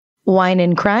Wine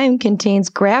and Crime contains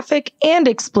graphic and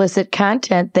explicit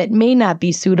content that may not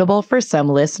be suitable for some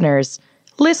listeners.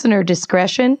 Listener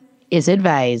discretion is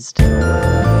advised.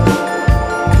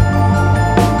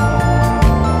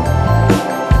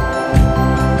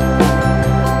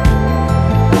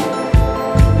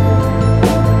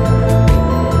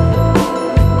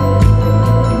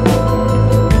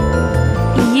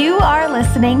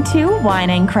 Listening to Wine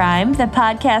and Crime, the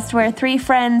podcast where three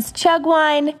friends chug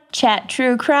wine, chat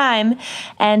true crime,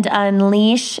 and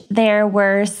unleash their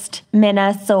worst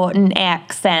Minnesotan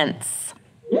accents.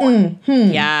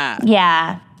 Mm-hmm.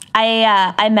 Yeah.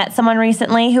 I met someone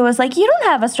recently who was like, "You don't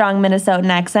have a strong Minnesotan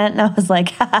accent," and I was like,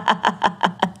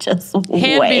 "Just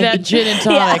hand me that gin and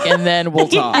tonic, and then we'll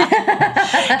talk."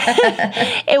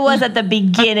 It was at the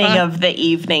beginning of the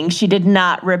evening. She did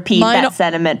not repeat that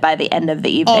sentiment by the end of the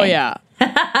evening. Oh yeah.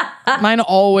 Mine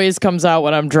always comes out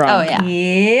when I'm drunk. Oh, yeah.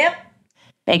 Yep.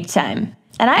 Big time.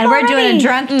 And we're doing a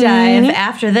drunk dive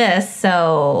after this,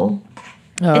 so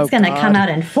it's going to come out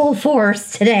in full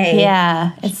force today.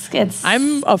 Yeah. It's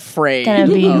I'm afraid gonna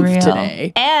be of real.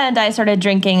 today. And I started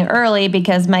drinking early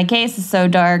because my case is so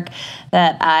dark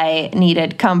that I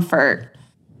needed comfort.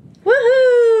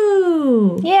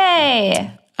 Woohoo! Yay!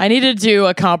 I need to do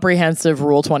a comprehensive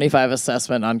Rule 25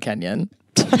 assessment on Kenyon.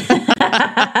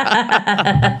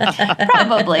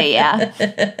 Probably, yeah.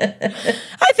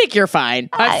 I think you're fine.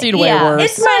 I've seen way worse.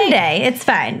 It's Monday. It's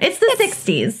fine. It's the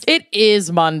 60s. It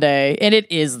is Monday, and it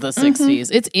is the 60s.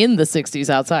 It's in the 60s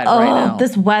outside right now.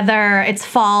 This weather. It's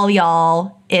fall,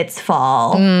 y'all. It's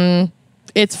fall.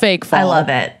 It's fake fall. I love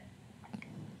it.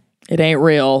 It ain't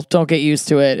real. Don't get used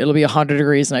to it. It'll be 100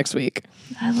 degrees next week.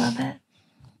 I love it.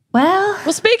 Well,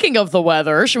 speaking of the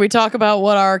weather, should we talk about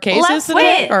what our case is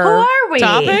today? Who are we?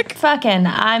 Topic?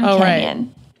 I'm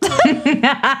Kenyon. Right.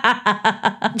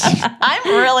 I'm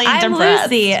really depressed.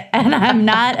 Lucy, and I'm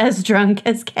not as drunk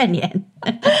as Kenyon.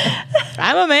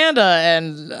 I'm Amanda,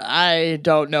 and I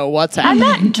don't know what's happening.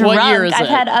 I'm not drunk. What year is I've it?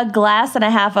 had a glass and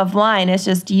a half of wine. It's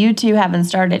just you two haven't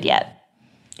started yet.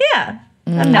 Yeah.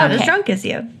 I'm not as drunk as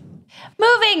you.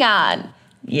 Moving on.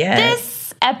 Yes. This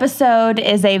episode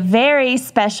is a very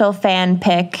special fan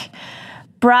pick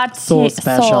brought to So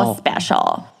special.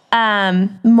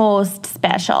 Most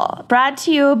special. Brought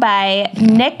to you by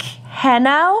Nick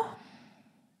Heno.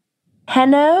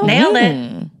 Nailed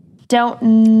it.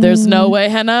 There's no way,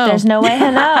 Heno. There's no way,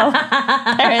 Heno.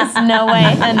 There is no way,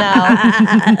 Heno.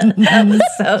 That was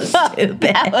so stupid.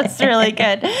 That was really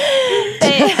good.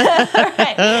 All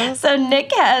right. So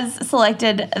Nick has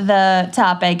selected the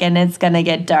topic, and it's going to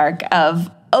get dark, of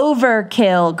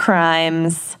overkill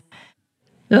crimes.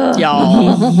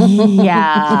 Y'all.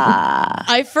 Yeah.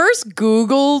 I first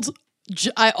Googled,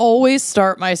 I always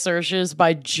start my searches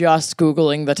by just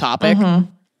Googling the topic.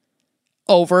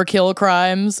 Overkill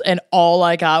crimes, and all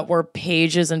I got were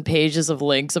pages and pages of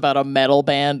links about a metal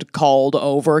band called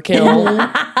Overkill.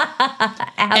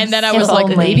 And then I was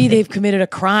like, maybe they've committed a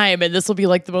crime and this will be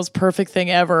like the most perfect thing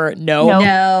ever.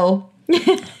 No.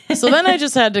 So then I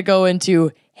just had to go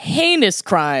into heinous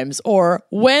crimes, or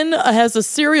when has a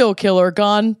serial killer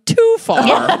gone too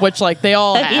far, which like they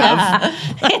all have.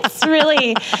 Yeah. It's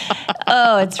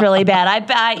really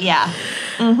bad. Yeah.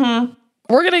 Mm-hmm.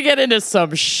 We're going to get into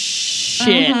some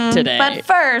shit today. But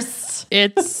first,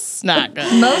 it's not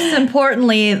good. Most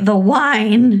importantly, the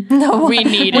wine. We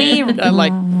need it.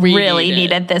 We really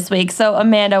need it this week. So,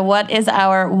 Amanda, what is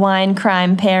our wine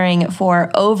crime pairing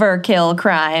for overkill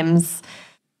crimes?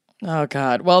 Oh,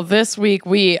 God. Well, this week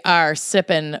we are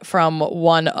sipping from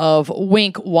one of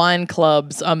Wink Wine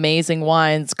Club's amazing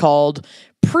wines called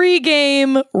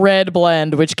Pre-Game Red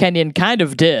Blend, which Kenyon kind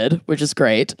of did, which is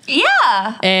great.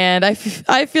 Yeah. And I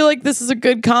feel like this is a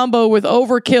good combo with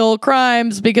overkill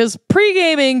crimes, because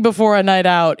pre-gaming before a night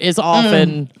out is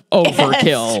often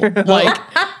overkill. Like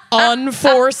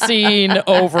unforeseen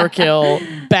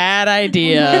overkill, bad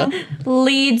idea.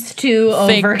 Leads to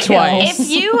Think overkill. twice.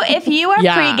 If you are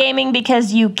pre-gaming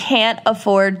because you can't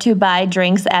afford to buy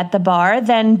drinks at the bar,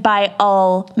 then by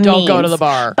all means. Don't go to the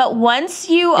bar. But once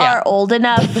you are old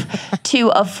enough to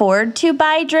afford to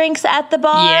buy drinks at the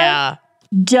bar,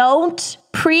 don't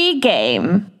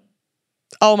pre-game.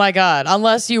 Oh my God.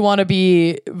 Unless you want to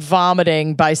be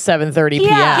vomiting by 7:30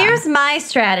 p.m. Here's my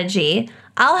strategy.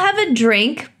 I'll have a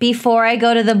drink before I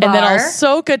go to the bar. And then I'll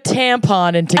soak a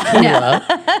tampon in tequila.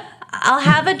 I'll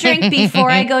have a drink before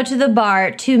I go to the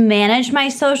bar to manage my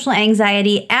social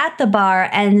anxiety at the bar.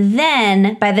 And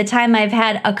then by the time I've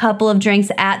had a couple of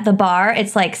drinks at the bar,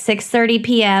 it's like 6:30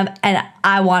 p.m. and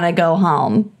I want to go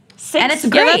home. And it's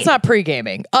great. Yeah, that's not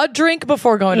pre-gaming. A drink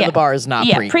before going to the bar is not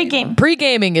pre-gaming. Pre-game.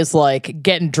 Pre-gaming is like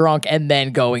getting drunk and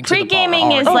then going to the bar.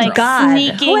 Pre-gaming is already like drunk.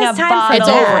 sneaking a It's bottle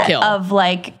overkill. of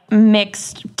like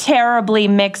terribly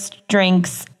mixed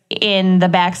drinks in the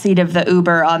backseat of the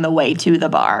Uber on the way to the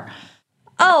bar.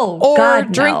 Oh, Or God,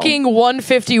 no. drinking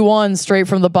 151 straight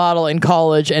from the bottle in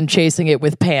college and chasing it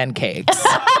with pancakes.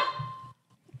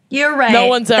 You're right. No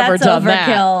one's ever That's done that.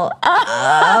 overkill.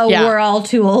 Yeah. We're all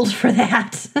too old for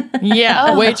that.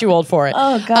 Yeah, way too old for it.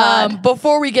 Oh, God.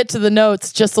 Before we get to the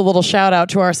notes, just a little shout out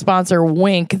to our sponsor,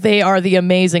 Wink. They are the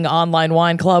amazing online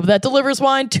wine club that delivers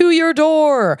wine to your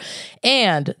door.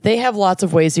 And they have lots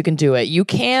of ways you can do it. You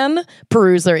can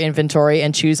peruse their inventory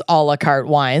and choose a la carte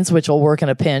wines, which will work in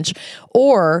a pinch,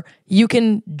 or you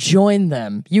can join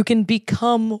them. You can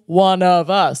become one of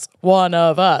us,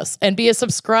 and be a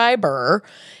subscriber.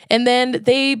 And then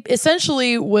they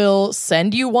essentially will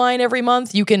send you wine every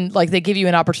month. You can, like, they give you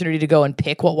an opportunity to go and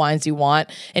pick what wines you want.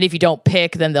 And if you don't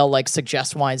pick, then they'll, like,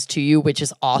 suggest wines to you, which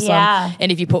is awesome. Yeah. And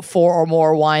if you put 4 or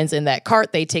more wines in that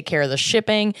cart, they take care of the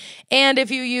shipping. And if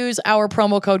you use our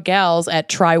promo code GALS at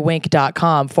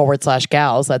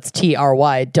trywink.com/gals, that's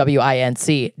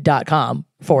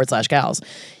TRYWINC.com/gals,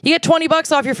 you get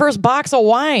 $20 off your first box of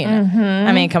wine.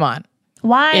 I mean, come on.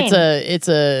 Wine.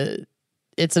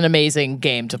 It's an amazing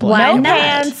game to play. Why no not?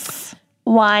 pants,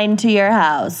 wine to your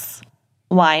house.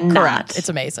 Wine not. Correct. It's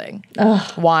amazing.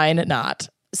 Wine not.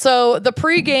 So the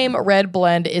pregame red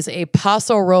blend is a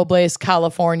Paso Robles,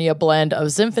 California blend of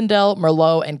Zinfandel,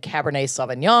 Merlot, and Cabernet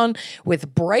Sauvignon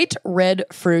with bright red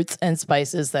fruits and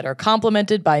spices that are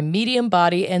complemented by medium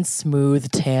body and smooth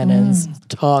tannins.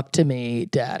 Talk to me,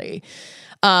 daddy.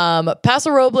 Paso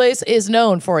Robles is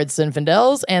known for its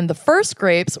Zinfandels, and the first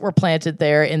grapes were planted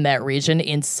there in that region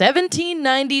in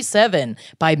 1797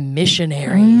 by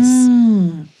missionaries.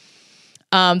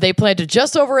 They planted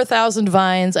just over 1,000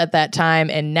 vines at that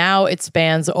time, and now it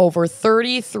spans over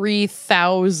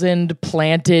 33,000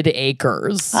 planted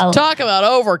acres. Talk about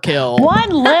overkill. One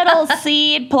little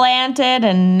seed planted,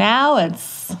 and now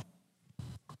it's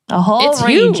a whole It's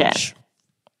region. huge.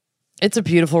 It's a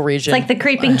beautiful region. It's like the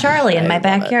creeping Charlie in my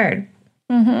backyard.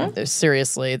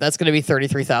 Seriously, that's going to be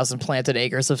 33,000 planted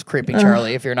acres of creeping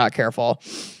Charlie if you're not careful.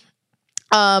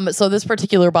 So this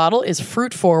particular bottle is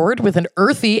fruit forward with an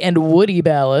earthy and woody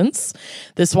balance.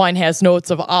 This wine has notes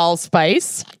of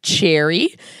allspice,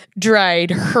 cherry,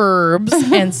 dried herbs,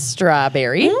 and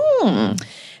strawberry.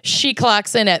 She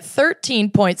clocks in at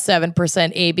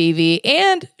 13.7% ABV,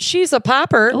 and she's a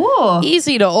popper. Ooh.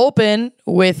 Easy to open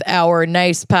with our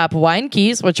nice pop wine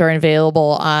keys, which are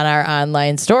available on our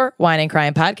online store,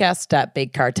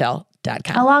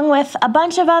 wineandcrimepodcast.bigcartel.com. Along with a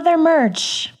bunch of other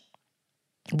merch.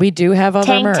 We do have other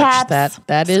Tank merch. tops,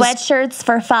 That is sweatshirts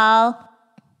for fall,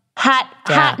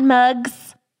 hot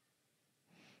mugs,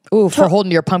 for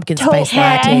holding your pumpkin spice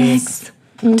lattes.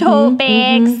 tote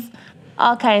bags,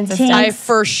 all kinds of stuff. I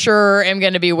for sure am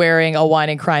going to be wearing a Wine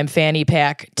and Crime fanny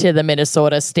pack to the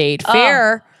Minnesota State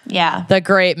Fair. Yeah. The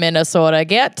great Minnesota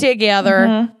get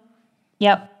together.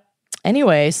 Yep.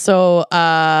 Anyway, so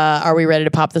are we ready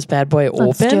to pop this bad boy open?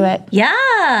 Let's do it. Yeah.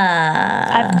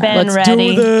 I've been Let's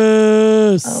ready. do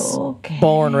this. Okay.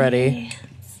 Born ready.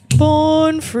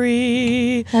 Born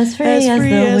free. As free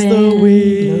as the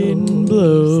wind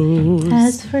blows.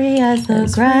 As free as the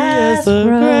grass the grows.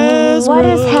 grass What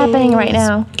is happening right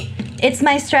now? It's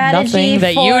my strategy Nothing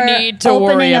that for you need to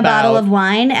worry opening a bottle about. of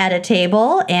wine at a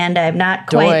table, and I'm not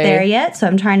quite Doy. there yet, so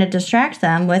I'm trying to distract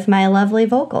them with my lovely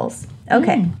vocals.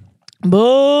 Okay.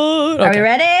 But, Are we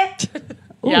ready?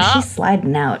 Ooh, Yeah. she's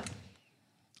sliding out.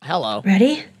 Hello.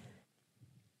 Ready?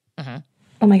 Oh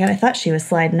my God, I thought she was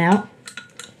sliding out.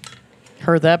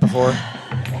 Heard that before.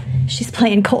 She's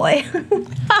playing coy.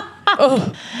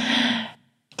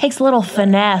 Takes a little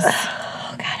finesse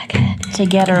Oh God, I gotta to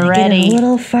get her get ready. a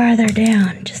little farther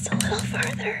down. Just a little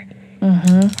farther. We're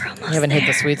almost I haven't hit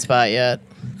the sweet spot yet.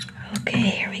 Okay,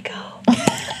 here we go.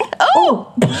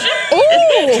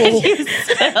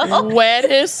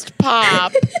 Wettest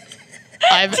pop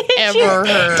I've ever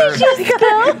heard.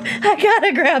 I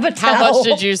gotta grab a towel. How much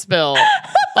did you spill?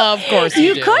 Of course you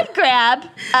You did. could grab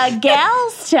a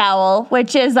gal's towel,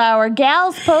 which is our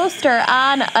gal's poster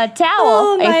on a towel,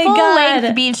 Oh my a full-length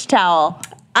God. beach towel.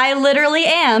 I literally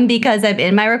am, because I'm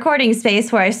in my recording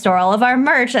space where I store all of our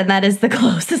merch, and that is the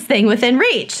closest thing within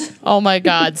reach. Oh my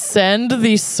God. Send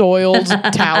the soiled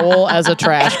towel as a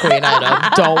trash queen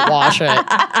item. Don't wash it.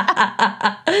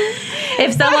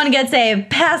 If someone gets a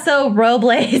Paso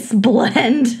Robles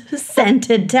blend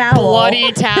scented towel.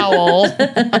 Bloody towel.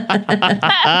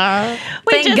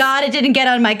 Thank God it didn't get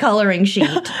on my coloring sheet.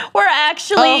 We're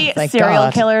actually thank serial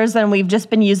God. killers, and we've just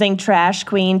been using Trash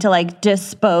Queen to like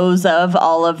dispose of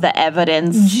all of the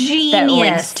evidence that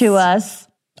links to us.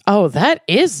 Oh, that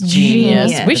is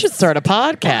genius. Genius. We should start a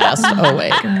podcast. Oh,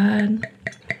 wait. God.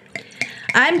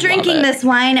 I'm drinking this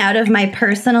wine out of my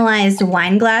personalized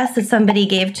wine glass that somebody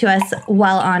gave to us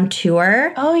while on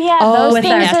tour. Oh yeah, those With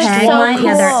our things are so tagline, cool.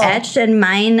 yeah, they're etched, and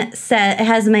mine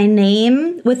has my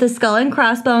name with the skull and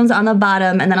crossbones on the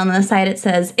bottom, and then on the side it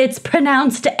says it's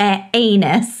pronounced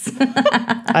anus.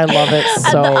 I love it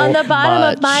so much. On the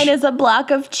bottom of mine is a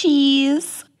block of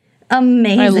cheese.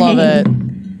 Amazing. I love it.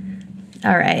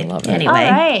 All right.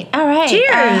 Anyway. All right.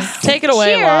 Cheers. Take it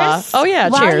away, cheers. La. Oh, yeah,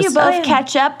 While cheers. you both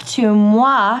catch up to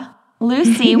moi,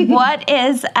 Lucy, what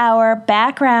is our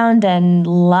background and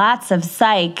lots of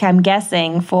psych, I'm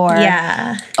guessing, for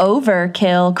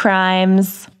overkill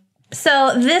crimes?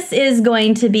 So this is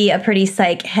going to be a pretty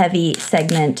psych-heavy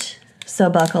segment, so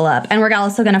buckle up. And we're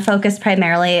also going to focus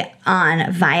primarily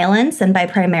on violence, and by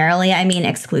primarily, I mean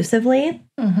exclusively.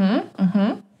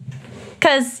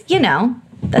 Because,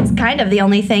 that's kind of the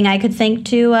only thing I could think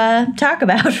to talk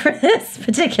about for this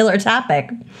particular topic.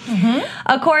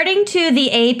 According to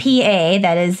the APA,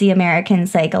 that is the American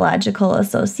Psychological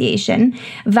Association,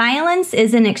 violence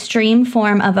is an extreme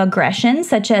form of aggression,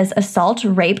 such as assault,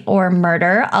 rape, or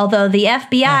murder, although the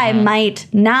FBI might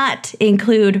not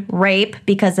include rape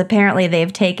because apparently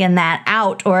they've taken that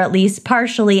out, or at least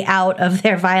partially out of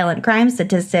their violent crime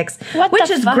statistics,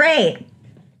 which is great.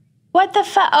 What the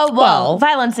fuck? Oh, well,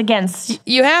 violence against...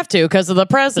 You have to because of the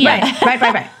president.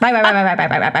 Right.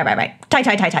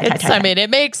 I mean, it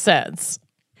makes sense.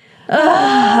 All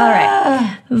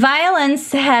right.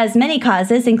 Violence has many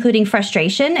causes, including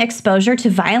frustration, exposure to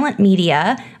violent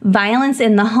media, violence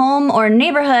in the home or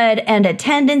neighborhood, and a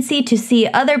tendency to see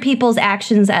other people's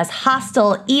actions as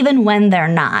hostile even when they're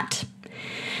not.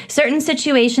 Certain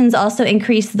situations also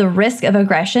increase the risk of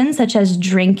aggression, such as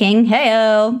drinking,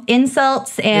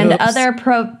 insults, and other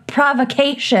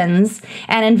provocations,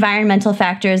 and environmental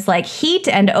factors like heat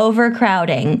and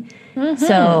overcrowding.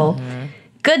 So,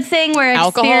 good thing we're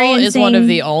Alcohol is one of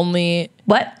the only...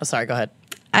 What? Oh, sorry, go ahead.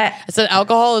 I said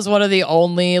alcohol is one of the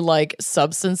only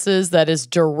substances that is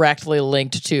directly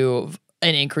linked to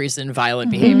an increase in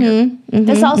violent behavior.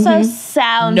 This also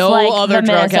sounds No like other the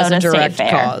drug has a Minnesota direct State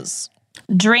Fair. cause.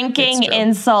 Drinking,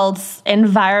 insults,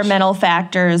 environmental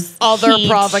factors, Other heat,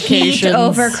 provocations.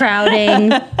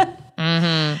 Overcrowding.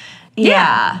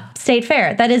 Yeah. State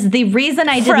Fair. That is the reason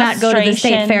I did not go to the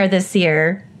State Frustration. Fair this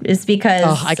year, is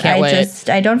because I can't wait.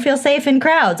 I don't feel safe in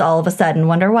crowds all of a sudden.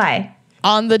 Wonder why.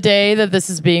 On the day that this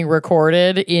is being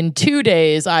recorded, in 2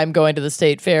 days, I'm going to the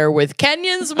State Fair with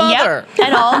Kenyon's mother. Yep.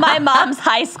 And all my mom's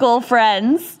high school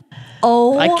friends.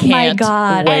 Oh I my can't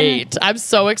God. wait. I'm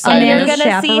so And excited. you're There's going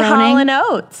to see chaperoning.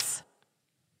 Hall & Oates.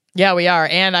 Yeah, we are.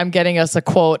 And I'm getting us a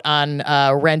quote on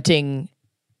renting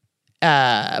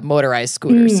motorized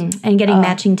scooters. And getting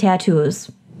matching tattoos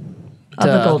of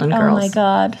the Golden Girls. Oh, my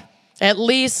God. At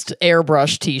least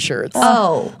airbrush t-shirts.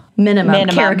 Oh, minimum.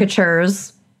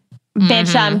 Caricatures.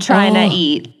 Bitch, I'm trying to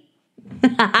eat.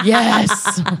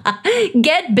 Yes.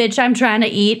 Get bitch, I'm trying to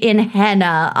eat in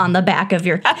henna on the back of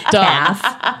your calf.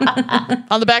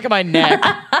 On the back of my neck.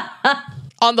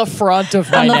 On the front of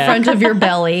my On the neck. front of your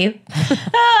belly.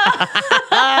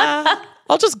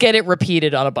 I'll just get it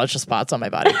repeated on a bunch of spots on my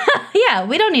body. Yeah,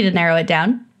 we don't need to narrow it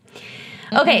down.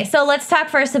 Okay, so let's talk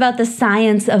first about the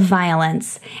science of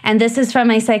violence. And this is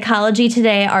from a Psychology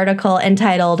Today article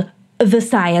entitled The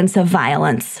Science of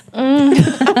Violence.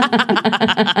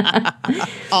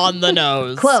 On the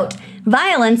nose. Quote,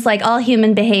 violence, like all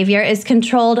human behavior, is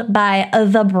controlled by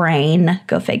the brain.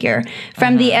 Go figure.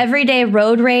 From the everyday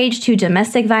road rage to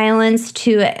domestic violence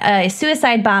to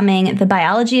suicide bombing, the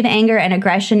biology of anger and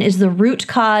aggression is the root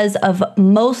cause of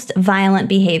most violent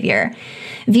behavior.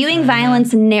 Viewing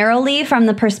violence narrowly from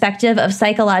the perspective of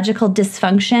psychological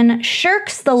dysfunction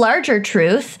shirks the larger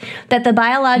truth that the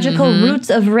biological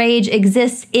roots of rage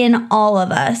exist in all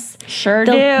of us. Sure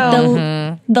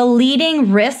The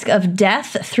leading risk of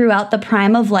death throughout the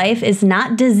prime of life is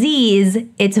not disease,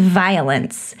 it's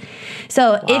violence.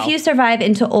 So if you survive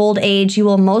into old age, you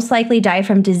will most likely die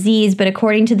from disease, but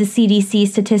according to the CDC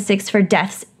statistics for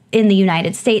deaths in the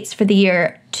United States for the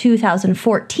year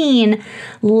 2014,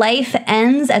 life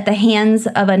ends at the hands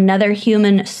of another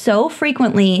human so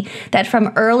frequently that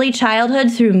from early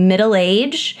childhood through middle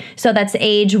age, so that's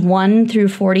age 1 through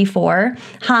 44,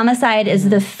 homicide is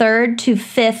the 3rd to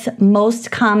 5th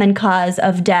most common cause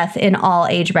of death in all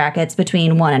age brackets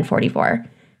between 1 and 44.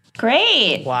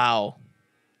 Great. Wow.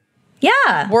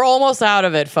 Yeah. We're almost out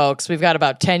of it, folks. We've got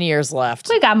about 10 years left.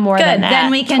 We got more Good. than that.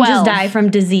 Then we can 12. just die from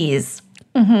disease.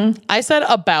 I said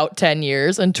about 10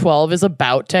 years, and 12 is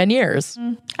about 10 years.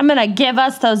 I'm going to give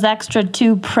us those extra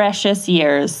 2 precious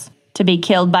years to be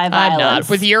killed by violence. I'm not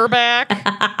with your back.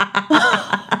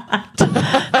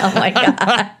 Oh my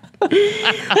God.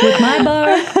 With my bar.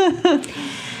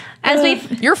 As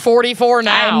we've You're 44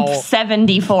 now. I'm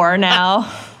 74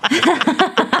 now.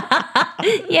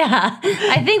 Yeah.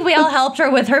 I think we all helped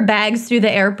her with her bags through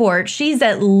the airport. She's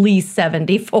at least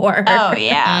 74. Oh,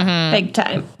 yeah. Big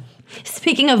time.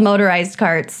 Speaking of motorized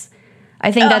carts,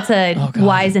 I think that's a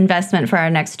wise investment for our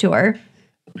next tour.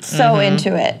 So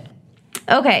into it.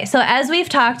 Okay, so as we've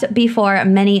talked before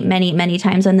many, many, many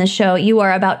times on this show, you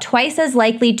are about twice as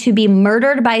likely to be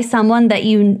murdered by someone that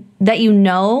you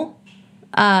know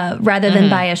rather than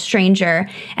by a stranger.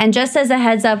 And just as a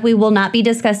heads up, we will not be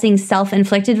discussing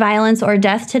self-inflicted violence or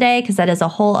death today because that is a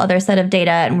whole other set of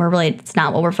data, and it's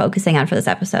not what we're focusing on for this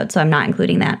episode, so I'm not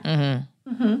including that. You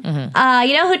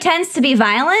know who tends to be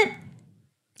violent?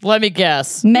 Let me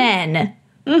guess. Men.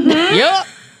 Yep.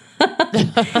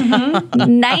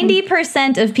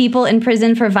 90% of people in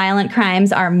prison for violent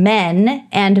crimes are men,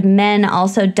 and men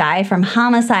also die from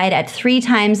homicide at 3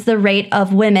 times the rate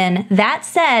of women. That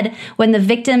said, when the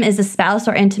victim is a spouse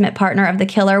or intimate partner of the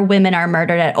killer, women are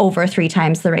murdered at over 3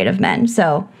 times the rate of men.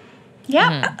 So,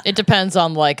 Yeah. It depends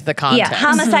on like the context. yeah,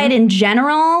 homicide in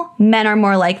general, men are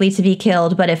more likely to be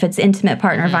killed, but if it's intimate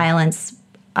partner violence,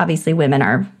 obviously women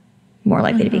are more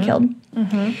likely to be killed.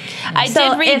 I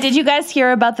did read. Did you guys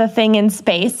hear about the thing in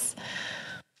space?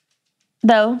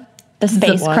 Though the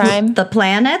space crime, The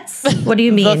planets? What do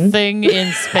you mean? The thing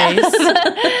in space.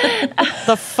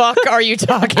 The fuck are you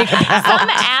talking about? some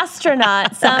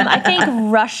astronaut, I think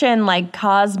Russian like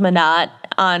cosmonaut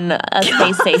on a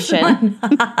space station.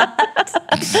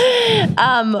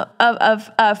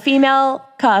 A female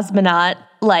cosmonaut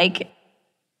like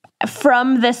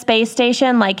from the space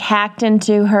station like hacked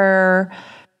into her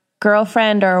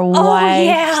girlfriend or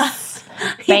wife's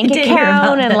bank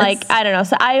account and like I don't know.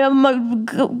 So I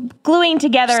am gluing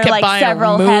together Just kept like buying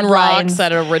several moon headlines rocks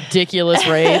at a ridiculous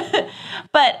rate.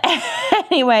 But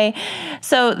anyway,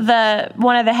 so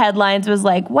one of the headlines was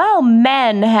like, well,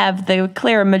 men have the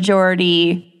clear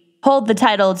majority, hold the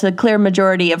title to clear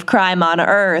majority of crime on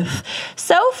Earth.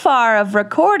 So far of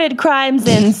recorded crimes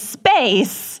in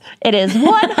space, it is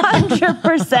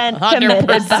 100%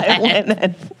 committed by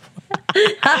women.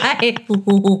 I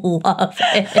love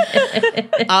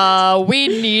it. We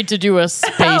need to do a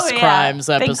space crimes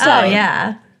Big episode. time. Oh,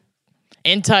 yeah.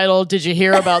 Entitled, Did You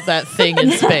Hear About That Thing in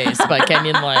Space by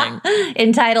Kenyon Lang.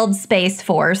 Entitled Space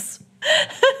Force.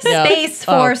 Yep. Space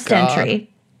Force God. entry.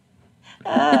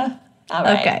 All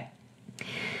right. Okay.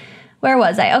 Where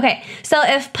was I? Okay. So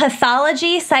if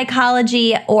pathology,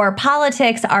 psychology, or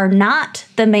politics are not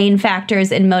the main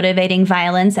factors in motivating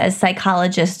violence, as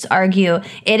psychologists argue,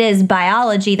 it is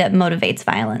biology that motivates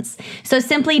violence. So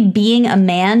simply being a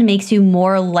man makes you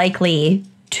more likely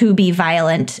to be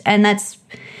violent. And that's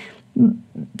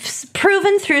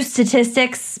proven through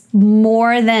statistics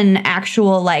more than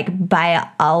actual like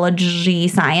biology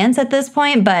science at this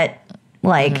point. But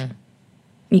like,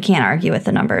 you can't argue with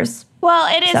the numbers. Well,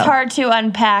 it is hard to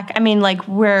unpack. I mean, like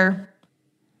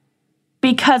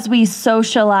because we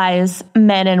socialize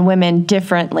men and women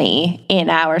differently in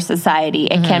our society,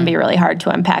 it can be really hard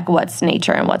to unpack what's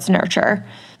nature and what's nurture.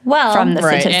 Well, from the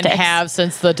Right, statistics. and have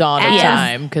since the dawn of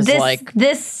time, because like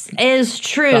this is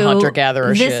true. the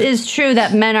hunter-gatherer This shit. is true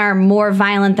that men are more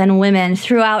violent than women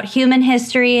throughout human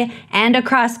history and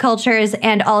across cultures,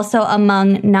 and also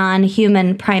among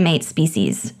non-human primate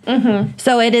species.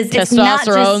 So it is. It's not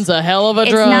testosterone's just, a hell of a it's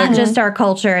drug. not just our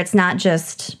culture. It's not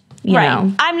just you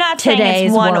know. I'm not saying today's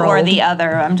it's one or world. the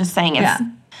other. I'm just saying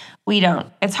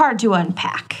it's hard to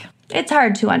unpack. It's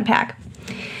hard to unpack.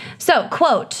 So,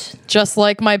 quote, Just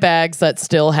like my bags that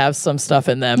still have some stuff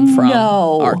in them from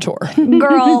our tour.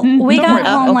 girl, we got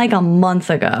home like a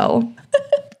month ago.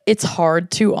 It's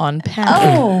hard to unpack.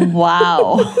 Oh,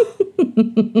 wow.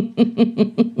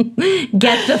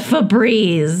 Get the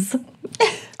Febreze.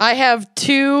 I have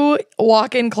 2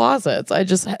 walk-in closets. I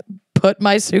just put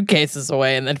my suitcases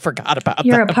away and then forgot about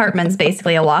Your them. apartment's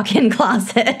basically a walk-in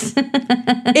closet.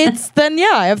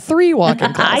 I have 3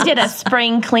 walk-in closets. I did a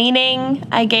spring cleaning.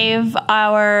 I gave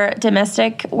our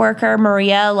domestic worker,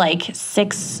 Maria, like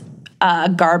 6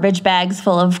 garbage bags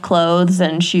full of clothes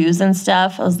and shoes and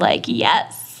stuff. I was like,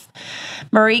 yes,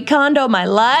 Marie Kondo, my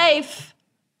life.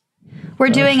 We're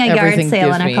doing a yard everything sale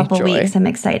gives in a me couple joy. weeks. I'm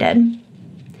excited.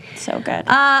 So good.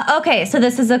 Okay, so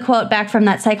this is a quote back from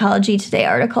that Psychology Today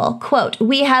article. Quote,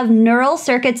 "We have neural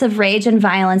circuits of rage and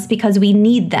violence because we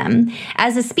need them.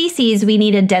 As a species, we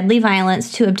needed deadly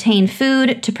violence to obtain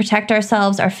food, to protect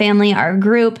ourselves, our family, our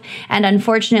group, and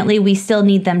unfortunately, we still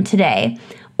need them today.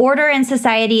 Order in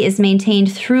society is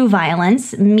maintained through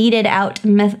violence, meted out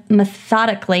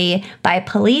methodically by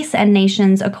police and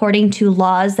nations according to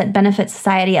laws that benefit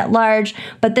society at large,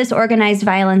 but this organized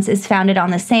violence is founded on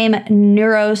the same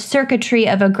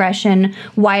neurocircuitry of aggression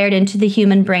wired into the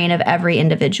human brain of every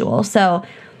individual." So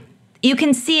you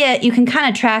can see it, you can kind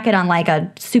of track it on like a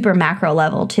super macro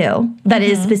level too, that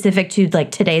is specific to like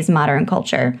today's modern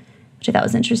culture, which I thought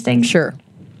was interesting. Sure.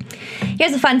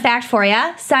 Here's a fun fact for you.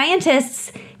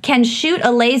 Scientists can shoot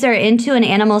a laser into an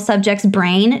animal subject's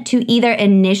brain to either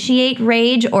initiate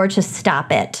rage or to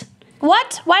stop it.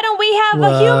 What? Why don't we have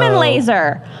a human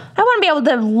laser? I want to be able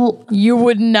to... You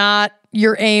would not,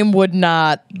 your aim would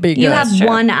not be good. You have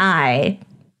one eye.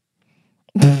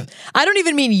 I don't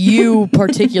even mean you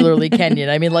particularly, Kenyon.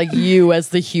 I mean like you as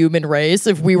the human race.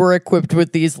 If we were equipped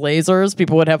with these lasers,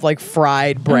 people would have like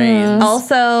fried brains.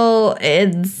 Also,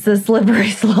 it's a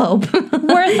slippery slope.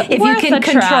 If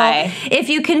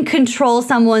you can control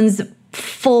someone's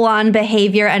full-on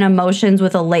behavior and emotions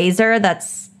with a laser,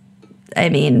 that's, I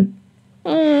mean,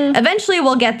 eventually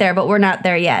we'll get there, but we're not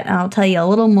there yet. I'll tell you a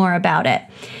little more about it.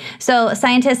 So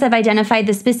scientists have identified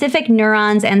the specific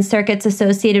neurons and circuits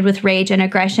associated with rage and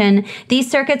aggression.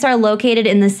 These circuits are located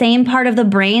in the same part of the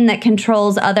brain that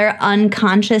controls other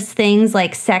unconscious things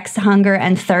like sex, hunger,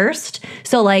 and thirst.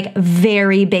 So like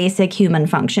very basic human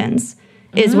functions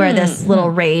is where this little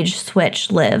rage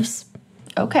switch lives.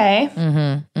 Okay.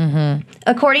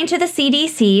 According to the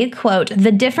CDC, quote,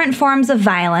 "The different forms of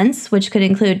violence, which could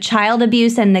include child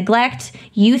abuse and neglect,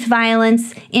 youth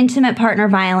violence, intimate partner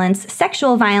violence,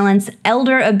 sexual violence,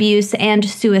 elder abuse, and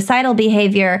suicidal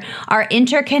behavior, are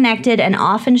interconnected and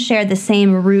often share the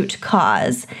same root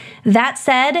cause. That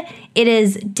said, it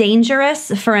is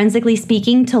dangerous, forensically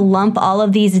speaking, to lump all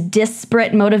of these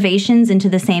disparate motivations into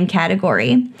the same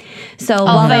category. So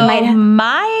while they might have...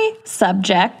 my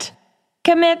subject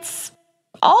commits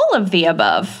all of the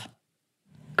above.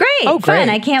 Great, Oh, fun. great.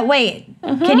 I can't wait.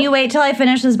 Can you wait till I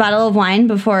finish this bottle of wine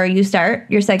before you start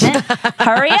your segment?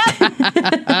 Hurry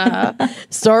up.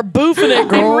 Start boofing it, I'm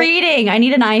girl. reading. I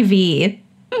need an IV.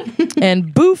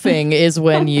 And boofing is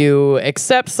when you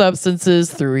accept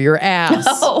substances through your ass.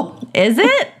 Oh. Is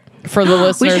it? For the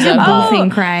listeners should do at home.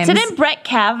 boofing crimes. Didn't Brett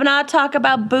Kavanaugh talk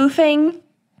about boofing?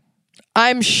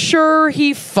 I'm sure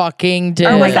he fucking did.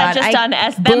 Or was God, that just on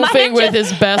boofing with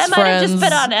his best That might have just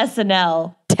friends. been on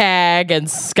SNL. Tag and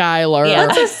Skylar. Yeah.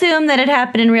 Let's assume that it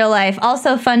happened in real life.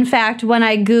 Also, fun fact, when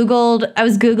I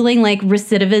was Googling like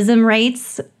recidivism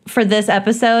rates for this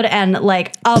episode, and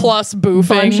like a Plus boofing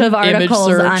bunch of image articles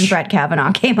search. on Brett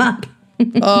Kavanaugh came up.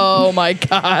 Oh my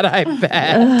God, I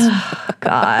bet.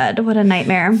 God, what a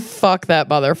nightmare. Fuck that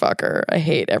motherfucker. I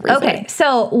hate everything. Okay,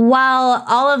 so while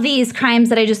all of these crimes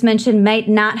that I just mentioned might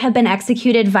not have been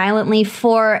executed violently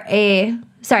while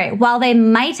they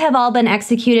might have all been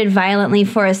executed violently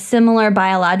for a similar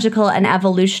biological and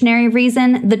evolutionary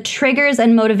reason, the triggers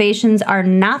and motivations are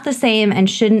not the same and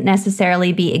shouldn't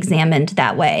necessarily be examined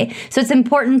that way. So it's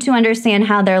important to understand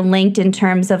how they're linked in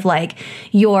terms of like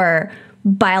your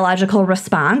biological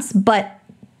response, but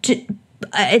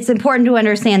it's important to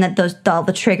understand that all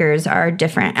the triggers are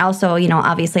different. Also,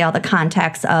 obviously all the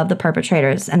context of the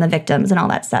perpetrators and the victims and all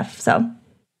that stuff. So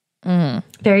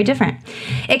very different.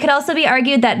 It could also be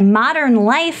argued that modern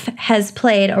life has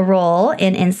played a role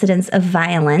in incidents of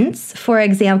violence. For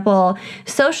example,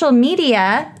 social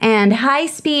media and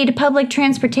high-speed public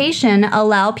transportation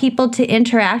allow people to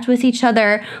interact with each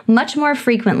other much more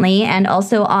frequently and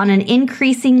also on an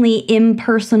increasingly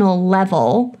impersonal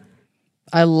level.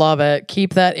 I love it.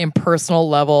 Keep that impersonal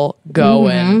level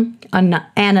going.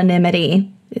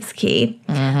 Anonymity is key.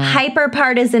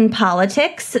 Hyperpartisan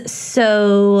politics,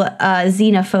 so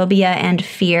xenophobia and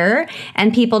fear,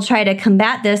 and people try to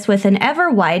combat this with an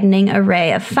ever-widening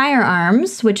array of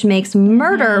firearms, which makes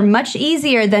murder much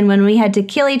easier than when we had to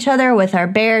kill each other with our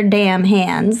bare damn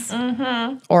hands.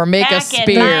 Or make a Back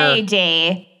spear. in my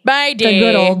day. My day. The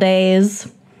good old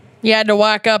days. You had to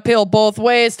walk uphill both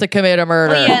ways to commit a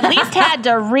murder. Well, you at least had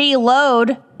to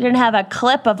reload. You didn't have a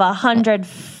clip of 100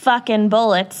 fucking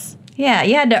bullets. Yeah,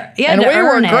 you had to and we were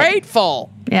earn it.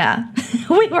 grateful. Yeah.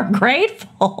 We were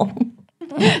grateful.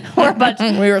 We're a bunch.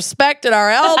 We respected our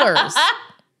elders.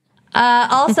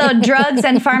 Also, drugs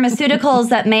and pharmaceuticals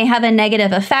that may have a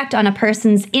negative effect on a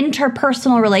person's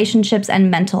interpersonal relationships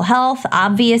and mental health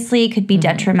obviously could be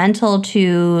detrimental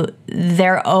to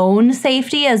their own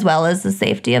safety as well as the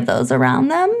safety of those around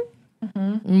them.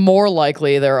 More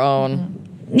likely their own.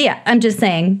 Yeah, I'm just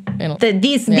saying that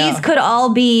these could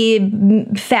all be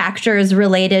factors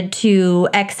related to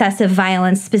excessive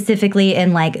violence, specifically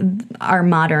in like our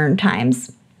modern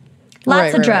times.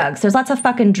 Lots of drugs. There's lots of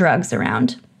fucking drugs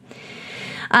around.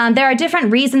 There are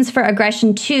different reasons for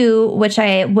aggression, too, which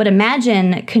I would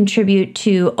imagine contribute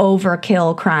to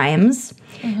overkill crimes.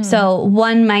 So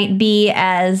one might be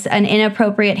as an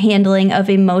inappropriate handling of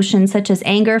emotions such as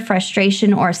anger,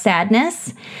 frustration, or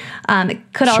sadness.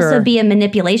 It could also be a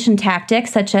manipulation tactic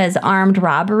such as armed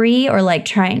robbery or like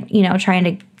trying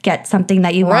to get something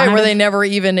that you want. Right, where they never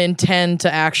even intend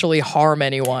to actually harm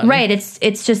anyone. Right,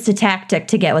 it's just a tactic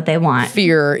to get what they want.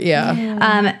 Fear, yeah.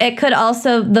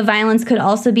 The violence could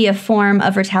also be a form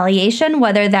of retaliation,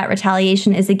 whether that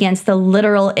retaliation is against the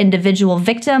literal individual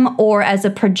victim or as a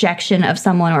projection of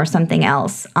someone or something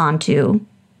else onto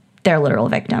their literal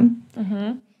victim.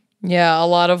 Yeah, a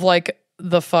lot of like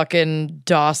the fucking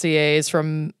dossiers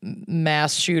from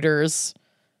mass shooters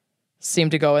seem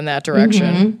to go in that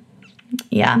direction.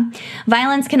 Yeah.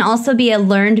 Violence can also be a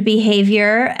learned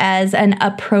behavior as an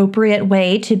appropriate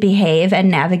way to behave and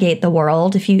navigate the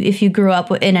world. If you grew up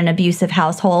in an abusive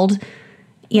household,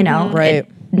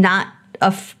 not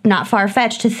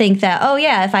far-fetched to think that, oh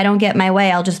yeah, if I don't get my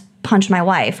way, I'll just punch my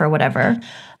wife or whatever.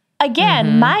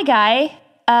 Again, my guy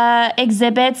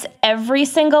exhibits every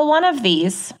single one of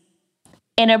these.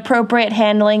 Inappropriate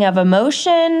handling of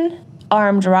emotion,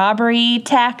 armed robbery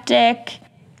tactic,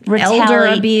 elder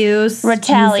abuse,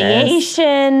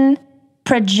 retaliation,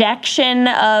 projection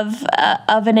of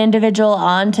an individual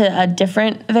onto a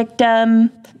different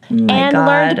victim, and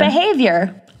learned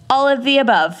behavior. All of the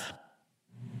above.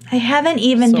 I haven't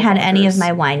even had any of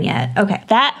my wine yet. Okay.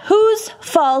 Whose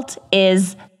fault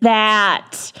is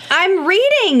that? I'm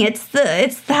reading.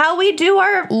 It's how we do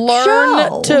our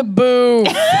Learn to boof.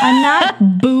 I'm not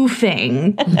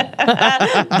boofing.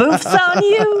 Boofs on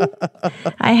you.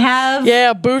 I have.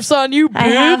 Yeah, boofs on you, bitch. I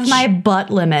have my butt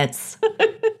limits.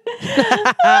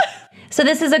 So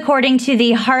this is according to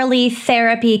the Harley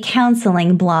Therapy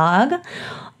Counseling blog.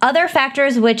 Other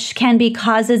factors which can be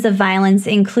causes of violence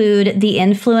include the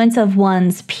influence of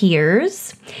one's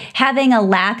peers, having a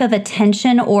lack of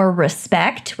attention or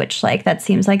respect, which that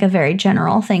seems like a very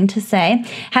general thing to say,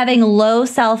 having low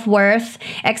self-worth,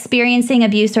 experiencing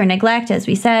abuse or neglect, as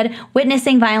we said,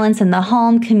 witnessing violence in the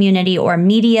home, community, or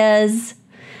medias.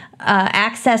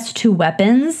 Access to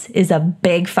weapons is a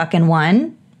big fucking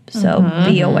one. So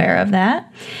be aware of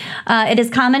that. It is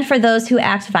common for those who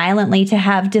act violently to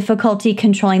have difficulty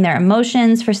controlling their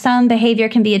emotions. For some, behavior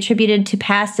can be attributed to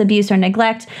past abuse or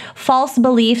neglect, false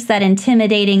beliefs that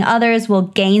intimidating others will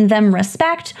gain them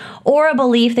respect, or a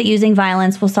belief that using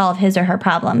violence will solve his or her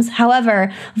problems.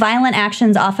 However, violent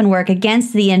actions often work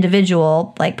against the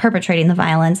individual, like perpetrating the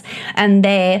violence, and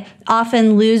they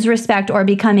often lose respect or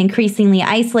become increasingly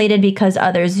isolated because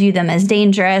others view them as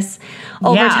dangerous.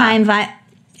 Over time,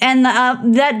 and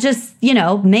that just,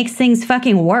 makes things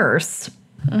fucking worse.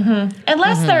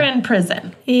 Unless they're in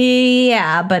prison.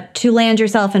 Yeah, but to land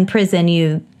yourself in prison,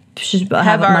 you must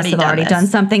have already done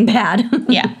something bad.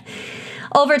 Yeah.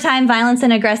 Over time, violence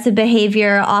and aggressive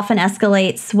behavior often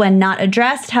escalates when not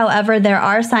addressed. However, there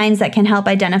are signs that can help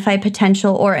identify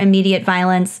potential or immediate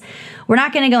violence. We're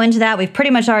not going to go into that. We've pretty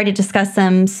much already discussed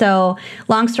them. So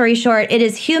long story short, it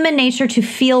is human nature to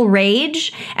feel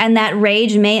rage, and that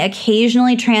rage may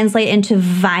occasionally translate into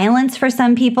violence for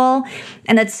some people.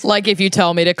 And that's like if you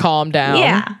tell me to calm down.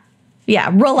 Yeah,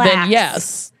 relax. Then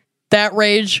yes, that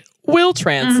rage will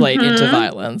translate into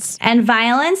violence. And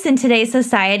violence in today's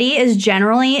society is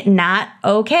generally not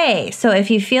okay. So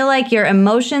if you feel like your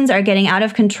emotions are getting out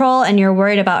of control and you're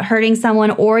worried about hurting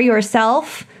someone or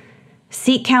yourself,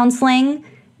 seek counseling.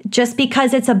 Just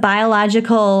because it's a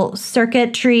biological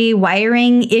circuitry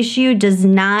wiring issue does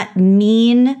not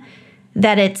mean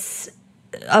that it's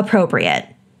appropriate.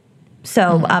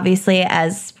 So obviously,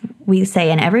 as we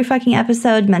say in every fucking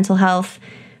episode, mental health,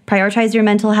 prioritize your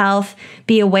mental health,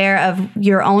 be aware of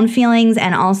your own feelings,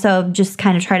 and also just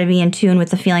kind of try to be in tune with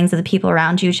the feelings of the people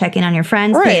around you, check in on your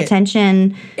friends, pay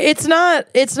attention. It's not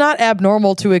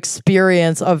abnormal to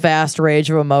experience a vast range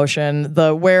of emotion,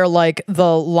 where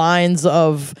the lines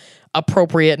of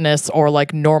appropriateness or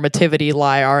normativity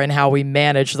are in how we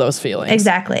manage those feelings.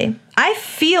 Exactly. I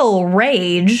feel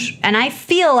rage, and I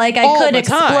feel like I could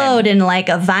explode in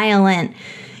a violent,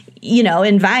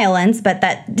 in violence, but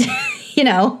that,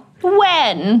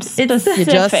 When specifically? You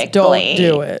just don't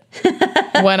do it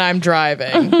when I'm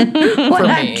driving.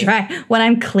 When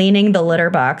I'm cleaning the litter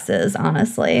boxes,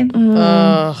 honestly. For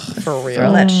real.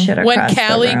 Throw that shit across When the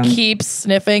Callie room. keeps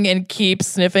sniffing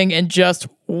and just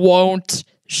won't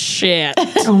shit.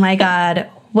 Oh my God.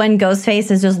 When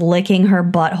Ghostface is just licking her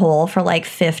butthole for like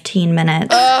 15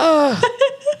 minutes.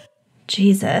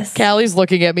 Jesus. Callie's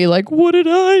looking at me like, what did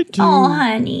I do? Oh,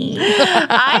 honey.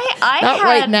 Not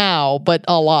right now, but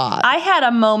a lot. I had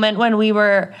a moment when we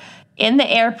were in the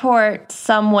airport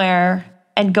somewhere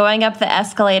and going up the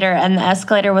escalator, and the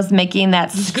escalator was making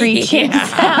that screeching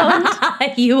sound.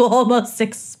 You almost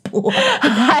exploded.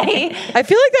 I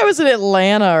feel like that was in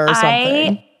Atlanta or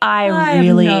something. I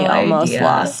really have no almost idea.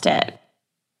 lost it.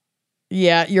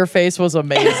 Yeah, your face was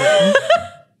amazing.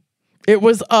 It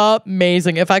was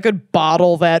amazing. If I could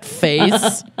bottle that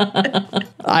face,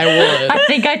 I would. I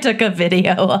think I took a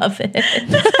video of it.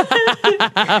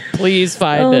 Please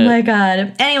find it. Oh my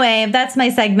God. Anyway, that's my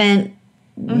segment.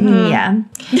 Yeah.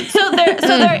 So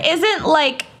there isn't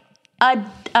like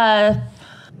a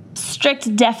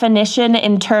strict definition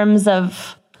in terms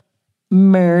of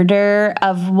murder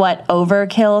of what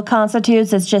overkill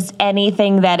constitutes. It's just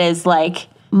anything that is like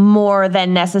more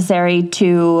than necessary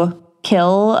to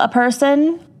kill a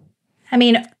person. I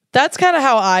mean, That's kind of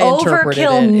how I interpreted it.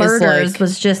 overkill is murders like-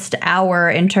 was just our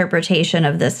interpretation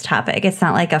of this topic. It's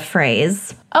not like a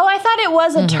phrase. Oh, I thought it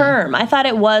was a term. I thought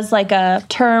it was like a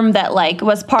term that like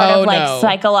was part of like no.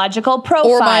 psychological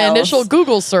profiles. Or my initial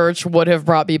Google search would have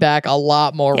brought me back a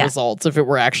lot more results if it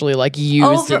were actually like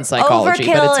used in psychology.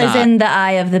 But Overkill it's is not. in the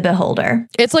eye of the beholder.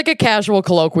 It's like a casual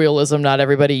colloquialism. Not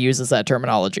everybody uses that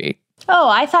terminology. Oh,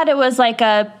 I thought it was like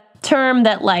a term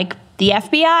that like the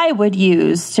FBI would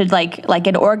use to like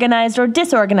an organized or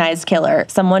disorganized killer.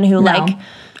 Someone who like,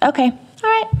 okay, all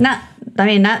right. Not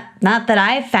that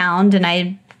I've found, and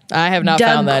I I have not dug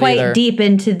found that quite either. deep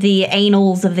into the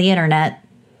annals of the internet.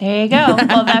 There you go.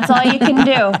 Well, that's all you can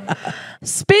do.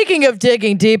 Speaking of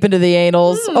digging deep into the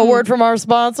anals, a word from our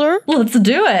sponsor. Let's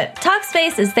do it.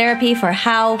 Talkspace is therapy for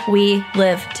how we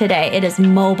live today. It is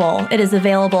mobile. It is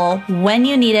available when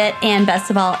you need it, and best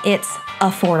of all, it's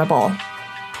affordable.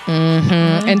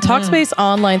 And Talkspace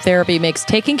Online Therapy makes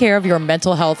taking care of your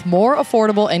mental health more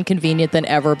affordable and convenient than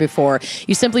ever before.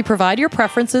 You simply provide your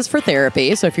preferences for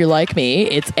therapy. So if you're like me,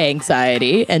 it's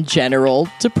anxiety and general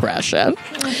depression.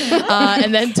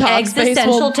 And then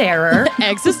Talkspace terror.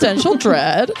 existential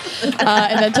dread.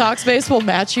 And then Talkspace will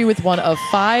match you with one of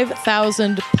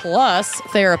 5,000 plus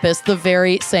therapists the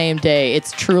very same day.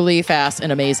 It's truly fast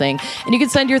and amazing. And you can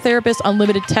send your therapist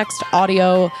unlimited text,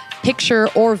 audio, picture,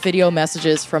 or video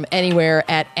messages from anywhere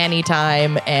at any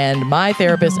time. And my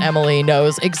therapist, Emily,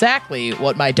 knows exactly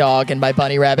what my dog and my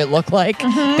bunny rabbit look like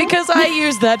because I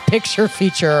use that picture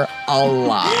feature a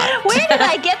lot. Where did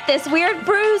I get this weird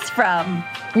bruise from?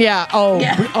 Yeah.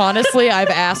 Honestly, I've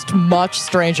asked much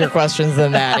stranger questions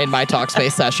than that in my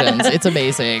Talkspace sessions. It's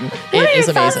amazing. What are It is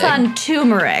your thoughts amazing. on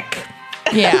turmeric?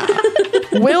 Yeah.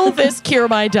 Will this cure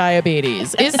my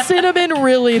diabetes? Is cinnamon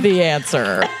really the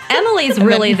answer? Emily's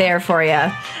really there for you.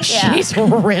 She's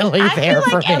really I there feel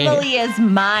for like me. Emily is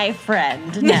my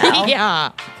friend now.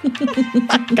 Yeah.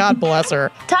 God bless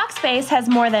her. Talkspace has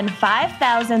more than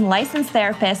 5,000 licensed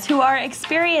therapists who are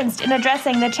experienced in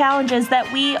addressing the challenges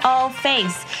that we all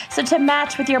face. So to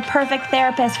match with your perfect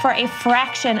therapist for a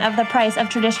fraction of the price of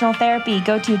traditional therapy,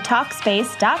 go to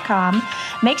Talkspace.com.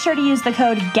 Make sure to use the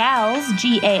code GALS,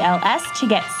 GALS, to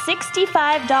get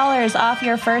 $65 off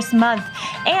your first month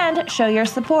and show your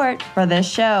support for this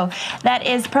show. That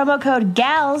is promo code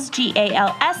GALS,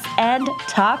 GALS, and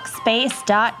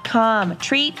Talkspace.com.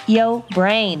 Treat your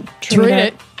brain. Treat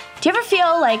it. Do you ever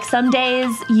feel like some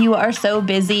days you are so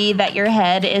busy that your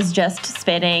head is just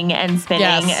spinning and spinning,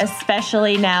 Yes.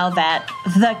 especially now that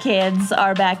the kids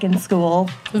are back in school?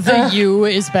 The you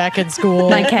is back in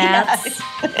school. My cats.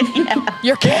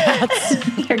 Your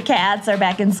cats. Your cats are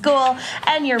back in school,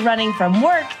 and you're running from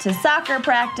work to soccer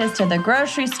practice to the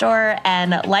grocery store,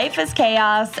 and life is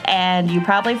chaos, and you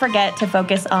probably forget to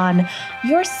focus on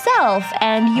yourself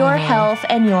and your health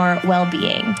and your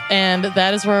well-being. And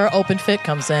that is where Open Fit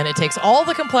comes in. It takes all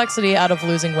the complexity out of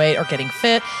losing weight or getting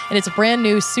fit, and it's a brand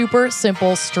new, super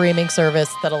simple streaming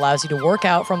service that allows you to work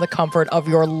out from the comfort of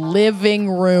your living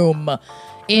room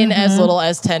in as little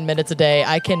as 10 minutes a day.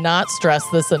 I cannot stress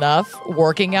this enough.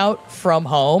 Working out from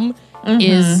home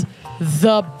is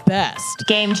the best.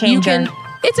 Game changer.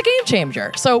 It's a game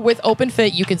changer. So with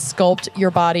OpenFit, you can sculpt your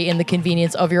body in the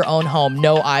convenience of your own home.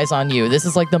 No eyes on you. This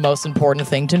is like the most important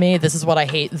thing to me. This is what I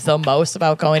hate the most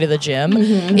about going to the gym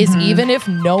is even if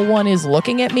no one is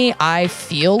looking at me, I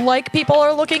feel like people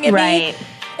are looking at me.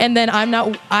 And then I'm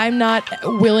not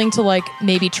willing to like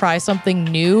maybe try something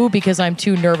new because I'm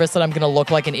too nervous that I'm going to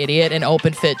look like an idiot, and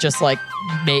Open Fit just like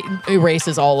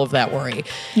erases all of that worry.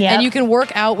 Yep. And you can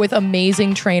work out with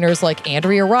amazing trainers like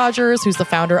Andrea Rogers, who's the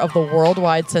founder of the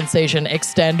worldwide sensation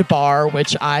Extend Bar,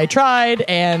 which I tried.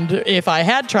 And if I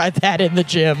had tried that in the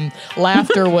gym,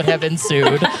 laughter would have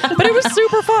ensued. But it was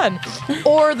super fun.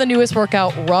 Or the newest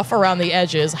workout, Rough Around the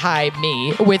Edges, hi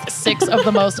me, with 6 of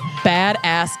the most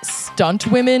badass stunt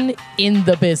women in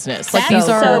the business. Like That's these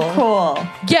are so cool.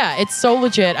 Yeah, it's so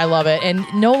legit. I love it. And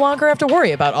no longer have to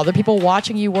worry about other people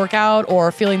watching you work out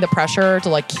or feeling the pressure to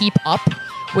like keep up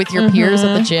with your peers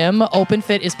at the gym.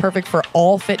 OpenFit is perfect for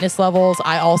all fitness levels.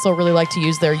 I also really like to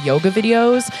use their yoga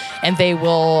videos, and they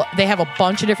have a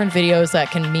bunch of different videos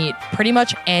that can meet pretty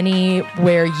much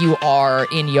anywhere you are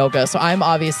in yoga. So I'm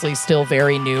obviously still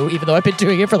very new, even though I've been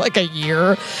doing it for like a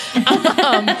year.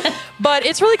 But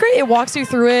it's really great. It walks you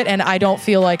through it, and I don't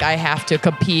feel like I have to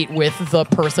compete with the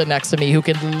person next to me who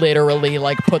can literally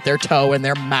like put their toe in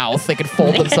their mouth. They can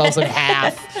fold themselves in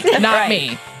half. Not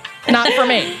me. Not for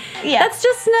me. Yeah, that's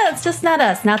just not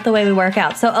us, not the way we work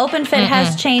out. So OpenFit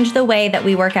has changed the way that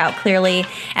we work out clearly.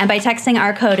 And by texting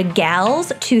our code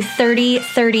GALS to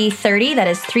 303030, that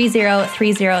is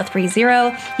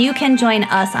 303030, you can join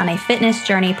us on a fitness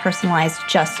journey personalized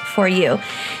just for you.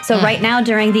 So right now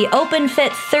during the OpenFit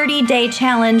 30-day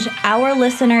challenge, our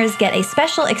listeners get a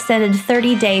special extended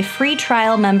 30-day free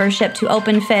trial membership to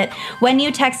OpenFit. When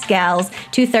you text GALS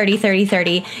to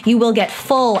 303030, you will get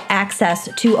full access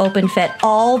to OpenFit,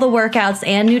 all the workouts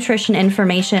and nutrition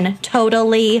information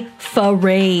totally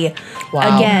free.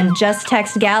 Wow. Again, just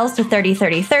text GALS to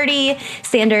 303030.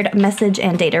 Standard message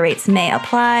and data rates may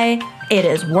apply. It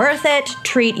is worth it.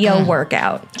 Treat your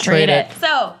workout. Treat it.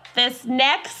 So this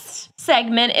next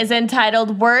segment is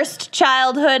entitled Worst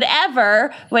Childhood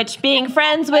Ever, which being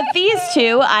friends with these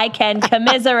two, I can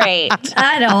commiserate.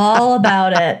 I know all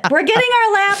about it. We're getting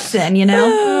our laps in, you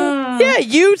know? Yeah,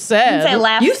 you said. Say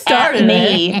laugh You started at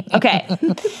me. Okay.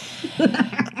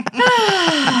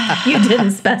 You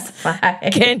didn't specify.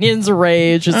 Kenyon's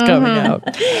rage is coming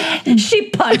out. She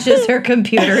punches her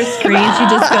computer screen. She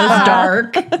just goes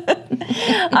dark.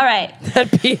 All right.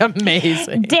 That'd be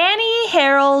amazing. Danny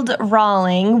Harold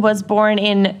Rawling was born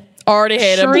in Already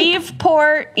hate him.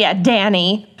 Shreveport. Yeah,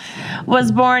 Danny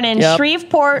was born in Yep.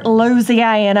 Shreveport,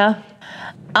 Louisiana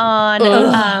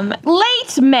on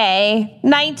late May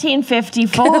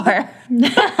 1954.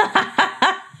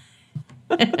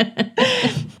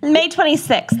 May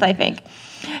 26th, I think,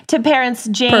 to parents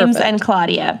James Perfect. and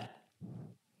Claudia.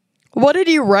 What did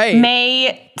you write?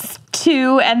 May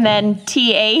 2 and then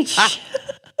TH.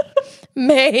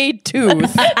 May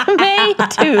Tooth. May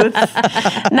 2th,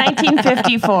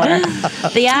 1954.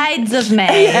 The Ides of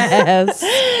May. Yes.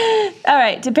 All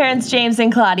right, to parents James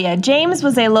and Claudia. James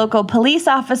was a local police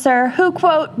officer who,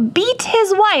 quote, beat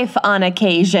his wife on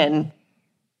occasion.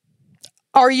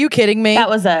 Are you kidding me? That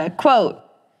was a quote.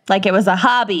 Like it was a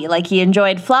hobby. Like he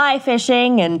enjoyed fly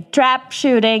fishing and trap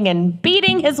shooting and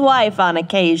beating his wife on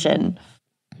occasion.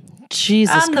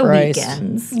 Jesus On the Christ.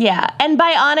 weekends. Yeah. And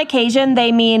by on occasion,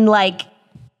 they mean like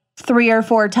 3 or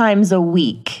 4 times a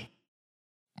week.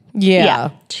 Yeah.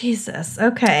 Jesus.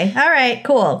 Okay. All right.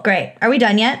 Cool. Great. Are we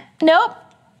done yet? Nope.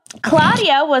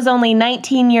 Claudia was only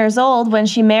 19 years old when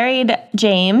she married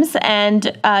James,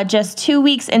 and just 2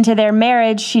 weeks into their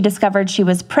marriage, she discovered she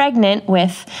was pregnant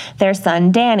with their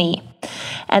son, Danny.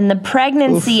 And the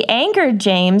pregnancy angered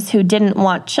James, who didn't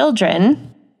want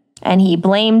children, and he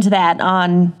blamed that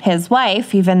on his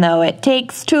wife, even though it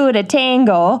takes 2 to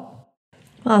tango.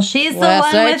 Well, she's the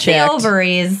Last one I with checked. the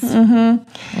ovaries.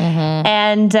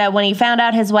 And when he found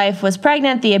out his wife was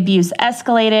pregnant, the abuse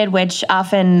escalated, which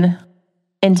often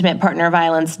intimate partner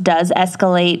violence does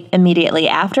escalate immediately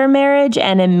after marriage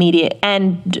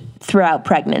and throughout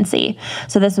pregnancy.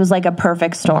 So this was like a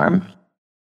perfect storm.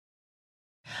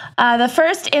 The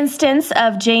first instance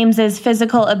of James's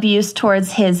physical abuse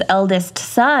towards his eldest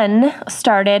son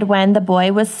started when the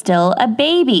boy was still a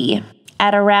baby.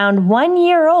 At around 1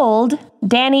 year old,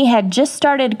 Danny had just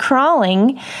started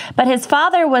crawling, but his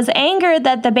father was angered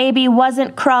that the baby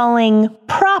wasn't crawling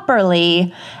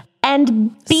properly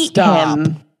and beat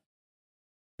him.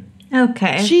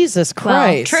 Okay. Jesus Well,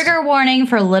 Christ. trigger warning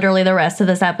for literally the rest of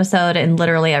this episode in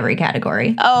literally every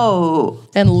category. Oh,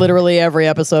 And literally every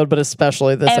episode, but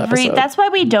especially this episode. that's why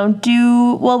we don't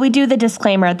do, well, we do the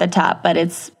disclaimer at the top, but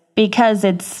it's because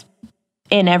it's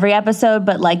in every episode,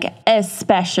 but like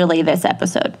especially this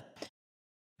episode.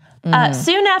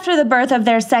 Soon after the birth of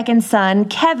their second son,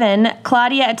 Kevin,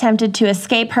 Claudia attempted to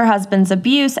escape her husband's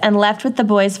abuse and left with the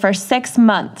boys for 6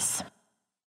 months.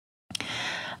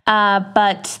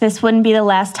 But this wouldn't be the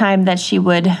last time that she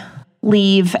would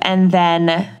leave, and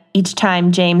then each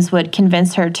time James would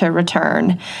convince her to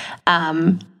return.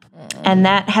 And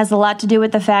that has a lot to do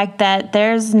with the fact that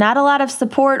there's not a lot of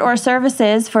support or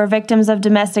services for victims of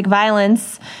domestic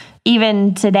violence,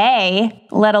 even today,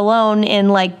 let alone in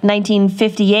like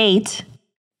 1958.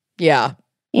 Yeah.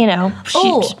 You know.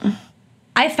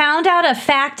 I found out a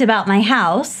fact about my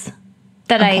house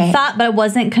that I thought, but it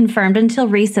wasn't confirmed until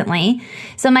recently.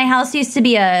 So my house used to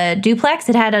be a duplex.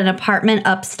 It had an apartment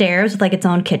upstairs with like its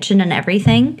own kitchen and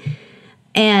everything.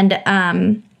 And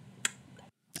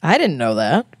I didn't know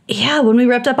that. yeah, when we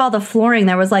ripped up all the flooring,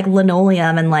 there was like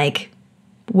linoleum and like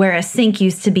where a sink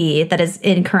used to be that is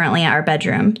in currently our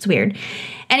bedroom. It's weird.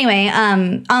 Anyway,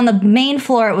 on the main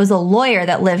floor, it was a lawyer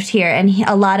that lived here, and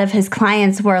a lot of his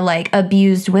clients were like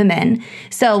abused women.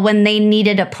 So when they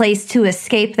needed a place to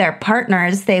escape their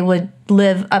partners, they would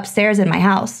live upstairs in my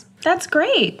house. That's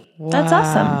great. That's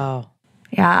awesome.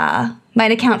 Yeah.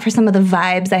 Might account for some of the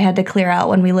vibes I had to clear out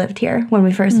when we lived here, when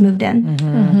we first moved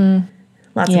in.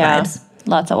 Lots of vibes.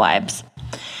 Lots of vibes.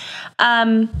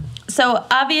 So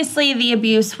obviously the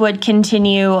abuse would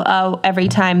continue every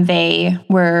time they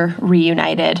were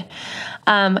reunited.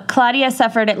 Claudia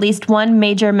suffered at least one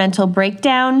major mental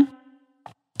breakdown.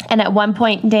 And at one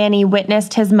point, Danny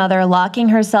witnessed his mother locking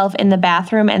herself in the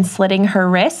bathroom and slitting her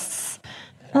wrists.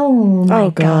 Oh, my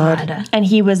God. And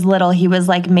he was little. He was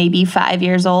like maybe 5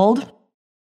 years old.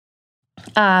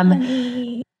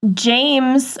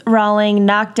 James Rawling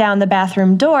knocked down the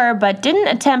bathroom door, but didn't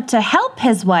attempt to help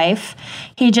his wife.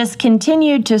 He just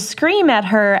continued to scream at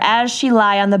her as she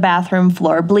lay on the bathroom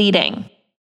floor bleeding.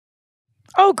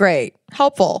 Oh, great.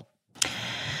 Helpful.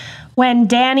 When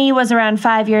Danny was around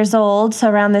 5 years old, so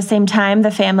around the same time,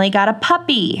 the family got a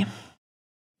puppy.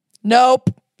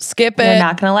 Nope. Skip it. You're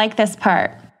not going to like this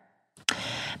part.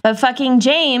 But fucking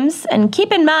James, and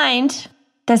keep in mind,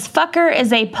 this fucker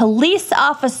is a police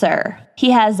officer. He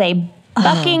has a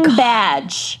fucking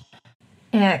badge.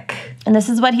 Ick. And this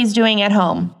is what he's doing at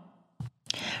home.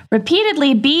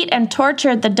 Repeatedly beat and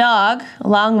tortured the dog,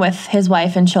 along with his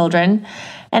wife and children.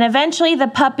 And eventually the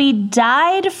puppy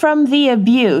died from the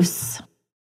abuse.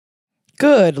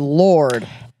 Good Lord.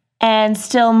 And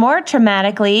still more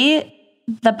traumatically,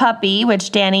 the puppy,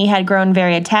 which Danny had grown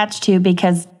very attached to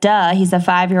because, he's a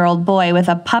 5-year-old boy with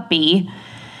a puppy.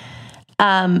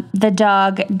 The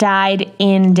dog died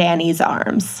in Danny's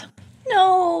arms.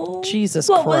 No. Jesus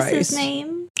Christ. What was his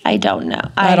name? I don't know.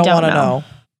 I don't want to know.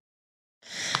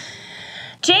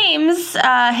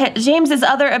 James's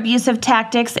other abusive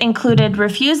tactics included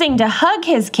refusing to hug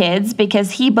his kids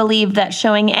because he believed that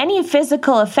showing any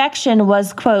physical affection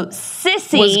was, quote,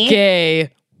 sissy. Was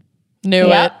gay. Knew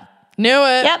it.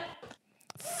 Yep.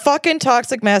 Fucking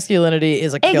toxic masculinity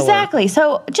is a killer. Exactly.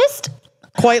 So just...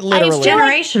 Quite literally. It's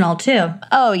generational, too.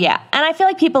 Oh, yeah. And I feel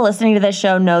like people listening to this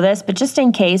show know this, but just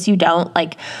in case you don't,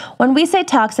 like, when we say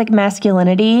toxic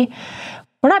masculinity,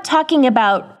 we're not talking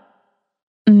about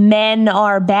men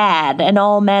are bad and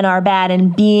all men are bad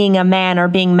and being a man or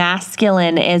being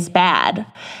masculine is bad.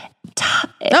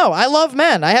 No, I love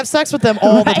men. I have sex with them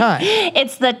all the time.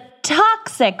 It's the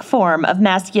toxic form of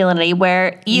masculinity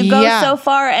where you go so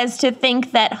far as to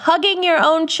think that hugging your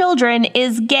own children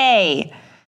is gay.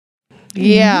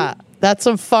 Yeah, that's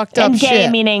some fucked up shit. And gay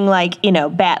meaning like,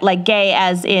 bad, like gay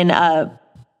as in a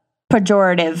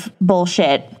pejorative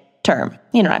bullshit term.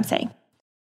 You know what I'm saying?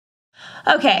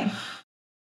 Okay.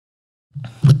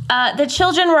 The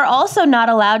children were also not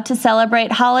allowed to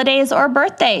celebrate holidays or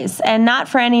birthdays, and not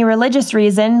for any religious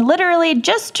reason, literally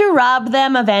just to rob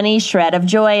them of any shred of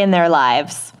joy in their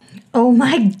lives. Oh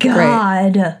my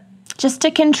God. Great. Just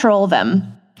to control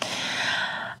them.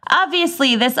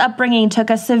 Obviously, this upbringing took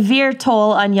a severe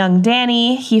toll on young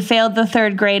Danny. He failed the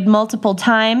 3rd grade multiple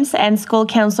times, and school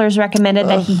counselors recommended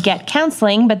that he get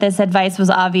counseling, but this advice was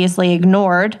obviously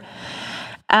ignored.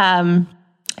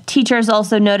 Teachers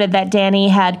also noted that Danny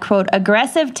had, quote,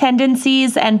 aggressive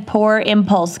tendencies and poor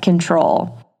impulse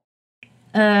control.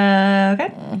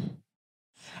 Okay.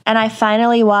 And I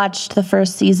finally watched the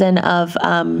first season of,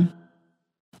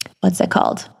 what's it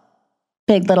called?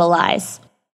 Big Little Lies.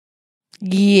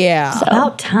 Yeah. So,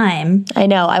 about time. I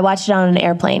know. I watched it on an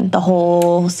airplane, the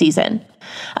whole season.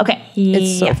 Okay.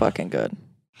 It's so fucking good.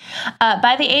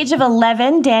 By the age of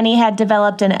 11, Danny had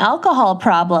developed an alcohol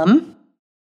problem.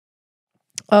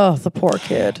 Oh, the poor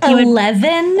kid.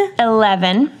 11?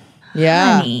 11.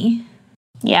 Yeah. Honey.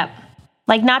 Yep.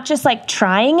 Like not just like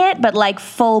trying it, but like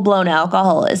full-blown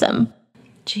alcoholism.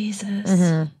 Jesus.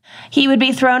 Mm-hmm. He would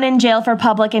be thrown in jail for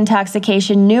public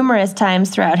intoxication numerous times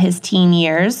throughout his teen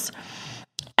years.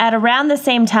 At around the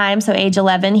same time, so age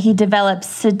 11, he developed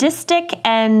sadistic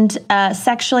and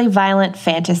sexually violent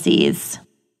fantasies.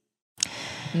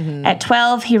 At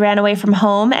 12, he ran away from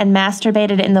home and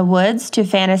masturbated in the woods to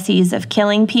fantasies of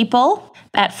killing people.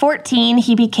 At 14,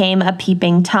 he became a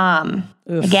peeping Tom.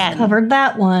 Oof. Again, Covered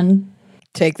that one.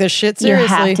 Take this shit you seriously.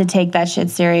 have to take that shit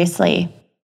seriously.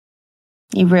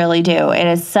 You really do. It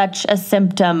is such a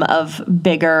symptom of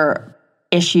bigger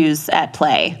issues at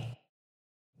play.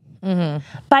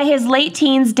 By his late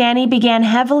teens, Danny began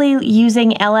heavily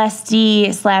using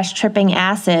LSD/tripping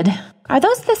acid. Are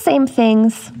those the same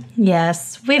things?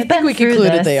 Yes. I think we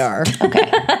concluded they are.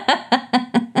 Okay.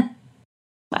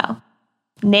 Wow.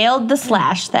 Nailed the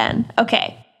slash then.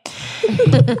 Okay.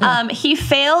 He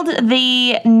failed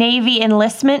the Navy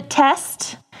enlistment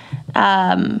test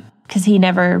because he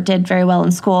never did very well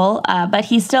in school, but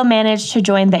he still managed to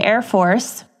join the Air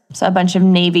Force. So a bunch of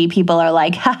Navy people are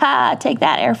like, haha, take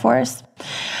that, Air Force.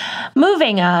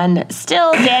 Moving on.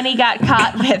 Still, Danny got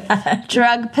caught with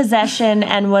drug possession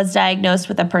and was diagnosed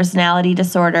with a personality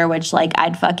disorder, which, like,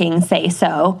 I'd fucking say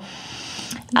so.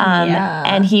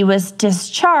 And he was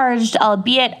discharged,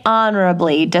 albeit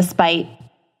honorably, despite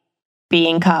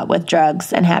being caught with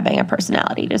drugs and having a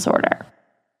personality disorder.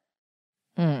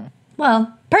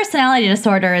 Well, personality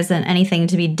disorder isn't anything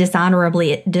to be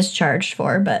dishonorably discharged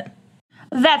for, but...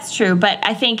 That's true, but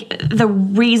I think the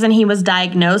reason he was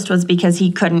diagnosed was because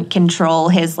he couldn't control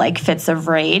his, like, fits of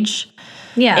rage.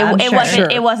 Yeah,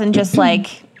 it wasn't just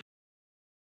like,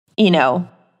 you know,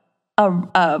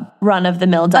 a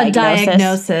run-of-the-mill diagnosis. A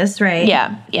diagnosis, right?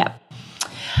 Yeah.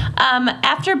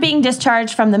 After being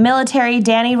discharged from the military,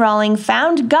 Danny Rawling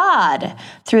found God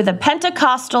through the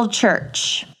Pentecostal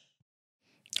church.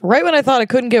 Right when I thought it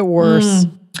couldn't get worse.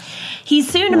 He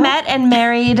soon met and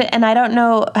married, and I don't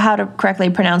know how to correctly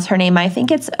pronounce her name. I think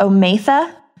it's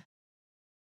Ometha.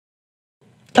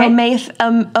 Okay.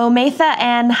 Ometha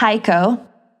Ann Heiko.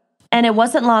 And it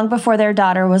wasn't long before their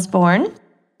daughter was born.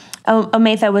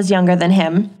 Ometha was younger than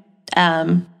him.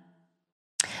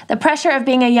 The pressure of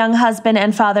being a young husband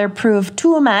and father proved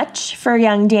too much for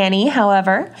young Danny,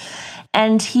 however,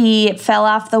 and he fell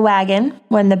off the wagon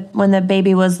when the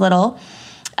baby was little,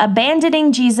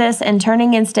 abandoning Jesus and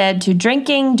turning instead to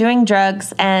drinking, doing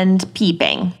drugs, and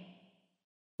peeping.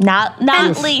 Not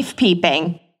leaf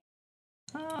peeping.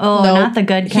 Oh, no, not the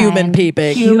good kind. Human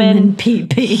peeping. Human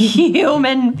peeping.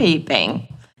 Human peeping.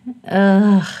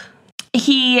 Ugh.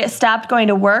 He stopped going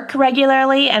to work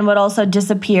regularly and would also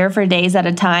disappear for days at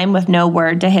a time with no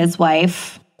word to his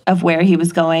wife of where he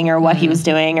was going or what he was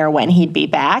doing or when he'd be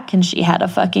back. And she had a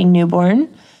fucking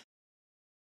newborn.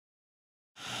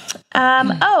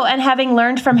 And having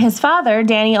learned from his father,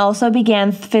 Danny also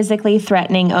began physically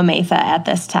threatening Ometha at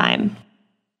this time.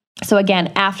 So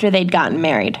again, after they'd gotten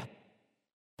married.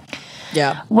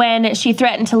 Yeah. When she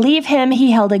threatened to leave him,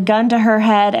 he held a gun to her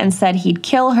head and said he'd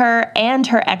kill her and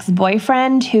her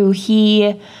ex-boyfriend, who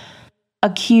he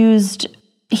accused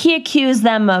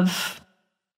them of,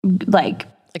 like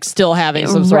still having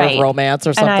some sort of romance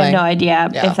or something. And I have no idea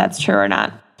if that's true or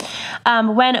not.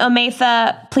 When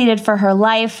Ometha pleaded for her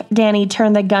life, Danny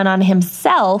turned the gun on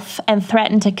himself and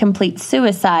threatened to complete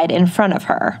suicide in front of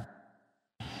her,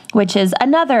 which is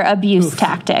another abuse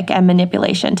tactic and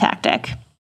manipulation tactic.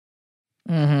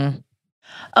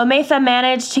 Ometha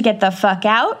managed to get the fuck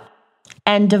out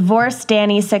and divorced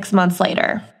Danny 6 months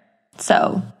later.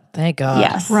 So, thank God.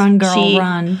 Yes. Run, girl,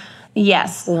 run.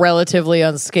 Yes. Relatively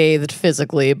unscathed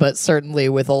physically, but certainly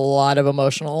with a lot of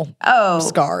emotional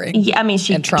scarring. Yeah, I mean,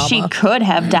 she could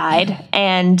have died.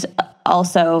 And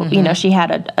also, you know, she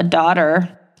had a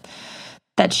daughter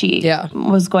that she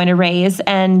was going to raise.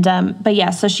 And, but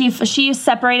yeah, so she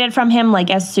separated from him like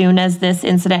as soon as this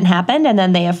incident happened. And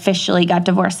then they officially got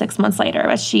divorced 6 months later,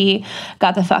 but she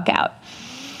got the fuck out.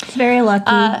 It's very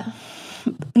lucky.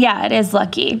 Yeah, it is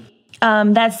lucky.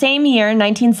 That same year,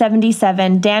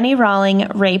 1977, Danny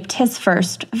Rawling raped his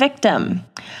first victim,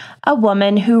 a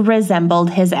woman who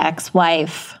resembled his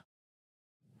ex-wife.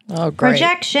 Oh, great.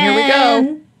 Projection. Here we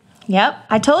go. Yep.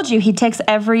 I told you, he ticks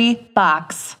every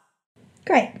box.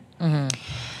 Great.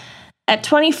 At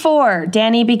 24,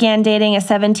 Danny began dating a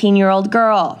 17-year-old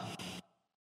girl.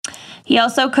 He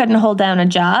also couldn't hold down a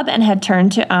job and had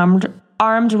turned to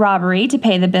armed robbery to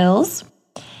pay the bills.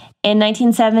 In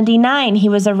 1979, he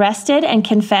was arrested and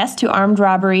confessed to armed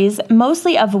robberies,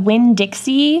 mostly of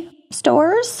Winn-Dixie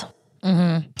stores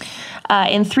in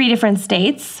 3 different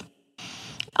states,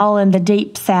 all in the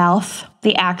Deep South,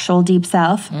 the actual Deep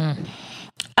South. Where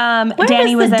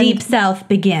Danny does the Deep South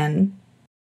begin?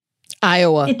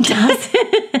 Iowa. It does.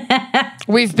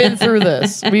 We've been through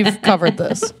this. We've covered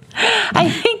this. I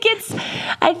think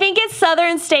it's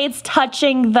southern states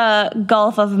touching the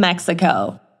Gulf of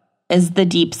Mexico is the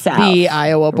Deep South. The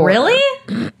Iowa border. Really?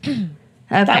 Okay.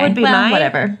 That would be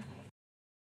whatever.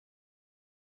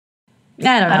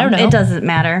 I don't know. It doesn't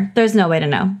matter. There's no way to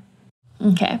know.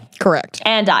 Okay. Correct.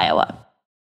 And Iowa.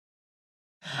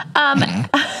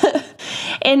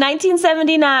 In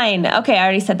 1979, okay, I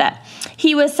already said that.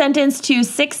 He was sentenced to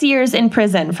 6 years in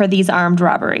prison for these armed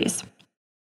robberies.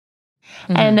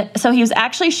 And so he was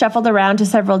actually shuffled around to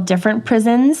several different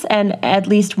prisons and at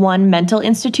least one mental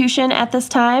institution at this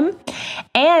time.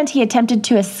 And he attempted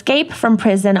to escape from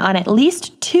prison on at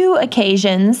least 2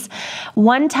 occasions.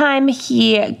 One time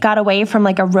he got away from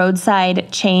like a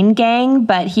roadside chain gang,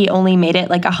 but he only made it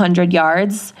like 100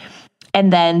 yards.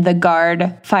 And then the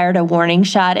guard fired a warning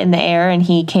shot in the air and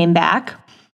he came back.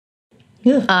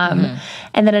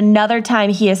 And then another time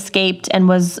he escaped and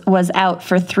was out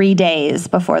for 3 days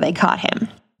before they caught him.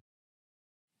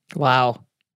 Wow.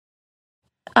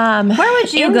 Where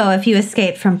would you go if you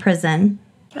escaped from prison?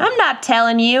 I'm not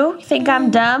telling you. You think I'm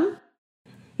dumb?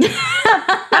 A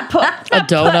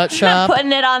donut shop. Not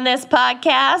putting it on this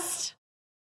podcast.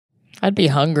 I'd be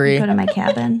hungry. Go to my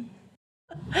cabin.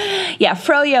 Yeah,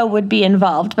 Froyo would be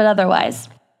involved, but otherwise.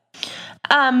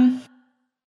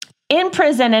 In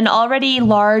prison, an already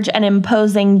large and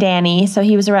imposing Danny, so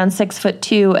he was around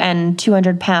 6'2" and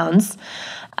 200 pounds,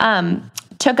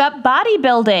 took up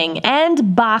bodybuilding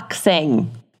and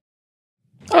boxing.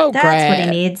 Oh, That's great. what he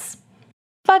needs.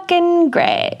 Fucking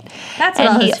great. That's what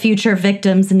all his future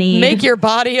victims need. Make your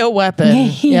body a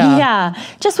weapon. Yeah.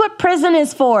 Just what prison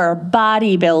is for,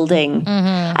 bodybuilding.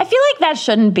 I feel like that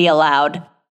shouldn't be allowed.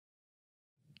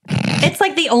 It's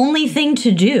like the only thing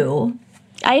to do.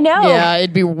 I know. Yeah,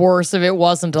 it'd be worse if it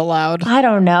wasn't allowed. I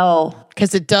don't know.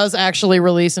 Because it does actually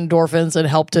release endorphins and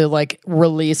help to like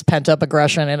release pent up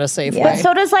aggression in a safe way. But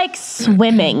so does like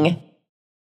swimming.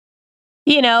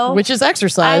 You know? Which is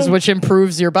exercise, which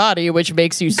improves your body, which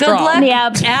makes you strong. Good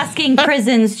luck asking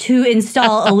prisons to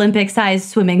install Olympic-sized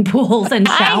swimming pools and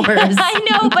showers. I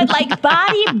know, but like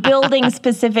bodybuilding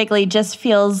specifically just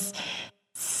feels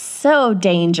so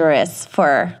dangerous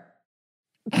for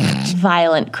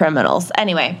violent criminals.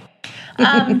 Anyway. No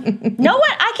one,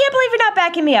 I can't believe you're not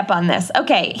backing me up on this.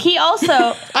 Okay, he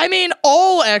also... I mean,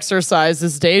 all exercise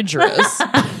is dangerous.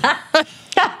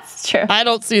 That's true. I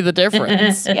don't see the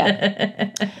difference.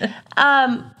 Yeah.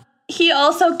 He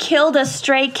also killed a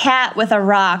stray cat with a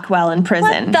rock while in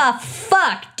prison. What the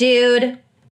fuck, dude?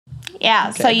 Yeah,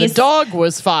 Okay, so you... The dog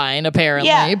was fine, apparently,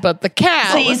 Yeah. but the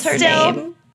cat... So you What's her still...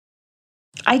 name?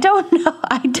 I don't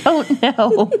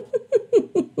know.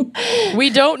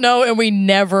 We don't know, and we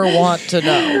never want to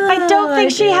know. I don't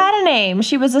think she had a name.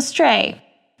 She was a stray.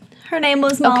 Her name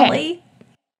was Molly. Okay.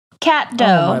 Cat Doe.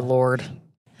 Oh, my Lord.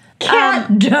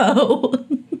 Cat Doe.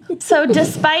 So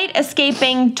despite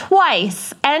escaping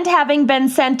twice and having been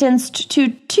sentenced to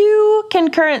 2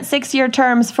 concurrent 6-year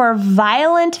terms for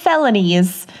violent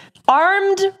felonies,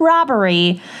 armed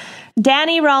robbery,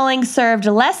 Danny Rawlings served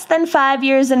less than 5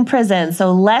 years in prison,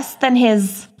 so less than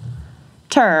his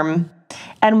term,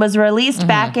 and was released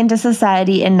back into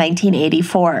society in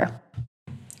 1984.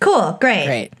 Cool,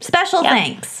 great. Special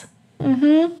thanks.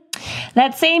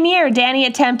 That same year, Danny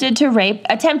attempted rape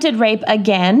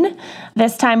again,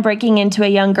 this time breaking into a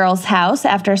young girl's house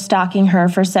after stalking her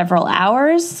for several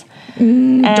hours.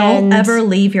 Don't ever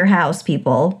leave your house,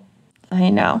 people. I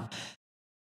know.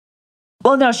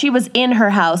 Well, no, she was in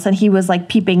her house and he was like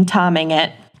peeping Tomming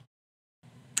it.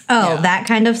 Oh, that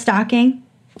kind of stalking?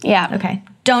 Yeah. Okay.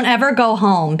 Don't ever go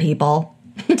home, people.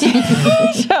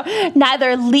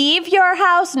 Neither leave your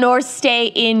house nor stay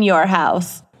in your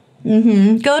house.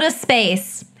 Go to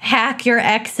space. Hack your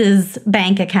ex's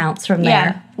bank accounts from there.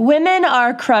 Yeah. Women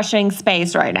are crushing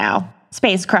space right now.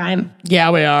 Space crime.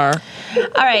 Yeah, we are.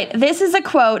 All right. This is a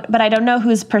quote, but I don't know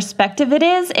whose perspective it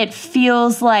is. It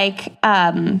feels like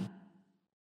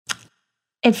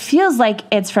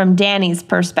it's from Danny's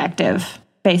perspective,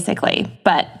 basically.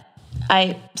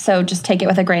 So just take it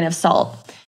with a grain of salt.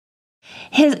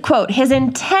 His quote, his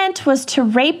intent was to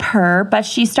rape her, but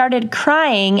she started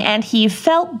crying and he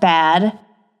felt bad.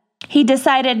 He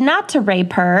decided not to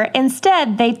rape her.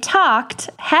 Instead, they talked,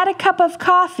 had a cup of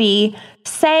coffee,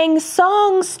 sang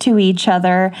songs to each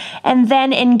other, and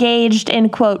then engaged in,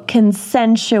 quote,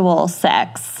 consensual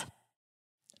sex.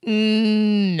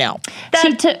 No.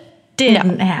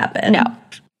 Didn't happen. No.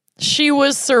 She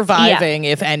was surviving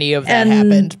if any of that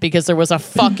happened because there was a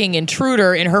fucking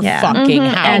intruder in her fucking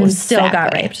house. And still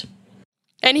got raped.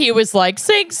 And he was like,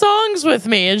 sing songs with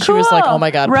me. And she was like, oh my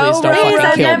God, please don't Cool. fucking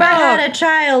I've kill never me. had a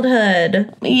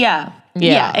childhood. Yeah.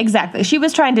 Yeah, exactly. She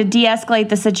was trying to de-escalate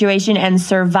the situation and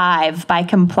survive by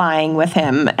complying with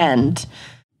him and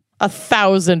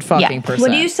 1,000%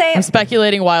 Would you say? I'm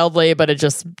speculating wildly, but it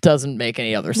just doesn't make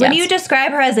any other sense. Would you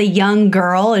describe her as a young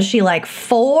girl? Is she like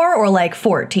 4 or like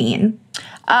 14?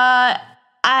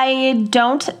 I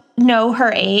don't know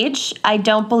her age. I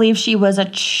don't believe she was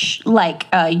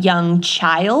a young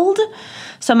child.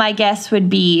 So my guess would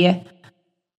be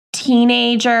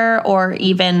teenager or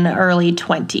even early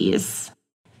 20s.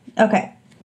 Okay.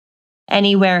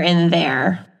 Anywhere in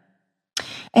there.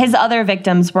 His other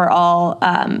victims were all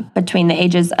between the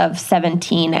ages of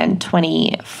 17 and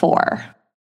 24.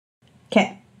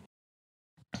 Okay.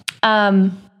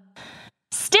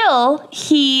 Still,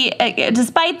 he,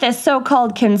 despite this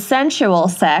so-called consensual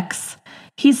sex,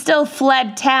 he still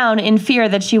fled town in fear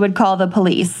that she would call the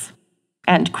police.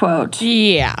 End quote.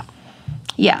 Yeah.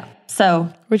 Yeah. So,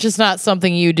 which is not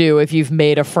something you do if you've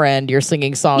made a friend, you're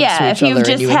singing songs to each other, if you've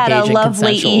just had a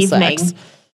lovely evening. Sex.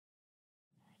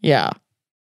 Yeah.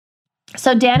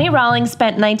 So Danny Rawlings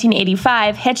spent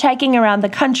 1985 hitchhiking around the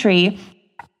country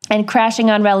and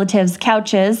crashing on relatives'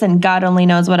 couches, and God only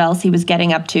knows what else he was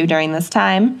getting up to during this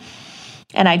time.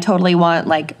 And I totally want,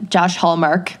 like, Josh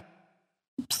Hallmark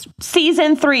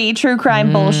season 3 true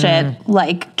crime bullshit,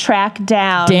 like, track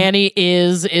down. Danny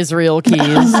is Israel Keys.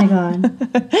 Oh my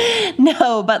God.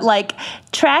 No, but, like,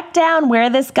 track down where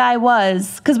this guy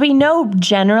was, because we know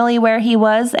generally where he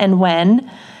was and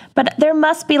when. But there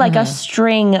must be like a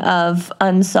string of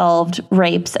unsolved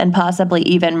rapes and possibly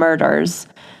even murders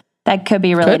that could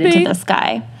be related to this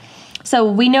guy. So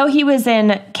we know he was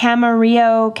in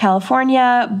Camarillo,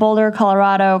 California, Boulder,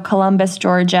 Colorado, Columbus,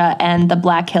 Georgia, and the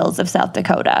Black Hills of South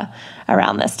Dakota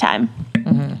around this time.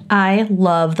 I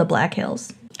love the Black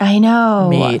Hills. I know.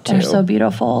 Me too. They're so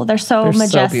beautiful. They're so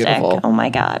majestic. Oh my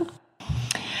God.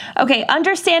 Okay,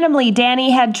 understandably,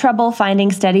 Danny had trouble finding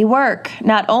steady work,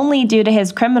 not only due to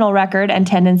his criminal record and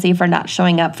tendency for not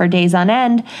showing up for days on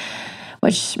end,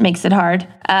 which makes it hard,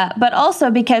 but also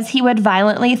because he would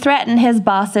violently threaten his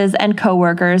bosses and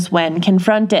coworkers when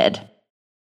confronted.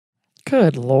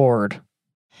 Good Lord.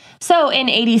 So in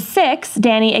 86,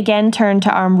 Danny again turned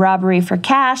to armed robbery for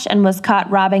cash and was caught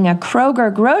robbing a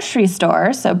Kroger grocery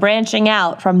store, so branching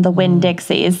out from the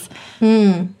Winn-Dixies.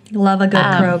 Love a good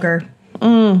Kroger.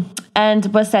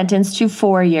 And was sentenced to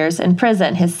 4 years in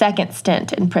prison, his second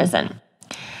stint in prison.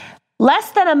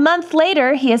 Less than a month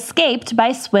later, he escaped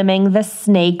by swimming the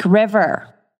Snake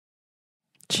River.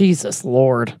 Jesus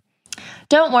Lord.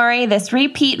 Don't worry, this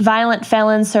repeat violent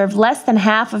felon served less than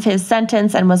half of his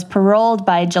sentence and was paroled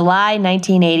by July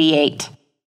 1988.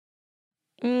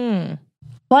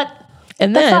 What?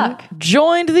 And the then fuck?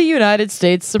 joined the United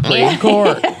States Supreme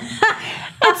Court.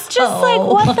 It's just like,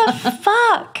 what the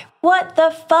fuck? What the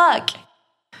fuck?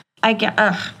 I get,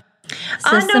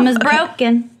 System is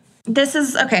broken. This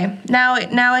is, okay, now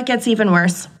it gets even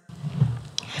worse.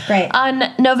 Right. On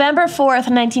November 4th,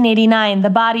 1989,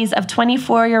 the bodies of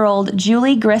 24-year-old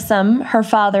Julie Grissom, her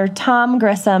father Tom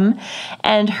Grissom,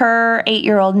 and her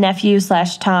 8-year-old nephew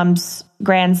 / Tom's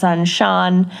grandson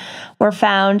Sean were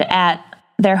found at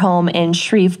their home in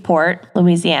Shreveport,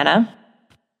 Louisiana.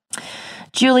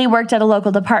 Julie worked at a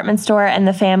local department store, and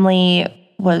the family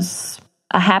was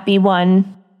a happy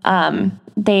one.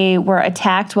 They were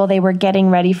attacked while they were getting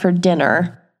ready for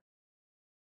dinner.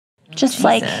 Just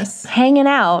like hanging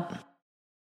out.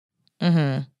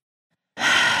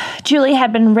 Julie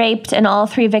had been raped and all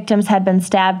 3 victims had been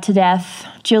stabbed to death.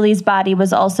 Julie's body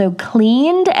was also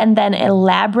cleaned and then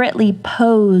elaborately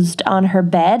posed on her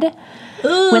bed.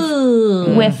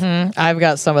 With I've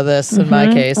got some of this in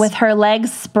my case. With her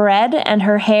legs spread and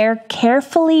her hair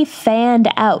carefully fanned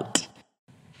out.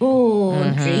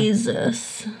 Oh,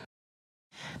 Jesus.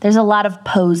 There's a lot of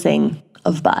posing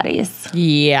of bodies.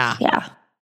 Yeah. Yeah.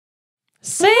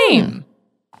 Same.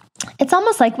 It's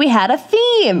almost like we had a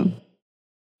theme.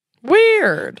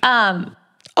 Weird.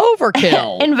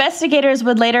 Overkill. Investigators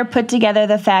would later put together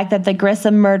the fact that the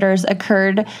Grissom murders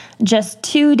occurred just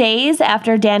 2 days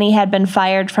after Danny had been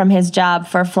fired from his job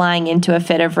for flying into a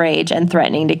fit of rage and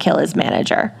threatening to kill his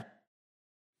manager.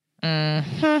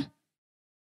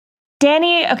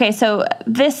 Danny, okay, so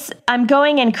this, I'm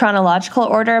going in chronological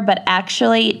order, but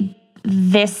actually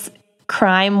this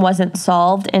crime wasn't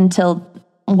solved until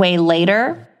way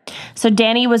later. So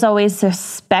Danny was always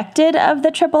suspected of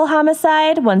the triple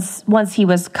homicide once he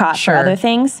was caught for other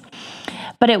things.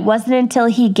 But it wasn't until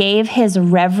he gave his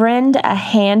reverend a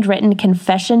handwritten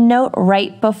confession note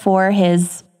right before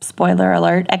his, spoiler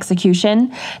alert,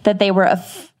 execution that they were...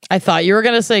 I thought you were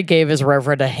going to say gave his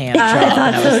reverend a hand job. I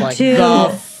thought and I was so like, too. the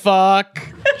fuck?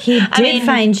 He did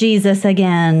find Jesus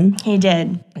again. He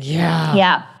did. Yeah.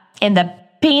 Yeah. In the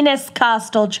Penis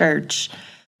Costal Church.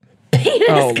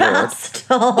 Penis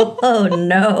Costal. Oh,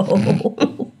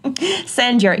 no.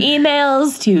 Send your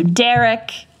emails to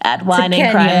Derek at Wine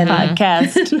and Crime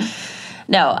Podcast.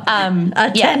 No.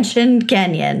 Attention,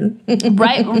 Kenyon.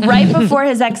 Right before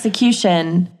his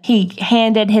execution, he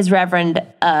handed his reverend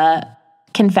a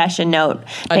confession note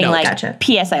being like, Gotcha.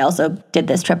 P.S. I also did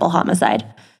this triple homicide.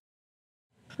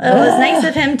 It was nice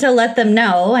of him to let them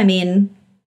know. I mean,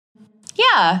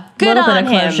 yeah, good little on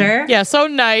bit of closure. him. Yeah, so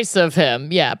nice of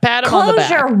him. Yeah, pat him on the back.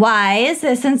 Closure-wise,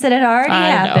 since it had already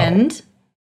happened.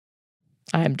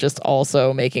 I'm just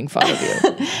also making fun of you.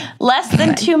 Less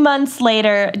than 2 months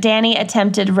later, Danny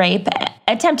attempted to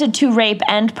rape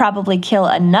and probably kill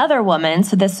another woman.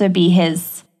 So this would be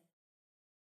his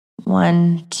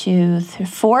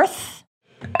 4th.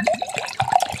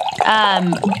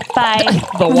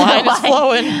 The wine is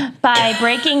flowing. By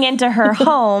breaking into her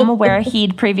home where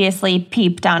he'd previously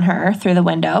peeped on her through the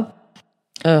window.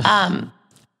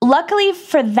 Luckily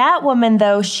for that woman,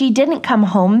 though, she didn't come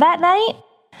home that night.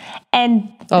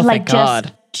 And thank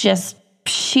God. just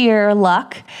sheer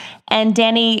luck. And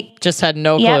Danny just had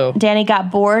no clue. Danny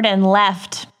got bored and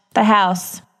left the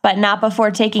house, but not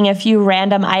before taking a few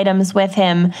random items with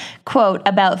him. Quote,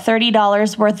 about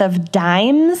 $30 worth of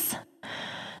dimes.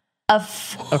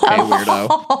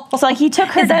 Weirdo. So like he took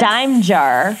her dime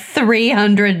jar.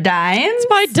 300 dimes? It's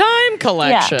my dime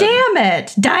collection. Damn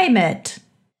it. Dime it.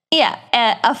 Yeah,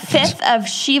 a fifth of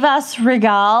Chivas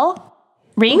Regal.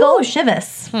 Ooh,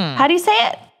 Chivas. How do you say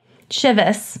it?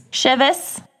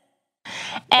 Chivas.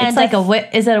 And it's like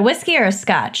is it a whiskey or a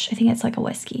scotch? I think it's like a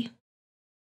whiskey.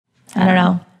 I don't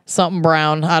know. Something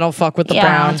brown. I don't fuck with the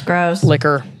brown. It's gross.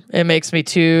 Liquor. It makes me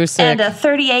too sick. And a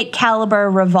 .38 caliber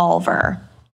revolver.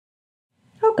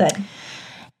 Oh, good.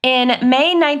 In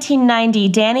May 1990,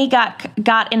 Danny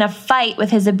got in a fight with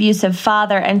his abusive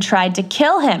father and tried to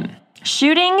kill him,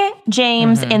 shooting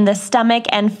James in the stomach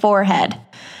and forehead,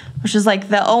 which is like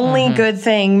the only good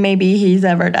thing maybe he's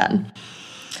ever done.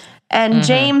 And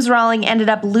James Rawling ended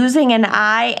up losing an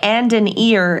eye and an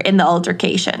ear in the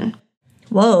altercation.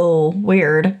 Whoa,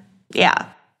 weird. Yeah.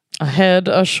 A head,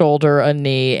 a shoulder, a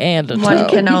knee, and a toe. One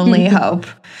can only hope.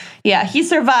 Yeah, he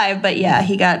survived, but yeah,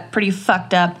 he got pretty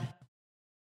fucked up.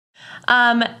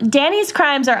 Danny's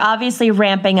crimes are obviously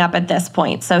ramping up at this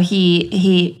point. So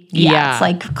it's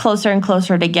like closer and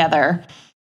closer together.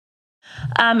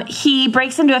 He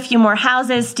breaks into a few more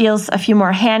houses, steals a few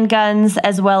more handguns,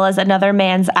 as well as another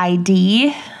man's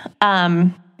ID,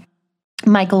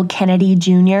 Michael Kennedy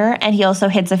Jr., and he also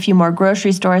hits a few more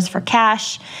grocery stores for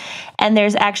cash. And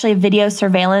there's actually video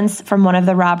surveillance from one of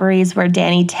the robberies where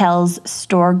Danny tells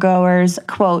store goers,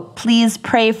 quote, please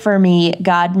pray for me.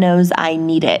 God knows I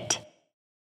need it.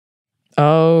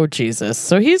 Oh, Jesus.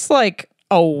 So he's like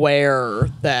aware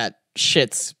that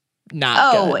shit's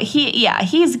not good.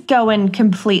 He's going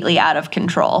completely out of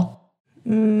control.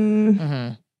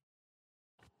 In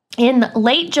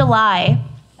late July,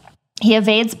 he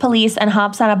evades police and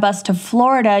hops on a bus to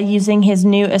Florida using his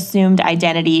new assumed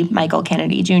identity, Michael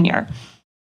Kennedy Jr.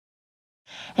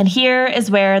 And here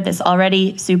is where this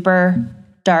already super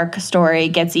dark story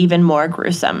gets even more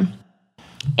gruesome.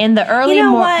 In the early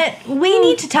what? We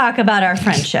need to talk about our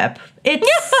friendship.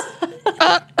 It's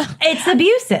it's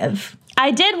abusive.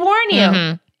 I did warn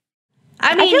you.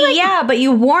 I mean, but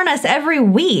you warn us every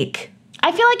week.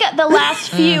 I feel like the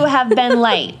last few have been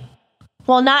light.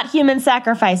 Well, not human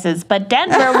sacrifices, but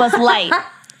Denver was light.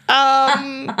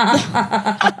 I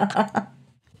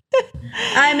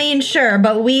mean, sure,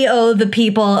 but we owe the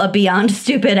people a Beyond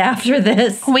Stupid after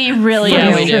this. We really Yeah,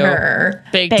 do. we do.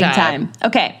 Big time.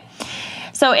 Okay.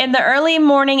 So in the early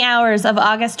morning hours of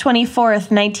August 24th,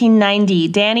 1990,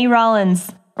 Danny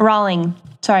Rawling,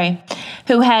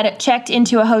 who had checked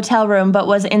into a hotel room but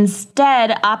was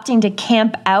instead opting to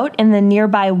camp out in the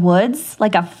nearby woods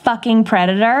like a fucking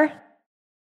predator.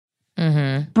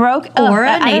 Or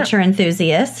a nature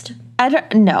enthusiast. I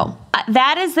don't know.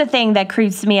 That is the thing that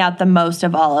creeps me out the most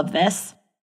of all of this.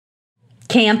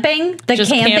 Camping? The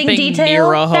Just camping detail?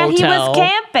 near a hotel. That he was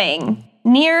camping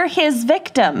near his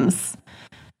victims.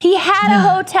 He had a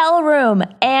hotel room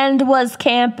and was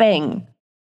camping.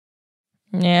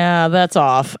 Yeah, that's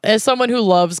off. As someone who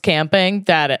loves camping,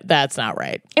 that's not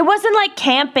right. It wasn't like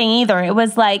camping either. It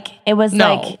was like I'm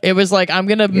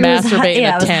gonna masturbate in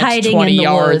a tent 20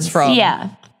 yards from.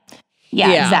 Yeah,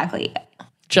 exactly.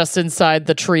 Just inside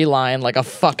the tree line, like a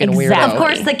fucking weirdo. Of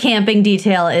course, the camping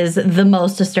detail is the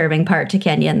most disturbing part to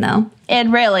Kenyon, though. It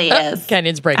really is.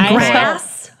 Kenyon's breaking I point.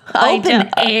 Grass, open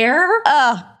air.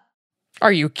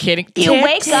 Are you kidding? You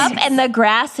wake up and the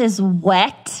grass is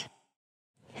wet.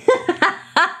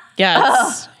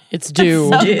 Yes, it's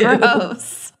dew. So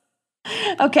gross.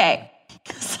 Okay,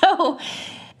 so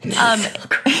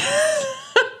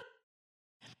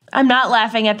I'm not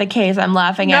laughing at the case. I'm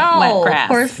laughing at wet grass. Of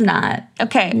course not.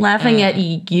 Okay. I'm laughing at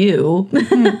you.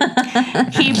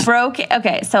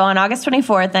 So on August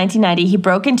 24th, 1990, he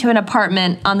broke into an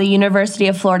apartment on the University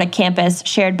of Florida campus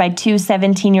shared by two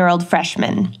 17-year-old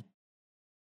freshmen.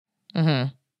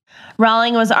 Mm-hmm.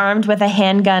 Rawling was armed with a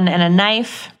handgun and a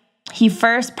knife.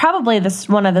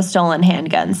 One of the stolen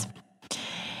handguns.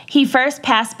 He first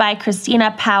passed by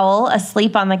Christina Powell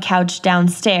asleep on the couch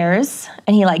downstairs,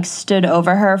 and he stood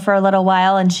over her for a little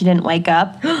while, and she didn't wake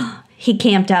up. He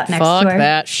camped out next Fuck to her.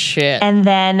 that shit. And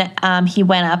then he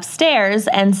went upstairs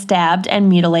and stabbed and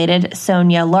mutilated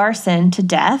Sonia Larson to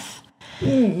death.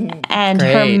 And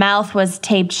her mouth was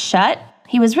taped shut.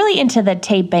 He was really into the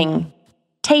taping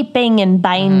and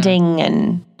binding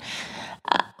and...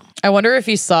 I wonder if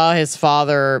he saw his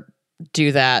father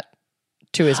do that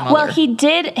to his mother. Well, he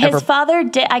did. His father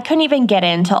did. I couldn't even get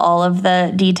into all of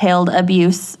the detailed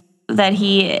abuse that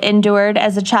he endured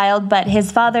as a child, but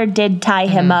his father did tie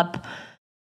him up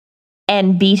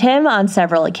and beat him on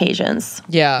several occasions.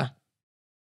 Yeah.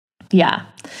 Yeah.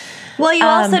 Well, you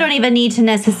also don't even need to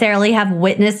necessarily have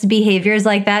witnessed behaviors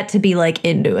like that to be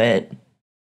into it.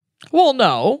 Well,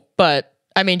 no, but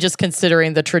I mean, just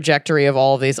considering the trajectory of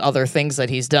all of these other things that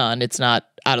he's done, it's not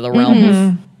out of the realm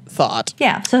of thought.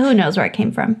 Yeah, so who knows where it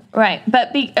came from. Right.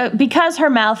 But because her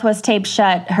mouth was taped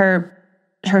shut, her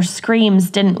screams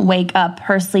didn't wake up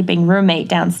her sleeping roommate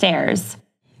downstairs.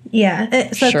 Yeah.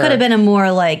 So it could have been a more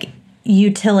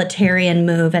utilitarian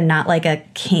move and not a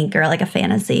kink or a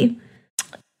fantasy.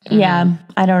 Yeah,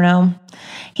 I don't know.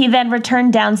 He then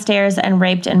returned downstairs and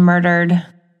raped and murdered,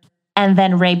 and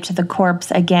then raped the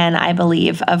corpse again, I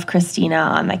believe, of Christina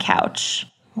on the couch.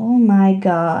 Oh my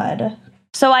God.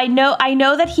 So I know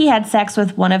that he had sex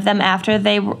with one of them after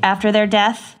their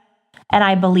death, and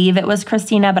I believe it was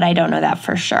Christina, but I don't know that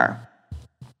for sure.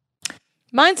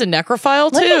 Mine's a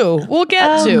necrophile too. We'll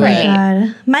get to great. it.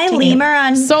 God. My lemur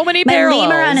on So many parallels. My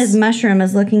lemur on his mushroom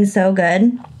is looking so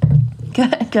good.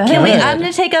 Good. I'm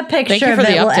going to take a picture of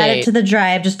it. We'll add it to the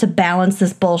drive just to balance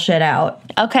this bullshit out.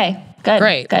 Okay. Good.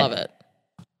 Great. Good. Love it.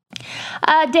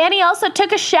 Danny also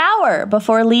took a shower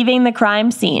before leaving the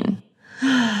crime scene.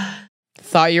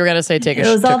 Thought you were going to say take a shit.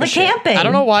 It was all the camping. I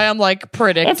don't know why I'm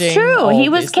predicting. It's true. He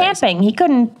was camping. Things. He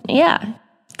couldn't,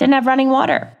 didn't have running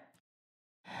water.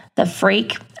 The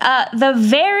freak. The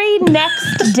very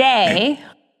next day,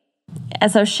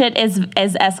 so shit is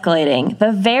escalating.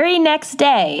 The very next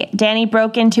day, Danny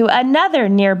broke into another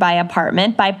nearby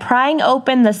apartment by prying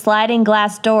open the sliding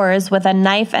glass doors with a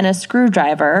knife and a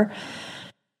screwdriver.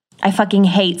 I fucking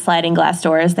hate sliding glass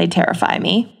doors. They terrify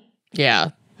me. Yeah.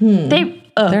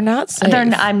 They're not safe.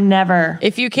 I'm never.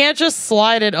 If you can't just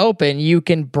slide it open, you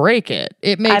can break it.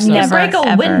 It makes I've no never sense. Break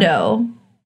a window.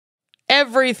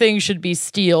 Everything should be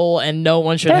steel and no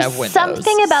one should have windows.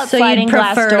 Something about So sliding you'd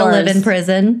glass prefer doors. to live in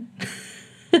prison?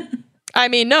 I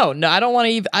mean, no, I don't want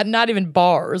to even, not even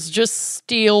bars, just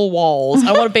steel walls.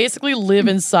 I want to basically live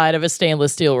inside of a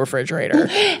stainless steel refrigerator.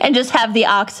 And just have the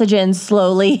oxygen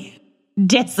slowly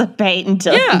dissipate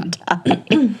until you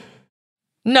die.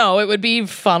 No, it would be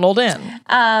funneled in.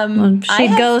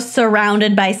 She'd go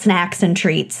surrounded by snacks and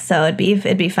treats, so it'd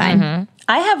be fine. Mm-hmm.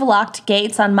 I have locked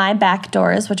gates on my back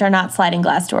doors, which are not sliding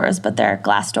glass doors, but they're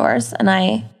glass doors, and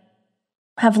I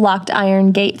have locked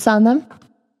iron gates on them.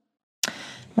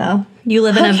 Well, you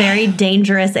live in a very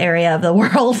dangerous area of the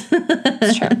world.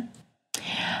 That's true.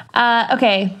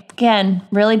 Okay, again,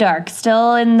 really dark.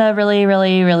 Still in the really,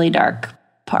 really, really dark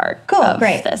part of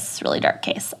this really dark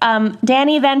case.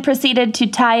 Danny then proceeded to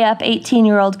tie up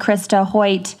 18-year-old Krista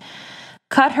Hoyt,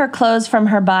 cut her clothes from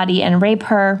her body, and rape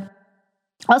her.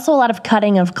 Also a lot of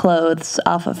cutting of clothes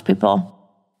off of people.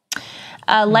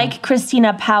 Like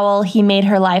Christina Powell, he made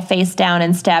her lie face down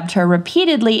and stabbed her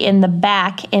repeatedly in the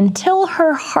back until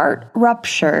her heart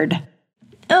ruptured.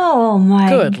 Oh my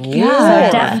God.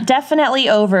 So definitely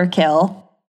overkill.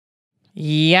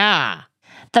 Yeah.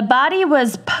 The body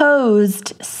was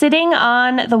posed sitting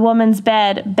on the woman's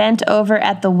bed, bent over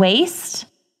at the waist,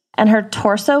 and her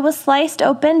torso was sliced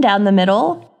open down the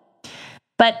middle.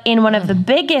 But in one of the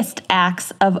biggest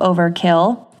acts of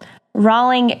overkill,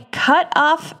 Rawling cut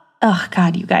off, oh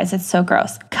God, you guys, it's so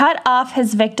gross, cut off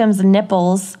his victim's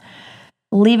nipples,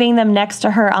 leaving them next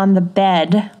to her on the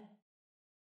bed.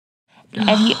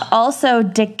 And he also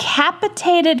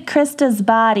decapitated Krista's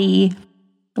body,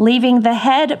 leaving the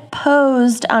head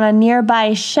posed on a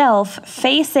nearby shelf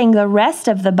facing the rest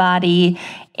of the body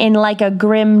in like a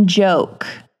grim joke.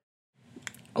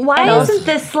 Why isn't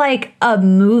this like a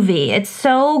movie? It's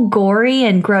so gory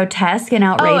and grotesque and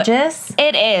outrageous.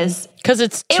 It is. Because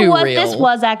it's too real. This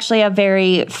was actually a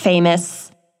very famous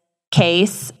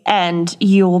case, and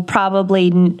you'll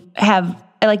probably have,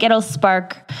 like, it'll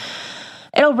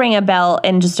ring a bell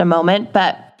in just a moment,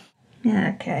 but...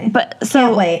 Yeah, okay. But so...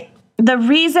 Can't wait. The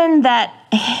reason that...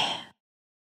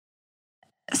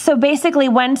 So basically,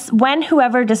 when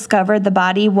whoever discovered the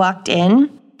body walked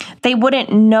in, they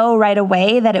wouldn't know right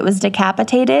away that it was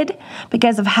decapitated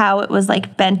because of how it was,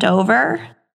 like, bent over.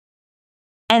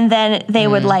 And then they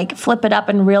would, like, flip it up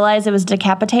and realize it was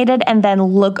decapitated and then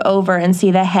look over and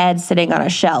see the head sitting on a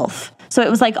shelf. So it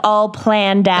was, like, all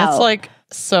planned out. That's like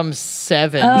some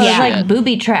Seven Oh, shit. it's like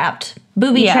booby-trapped.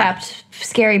 Booby-trapped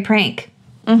scary prank.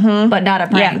 Mm-hmm. But not a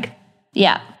prank.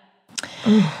 Yeah.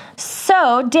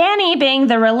 So Danny, being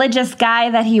the religious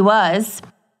guy that he was...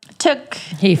 Took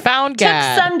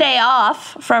Sunday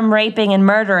off from raping and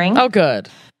murdering. Oh, good.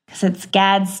 Because it's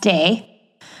Gad's day.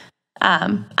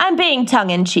 I'm being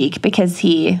tongue-in-cheek because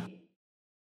he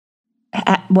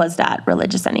was not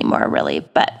religious anymore, really.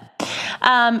 But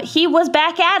he was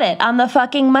back at it on the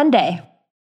fucking Monday.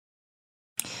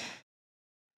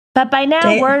 But by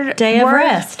now, day of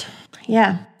rest.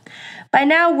 Yeah. By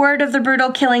now, word of the brutal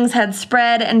killings had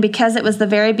spread, and because it was the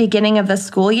very beginning of the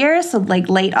school year, so like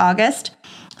late August...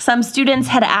 Some students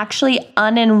had actually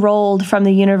unenrolled from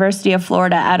the University of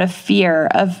Florida out of fear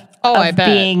of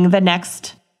being the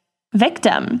next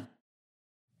victim.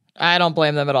 I don't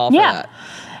blame them at all for that.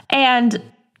 And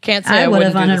can't say I would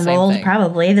have wouldn't do the same unenrolled thing.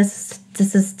 probably. This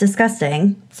is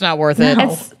disgusting. It's not worth it.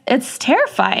 It's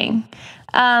terrifying.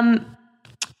 And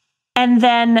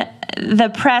then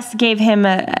the press gave him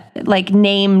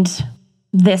named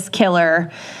this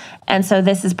killer. And so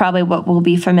this is probably what will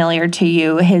be familiar to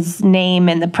you. His name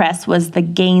in the press was the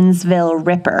Gainesville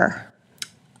Ripper.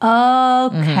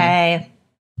 Okay.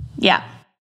 Yeah.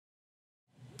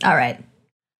 All right.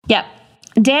 Yep.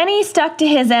 Danny stuck to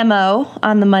his MO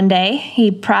on the Monday. He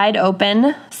pried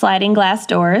open sliding glass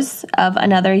doors of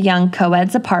another young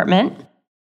co-ed's apartment.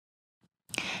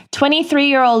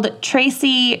 23-year-old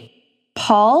Tracy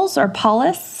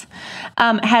Paulus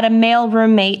had a male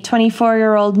roommate,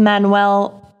 24-year-old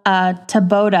Manuel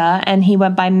Taboda, and he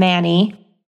went by Manny.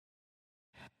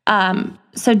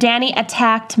 So Danny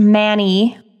attacked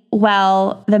Manny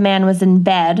while the man was in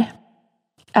bed.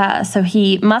 So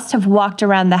he must have walked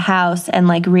around the house and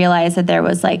realized that there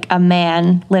was a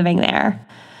man living there.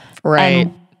 Right.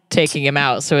 And taking him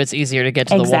out so it's easier to get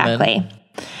to the woman. Exactly.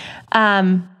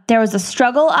 There was a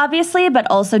struggle, obviously, but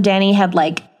also Danny had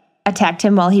attacked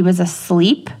him while he was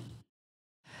asleep.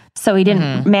 So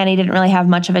Manny didn't really have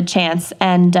much of a chance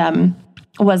and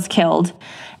was killed.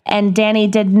 And Danny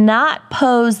did not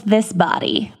pose this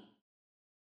body.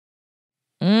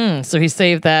 So he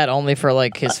saved that only for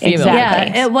his female.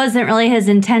 Exactly. Yeah, it wasn't really his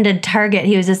intended target.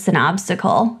 He was just an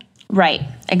obstacle. Right,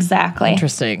 exactly.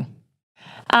 Interesting.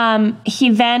 He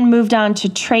then moved on to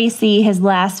Tracy, his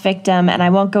last victim, and I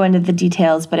won't go into the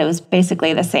details, but it was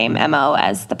basically the same MO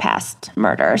as the past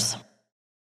murders.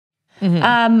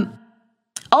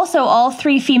 Also, all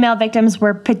three female victims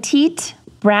were petite,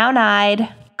 brown-eyed,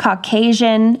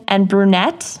 Caucasian, and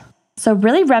brunette. So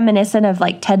really reminiscent of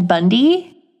Ted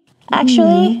Bundy,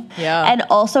 actually. Yeah. And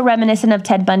also reminiscent of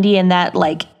Ted Bundy in that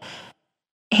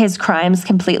his crimes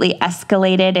completely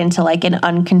escalated into an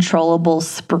uncontrollable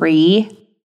spree.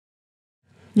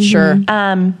 Sure.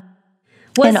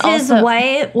 Was his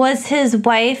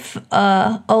wife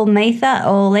Ometha,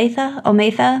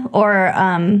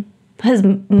 or his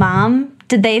mom?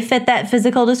 Did they fit that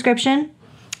physical description?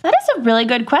 That is a really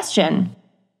good question.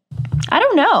 I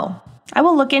don't know. I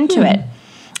will look into it.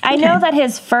 I know that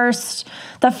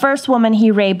the first woman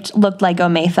he raped looked like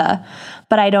Ometha,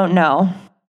 but I don't know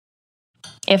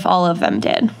if all of them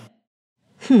did.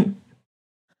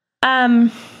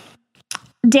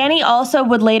 Danny also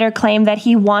would later claim that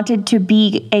he wanted to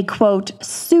be a, quote,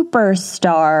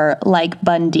 superstar like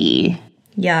Bundy.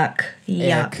 Yuck.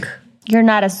 You're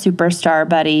not a superstar,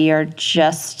 buddy. You're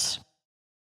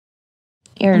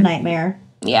a nightmare.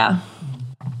 Yeah.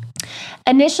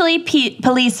 Initially,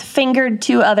 police fingered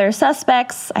two other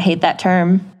suspects. I hate that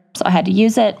term, so I had to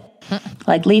use it,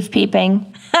 like leaf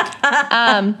peeping.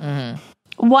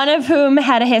 One of whom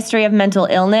had a history of mental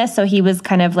illness, so he was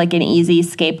kind of like an easy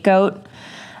scapegoat.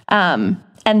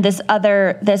 And this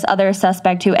other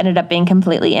suspect, who ended up being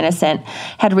completely innocent,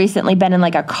 had recently been in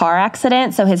a car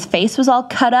accident, so his face was all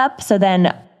cut up. So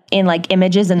then in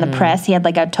images in the press, he had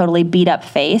a totally beat up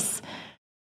face.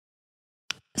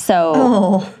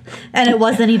 So, and it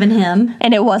wasn't even him.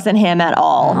 And it wasn't him at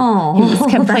all. Oh, he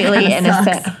was completely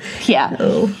innocent. Sucks.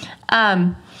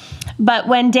 Yeah. But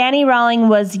when Danny Rawling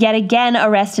was yet again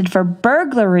arrested for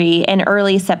burglary in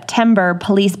early September,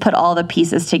 police put all the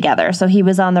pieces together. So he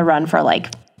was on the run for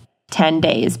like 10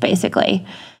 days, basically.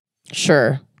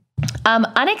 Sure.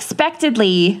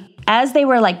 Unexpectedly, as they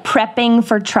were like prepping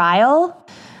for trial,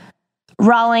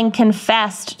 Rawling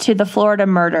confessed to the Florida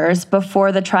murders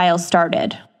before the trial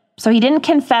started. So he didn't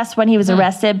confess when he was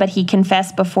arrested, but he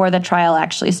confessed before the trial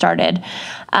actually started.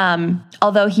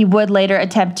 Although he would later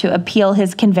attempt to appeal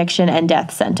his conviction and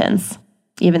death sentence,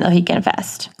 even though he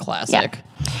confessed. Classic.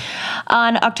 Yeah.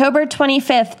 On October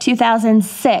 25th,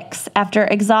 2006, after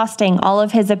exhausting all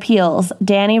of his appeals,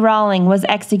 Danny Rawling was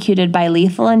executed by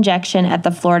lethal injection at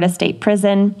the Florida State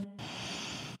Prison.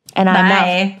 And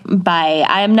I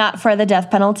am not for the death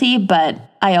penalty, but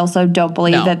I also don't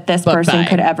believe that this person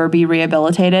could ever be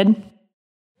rehabilitated.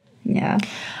 Yeah.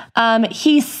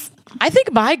 I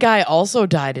think my guy also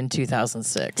died in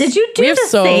 2006. Did you do we have the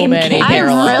so same many case?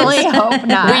 parallels. I really hope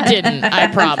not. We didn't. I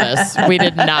promise. We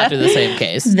did not do the same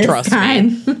case. This Trust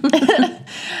time.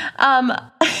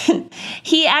 me.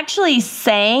 He actually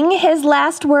sang his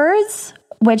last words,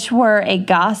 which were a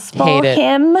gospel Hate it.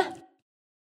 hymn.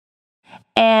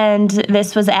 And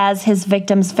this was as his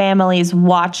victims' families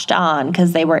watched on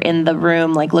because they were in the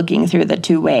room, like looking through the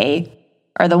two-way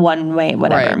or the one-way,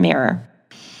 whatever, mirror.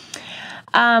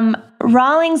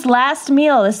 Rawling's last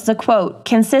meal, this is a quote,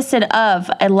 consisted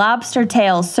of a lobster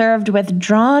tail served with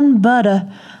drawn butter,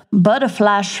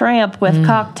 butterfly shrimp with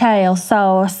cocktail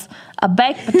sauce, a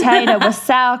baked potato with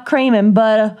sour cream and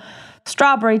butter,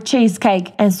 strawberry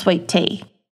cheesecake, and sweet tea.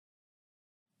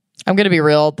 I'm going to be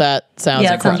real. That sounds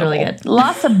Yeah, it incredible. sounds really good.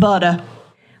 Lots of butter.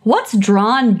 What's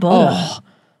drawn butter?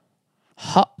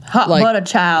 Hot Hot butter,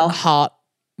 child. Hot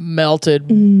melted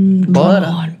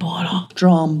Butter.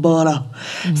 Drawn butter.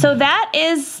 So that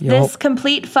is this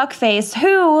complete fuckface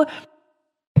who,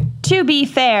 to be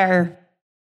fair,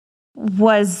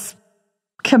 was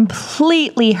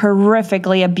completely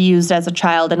horrifically abused as a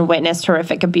child and witnessed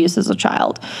horrific abuse as a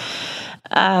child.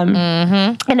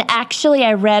 And actually,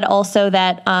 I read also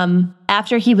that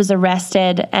after he was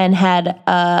arrested and had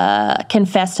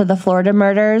confessed to the Florida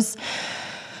murders,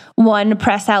 one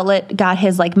press outlet got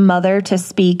his like mother to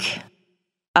speak,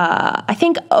 I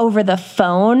think over the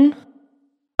phone,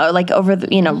 or like over the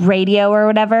radio or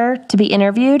whatever, to be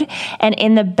interviewed. And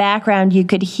in the background, you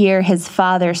could hear his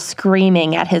father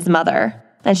screaming at his mother,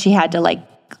 and she had to like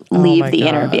leave the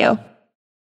interview.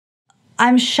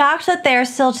 I'm shocked that they're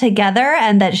still together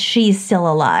and that she's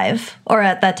still alive, or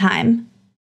at that time.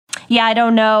 Yeah, I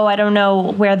don't know. I don't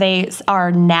know where they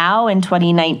are now in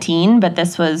 2019, but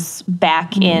this was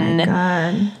back in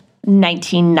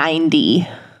 1990.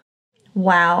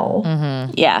 Wow.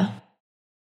 Yeah.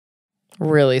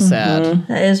 Really sad.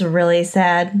 That is really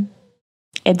sad.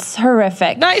 It's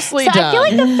horrific. Nicely so done. I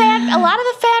feel like a lot of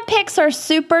the fan pics are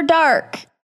super dark.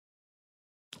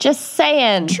 Just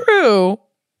saying. True.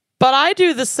 But I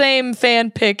do the same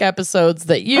fan pick episodes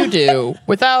that you do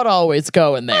without always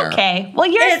going there. Okay. Well,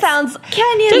 yours sounds...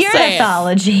 Your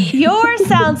mythology. Yours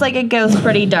sounds like it goes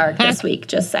pretty dark this week,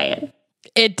 just saying.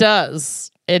 It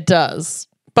does. It does.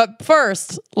 But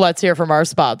first, let's hear from our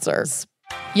sponsors.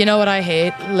 You know what I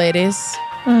hate, ladies?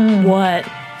 What?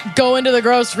 Going to the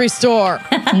grocery store.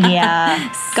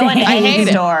 Yeah. Going to hate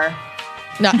the it. store.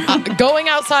 Now, going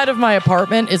outside of my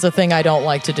apartment is a thing I don't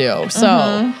like to do.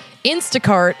 So...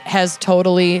 Instacart has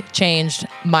totally changed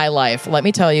my life. Let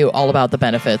me tell you all about the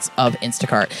benefits of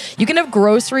Instacart. You can have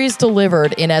groceries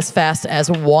delivered in as fast as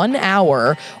 1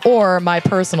 hour, or my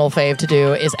personal fave to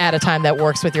do is at a time that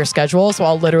works with your schedule. So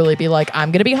I'll literally be like, I'm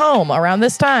going to be home around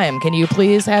this time. Can you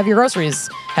please have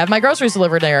my groceries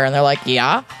delivered there? And they're like,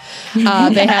 yeah.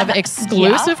 They have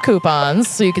exclusive coupons,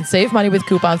 so you can save money with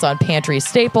coupons on pantry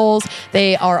staples.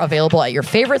 They are available at your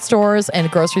favorite stores,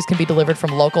 and groceries can be delivered from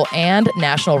local and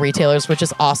national retailers, which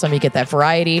is awesome. You get that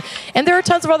variety. And there are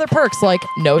tons of other perks like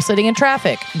no sitting in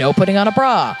traffic, no putting on a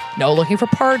bra, no looking for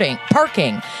parking,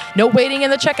 no waiting in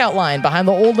the checkout line behind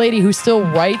the old lady who still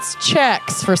writes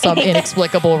checks for some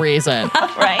inexplicable reason.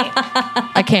 Right.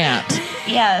 I can't.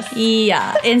 Yes.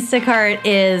 Yeah, Instacart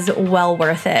is well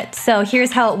worth it. So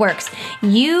here's how it works.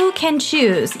 You can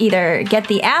choose either get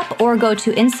the app or go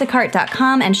to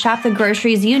Instacart.com and shop the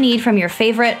groceries you need from your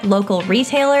favorite local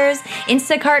retailers.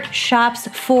 Instacart shops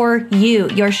for you.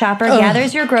 Your shopper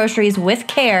gathers your groceries with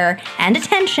care and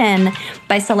attention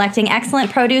by selecting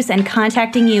excellent produce and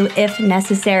contacting you if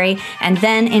necessary. And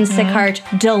then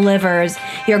Instacart delivers.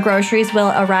 Your groceries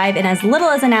will arrive in as little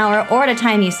as an hour or at a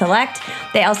time you select.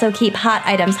 They also keep hot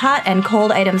items hot and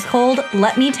cold items cold.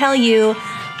 Let me tell you,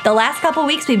 the last couple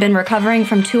weeks we've been recovering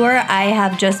from tour. I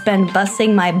have just been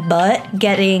busting my butt,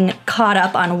 getting caught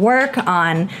up on work,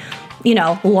 on,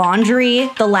 laundry.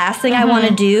 The last thing I want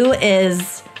to do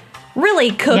is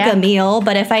really cook a meal,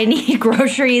 but if I need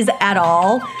groceries at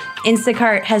all,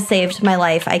 Instacart has saved my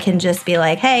life. I can just be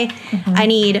like, hey, I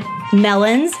need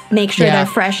melons, make sure they're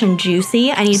fresh and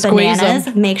juicy. I need Squeeze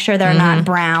bananas, make sure they're not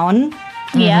brown.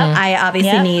 Yeah. I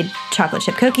obviously need chocolate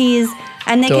chip cookies,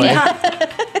 and they can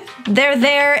come. They're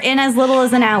there in as little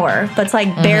as an hour, but it's like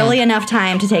barely enough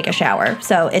time to take a shower.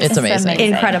 So it's amazing.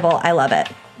 Incredible. I love it.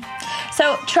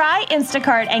 So try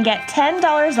Instacart and get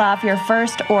 $10 off your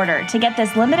first order. To get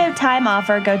this limited time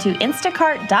offer, go to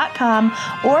instacart.com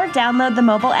or download the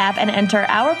mobile app and enter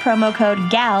our promo code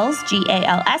GALS,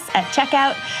 G-A-L-S, at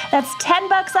checkout. That's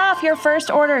 $10 off your first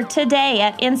order today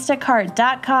at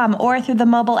instacart.com or through the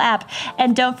mobile app.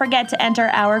 And don't forget to enter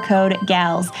our code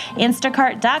GALS,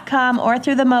 instacart.com or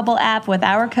through the mobile app with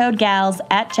our code GALS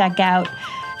at checkout.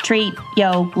 Treat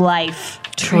yo life.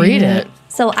 Treat it.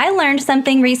 So I learned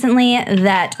something recently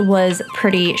that was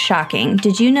pretty shocking.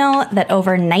 Did you know that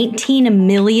over 19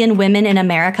 million women in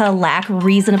America lack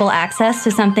reasonable access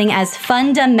to something as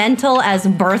fundamental as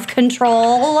birth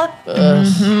control?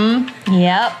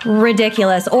 Yep.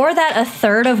 Ridiculous. Or that a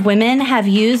third of women have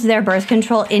used their birth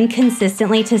control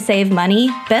inconsistently to save money.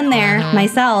 Been there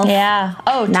myself. Yeah.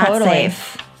 Oh, Not totally.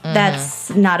 safe.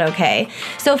 That's not okay.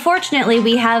 So fortunately,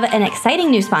 we have an exciting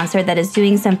new sponsor that is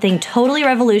doing something totally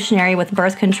revolutionary with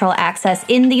birth control access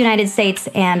in the United States.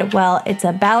 And, well, it's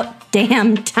about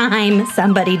damn time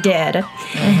somebody did.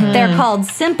 They're called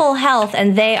Simple Health,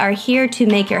 and they are here to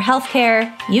make your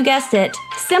healthcare, you guessed it,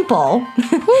 simple.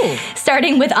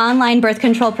 Starting with online birth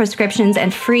control prescriptions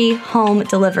and free home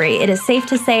delivery. It is safe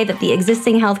to say that the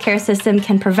existing healthcare system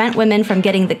can prevent women from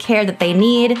getting the care that they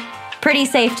need. Pretty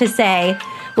safe to say.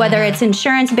 Whether it's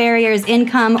insurance barriers,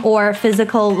 income, or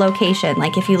physical location,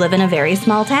 like if you live in a very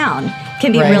small town,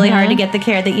 can be really hard to get the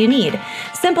care that you need.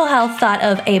 Simple Health thought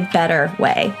of a better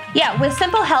way. Yeah, with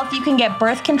Simple Health, you can get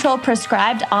birth control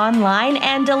prescribed online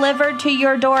and delivered to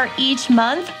your door each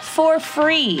month for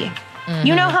free.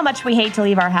 You know how much we hate to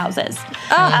leave our houses.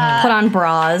 Put on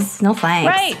bras. No thanks.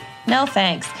 Right. No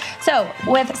thanks. So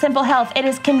with Simple Health, it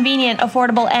is convenient,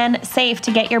 affordable, and safe to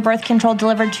get your birth control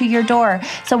delivered to your door.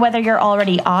 So whether you're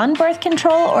already on birth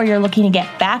control or you're looking to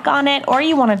get back on it or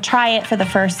you want to try it for the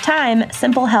first time,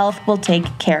 Simple Health will take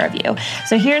care of you.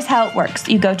 So here's how it works.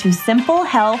 You go to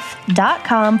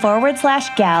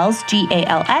simplehealth.com/gals,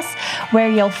 G-A-L-S, where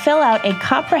you'll fill out a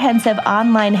comprehensive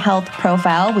online health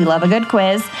profile. We love a good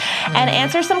quiz. And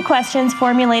answer some questions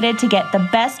formulated to get the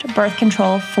best birth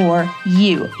control for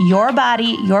you. Your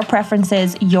body, your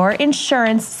preferences, your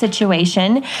insurance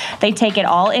situation. They take it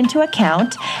all into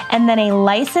account, and then a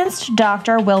licensed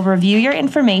doctor will review your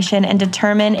information and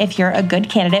determine if you're a good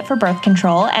candidate for birth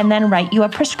control, and then write you a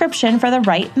prescription for the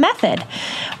right method.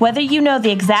 Whether you know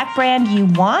the exact brand you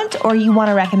want or you want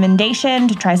a recommendation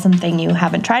to try something you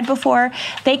haven't tried before,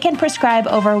 they can prescribe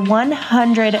over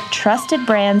 100 trusted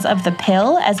brands of the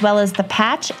pill, as well as the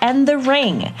patch and the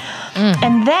ring.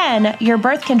 And then your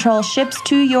birth control ships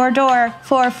to your door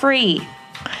for free.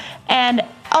 And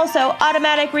also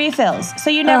automatic refills,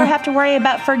 so you never have to worry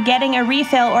about forgetting a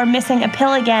refill or missing a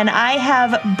pill again. I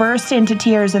have burst into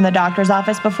tears in the doctor's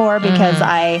office before because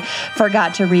I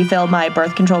forgot to refill my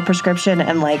birth control prescription,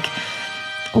 and life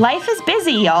is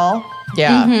busy, y'all.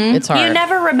 Yeah, it's hard. You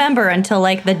never remember until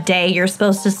the day you're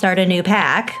supposed to start a new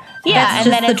pack. Yeah, That's and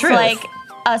just then the it's truth.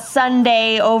 a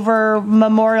Sunday over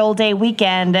Memorial Day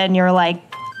weekend, and you're like,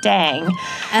 dang.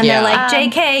 And they're like,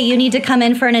 JK, you need to come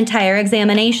in for an entire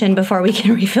examination before we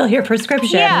can refill your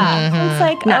prescription. Yeah. It's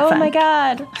like, Not fun. my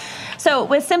God. So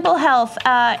with Simple Health,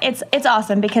 it's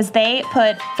awesome because they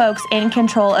put folks in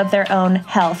control of their own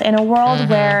health. In a world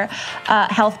where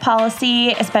health policy,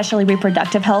 especially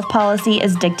reproductive health policy,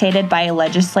 is dictated by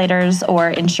legislators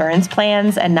or insurance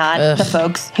plans and not the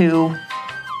folks who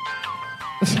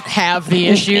have the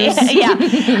issues.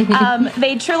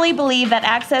 They truly believe that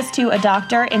access to a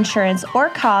doctor, insurance, or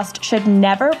cost should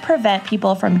never prevent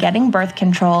people from getting birth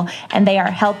control, and they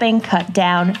are helping cut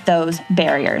down those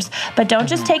barriers. But don't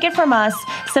just take it from us.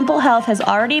 Simple Health has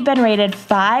already been rated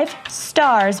 5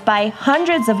 stars by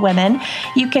hundreds of women.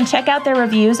 You can check out their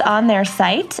reviews on their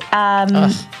site.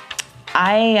 I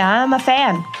am a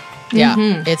fan. Yeah,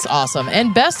 it's awesome.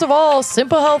 And best of all,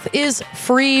 Simple Health is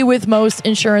free with most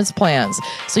insurance plans.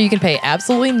 So you can pay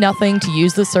absolutely nothing to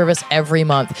use the service every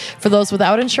month. For those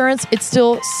without insurance, it's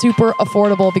still super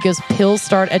affordable because pills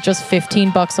start at just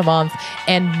 $15 a month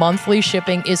and monthly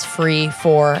shipping is free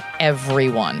for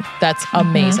everyone. That's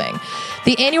amazing.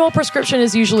 The annual prescription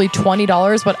is usually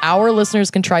 $20, but our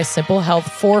listeners can try Simple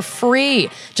Health for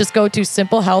free. Just go to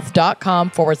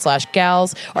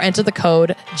simplehealth.com/gals or enter the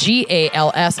code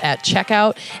GALS at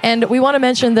checkout. And we want to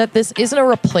mention that this isn't a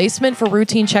replacement for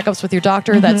routine checkups with your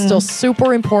doctor. That's still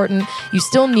super important. You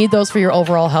still need those for your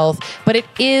overall health, but it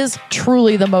is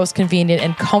truly the most convenient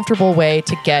and comfortable way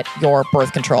to get your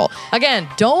birth control. Again,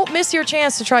 don't miss your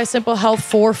chance to try Simple Health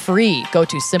for free. Go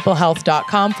to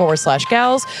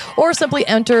simplehealth.com/gals or simply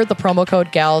enter the promo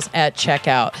code GALS at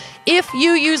checkout. If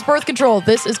you use birth control,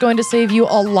 this is going to save you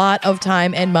a lot of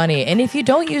time and money. And if you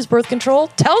don't use birth control,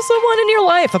 tell someone in your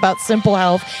life about Simple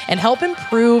Health and help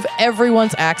improve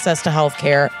everyone's access to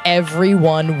healthcare.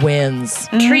 Everyone wins.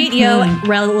 Treat your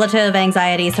relative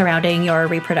anxiety surrounding your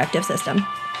reproductive system.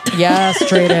 Yes,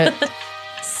 treat it.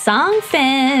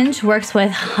 Songfinch works with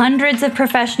hundreds of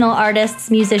professional artists,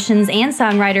 musicians, and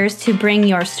songwriters to bring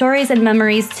your stories and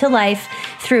memories to life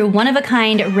through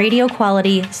one-of-a-kind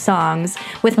radio-quality songs.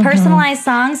 With personalized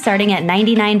songs starting at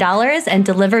 $99 and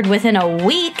delivered within a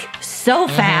week, so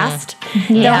fast,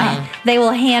 they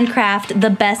will handcraft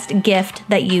the best gift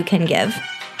that you can give.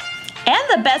 And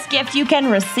the best gift you can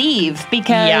receive,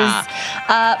 because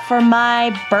for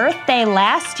my birthday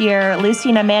last year, Lucy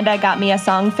and Amanda got me a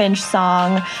Songfinch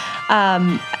song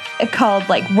called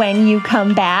like When You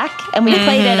Come Back, and we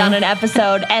played it on an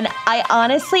episode, and I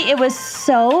honestly, it was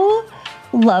so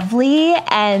lovely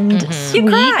and sweet. You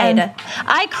cried. And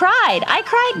I cried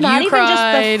not even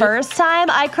just the first time.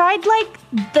 I cried like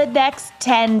the next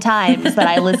 10 times that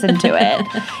I listened to it.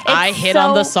 I hit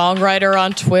on the songwriter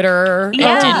on Twitter.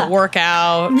 Yeah. It didn't work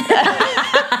out.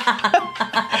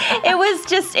 It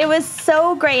was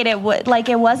so great. It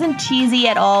wasn't cheesy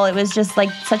at all. It was just like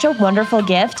such a wonderful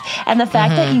gift. And the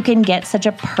fact that you can get such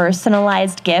a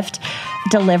personalized gift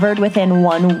delivered within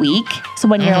 1 week. So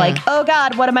when you're like, oh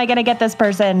God, what am I going to get this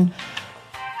person?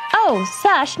 Oh,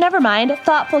 Sash, never mind.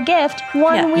 Thoughtful gift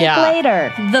 1 week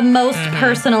later. The most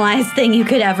personalized thing you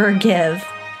could ever give.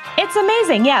 It's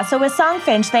amazing. Yeah, so with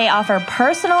Songfinch, they offer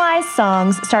personalized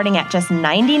songs starting at just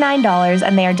 $99,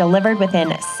 and they are delivered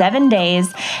within 7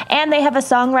 days. And they have a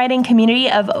songwriting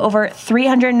community of over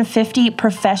 350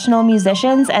 professional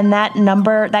musicians, and that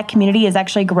community is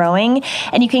actually growing.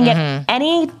 And you can get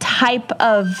any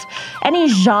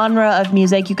genre of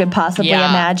music you could possibly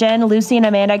imagine. Lucy and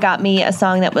Amanda got me a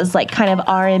song that was like kind of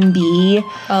R&B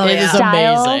style. It is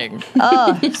amazing.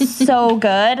 Oh, so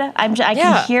good. I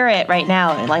can hear it right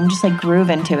now. I'm just like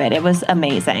grooving to it. It was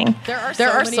amazing.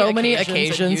 There are so many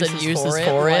occasions and uses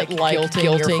for it, like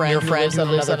guilting your friend who lives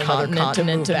on another continent to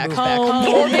move back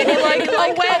home, or maybe like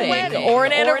a wedding, or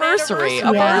an anniversary,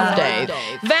 a birthday,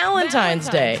 Valentine's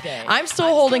Day. I'm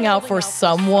still holding out for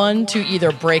someone to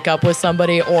either break up with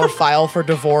somebody or file for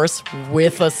divorce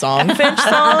with a Songfinch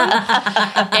song.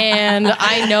 And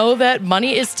I know that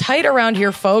money is tight around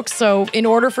here, folks. So in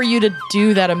order for you to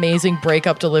do that amazing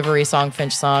breakup delivery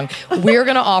Songfinch song, we're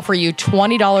going to offer you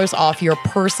 $20 off your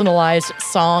personalized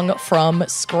song from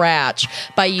scratch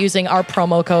by using our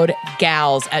promo code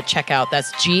GALS at checkout.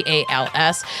 That's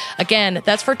GALS. Again,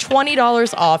 that's for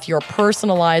 $20 off your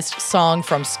personalized song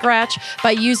from scratch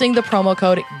by using the promo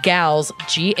code GALS,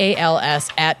 GALS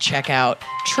at checkout.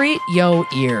 Treat yo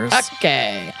ears.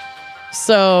 Okay.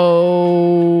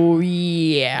 So,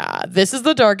 yeah, this is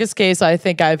the darkest case I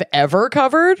think I've ever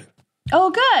covered.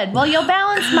 Oh, good. Well, you'll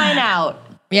balance mine out.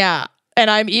 Yeah. And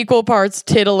I'm equal parts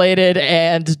titillated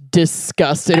and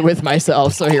disgusted with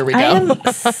myself. So here we go. I am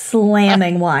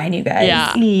slamming wine, you guys.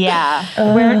 Yeah.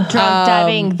 We're drunk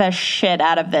diving the shit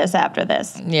out of this after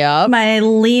this. Yeah. My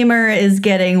lemur is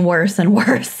getting worse and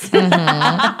worse. Worse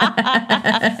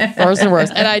and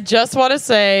worse. And I just want to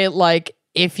say, like,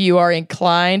 if you are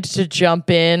inclined to jump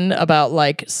in about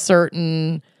like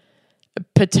certain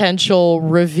potential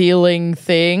revealing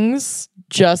things,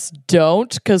 just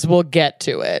don't, because we'll get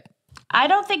to it. I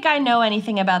don't think I know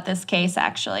anything about this case,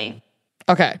 actually.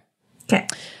 Okay.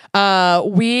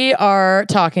 We are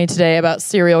talking today about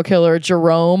serial killer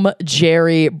Jerome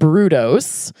Jerry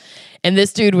Brudos. And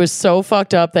this dude was so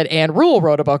fucked up that Anne Rule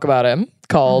wrote a book about him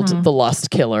called The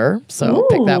Lust Killer. So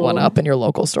pick that one up in your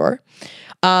local store.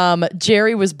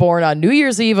 Jerry was born on New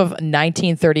Year's Eve of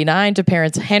 1939 to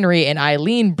parents Henry and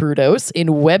Eileen Brudos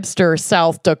in Webster,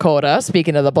 South Dakota.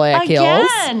 Speaking of the Black Hills.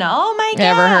 Oh my God.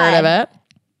 Ever heard of it?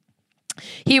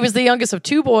 He was the youngest of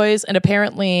two boys and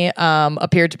apparently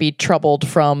appeared to be troubled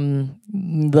from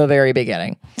the very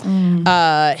beginning.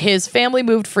 His family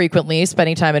moved frequently,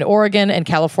 spending time in Oregon and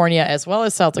California as well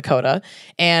as South Dakota.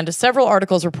 And several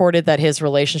articles reported that his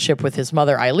relationship with his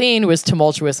mother, Eileen, was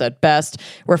tumultuous at best,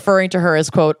 referring to her as,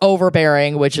 quote,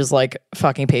 overbearing, which is like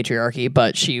fucking patriarchy,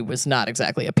 but she was not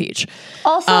exactly a peach.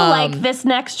 Also, like this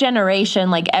next generation,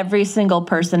 like every single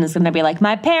person is going to be like,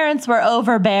 my parents were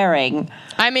overbearing.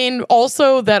 I mean,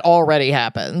 also that already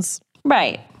happens.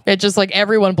 Right. It's just like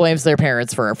everyone blames their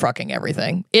parents for fucking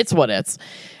everything. It's what it's.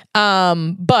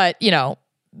 But, you know,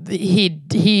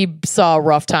 he saw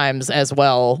rough times as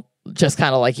well, just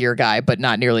kind of like your guy, but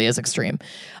not nearly as extreme.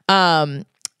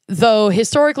 Though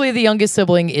historically the youngest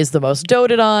sibling is the most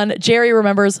doted on, Jerry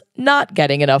remembers not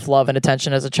getting enough love and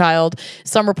attention as a child.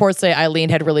 Some reports say Eileen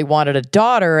had really wanted a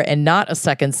daughter and not a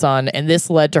second son, and this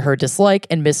led to her dislike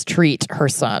and mistreat her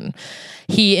son.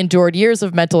 He endured years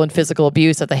of mental and physical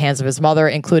abuse at the hands of his mother,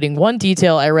 including one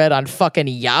detail I read on fucking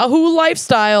Yahoo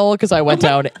Lifestyle, because I went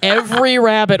down every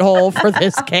rabbit hole for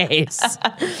this case,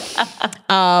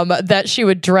 that she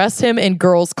would dress him in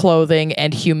girls' clothing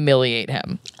and humiliate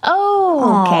him.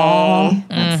 Oh, okay.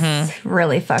 That's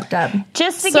really fucked up.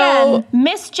 Just again,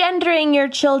 misgendering your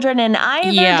children in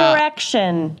either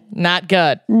direction. Not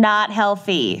good. Not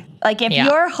healthy. Like, if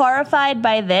you're horrified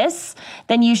by this,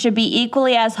 then you should be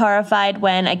equally as horrified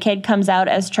when a kid comes out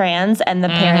as trans and the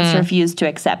parents refuse to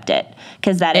accept it.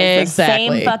 Because that is the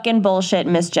same fucking bullshit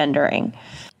misgendering.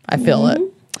 I feel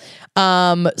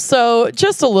it. So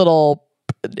just a little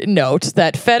note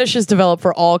that fetishes develop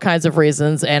for all kinds of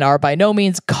reasons and are by no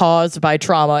means caused by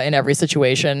trauma in every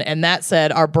situation. And that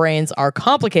said, our brains are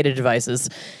complicated devices.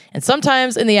 And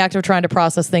sometimes in the act of trying to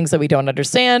process things that we don't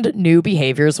understand, new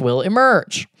behaviors will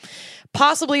emerge.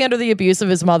 Possibly under the abuse of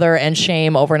his mother and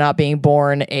shame over not being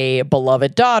born a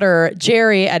beloved daughter,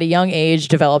 Jerry, at a young age,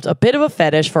 developed a bit of a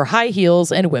fetish for high heels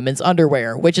and women's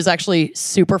underwear, which is actually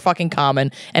super fucking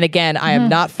common. And again, I am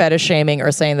not fetish shaming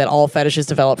or saying that all fetishes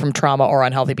develop from trauma or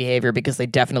unhealthy behavior, because they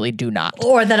definitely do not.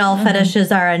 Or that all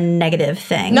fetishes are a negative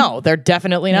thing. No, they're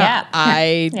definitely not. Yeah.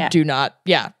 I do not.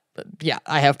 Yeah,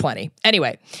 I have plenty.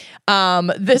 Anyway,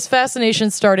 this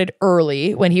fascination started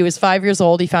early. When he was 5 years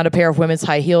old, he found a pair of women's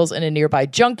high heels in a nearby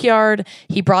junkyard.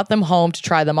 He brought them home to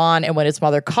try them on, and when his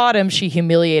mother caught him, she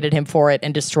humiliated him for it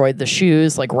and destroyed the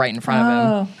shoes, like right in front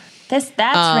of him.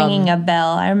 That's ringing a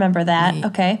bell. I remember that.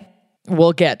 Okay.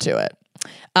 We'll get to it.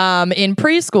 In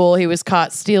preschool, he was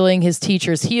caught stealing his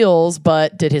teacher's heels,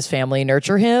 but did his family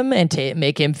nurture him and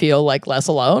make him feel like less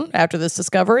alone after this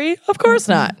discovery? Of course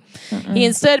not. He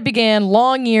instead began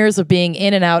long years of being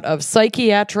in and out of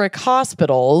psychiatric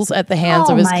hospitals at the hands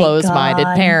of his closed-minded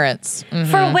parents.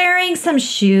 For wearing some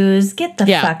shoes. Get the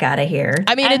fuck out of here.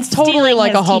 I mean, And it's totally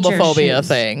like a stealing his teacher's homophobia shoes.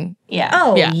 thing. Yeah.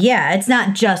 Oh, yeah. It's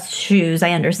not just shoes.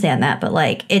 I understand that. But,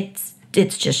 like, it's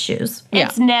just shoes.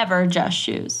 It's never just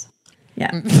shoes. Yeah.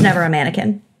 It's never a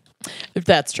mannequin. If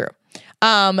that's true.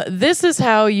 This is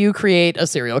how you create a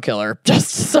serial killer, just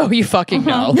so you fucking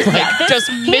know. Like, just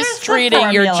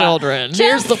mistreating your children.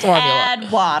 Here's the formula.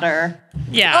 Add water.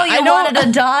 Yeah. Oh, you wanted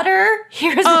a daughter?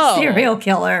 Here's a serial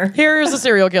killer. Here's a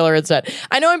serial killer instead.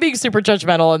 I know I'm being super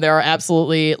judgmental, and there are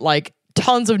absolutely, like,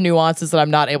 tons of nuances that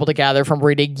I'm not able to gather from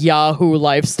reading Yahoo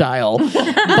Lifestyle.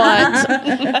 But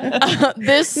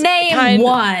this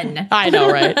one. I know,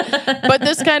 right? But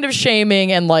this kind of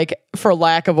shaming and, like, for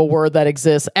lack of a word that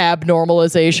exists,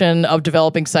 abnormalization of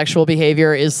developing sexual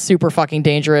behavior is super fucking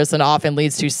dangerous and often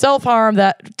leads to self-harm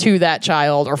to that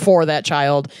child or for that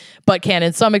child, but can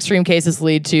in some extreme cases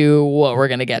lead to what we're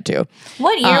going to get to.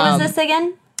 What year was this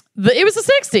again? It was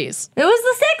the 60s. It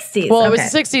was the 60s. Well, it was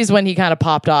the 60s when he kind of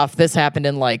popped off. This happened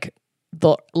in, like,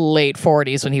 the late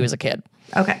 40s when he was a kid.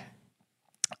 Okay.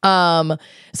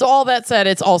 So all that said,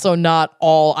 it's also not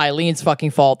all Eileen's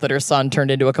fucking fault that her son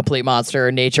turned into a complete monster,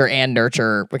 nature and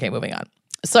nurture. Okay, moving on.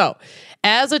 So,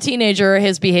 as a teenager,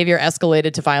 his behavior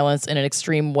escalated to violence in an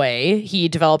extreme way. He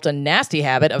developed a nasty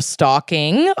habit of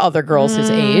stalking other girls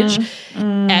his age,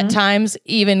 at times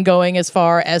even going as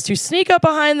far as to sneak up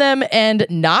behind them and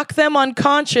knock them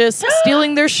unconscious,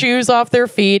 stealing their shoes off their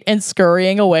feet and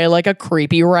scurrying away like a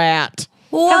creepy rat.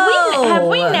 Have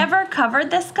we never covered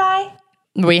this guy?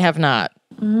 We have not.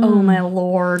 Oh, my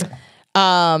Lord.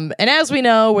 And as we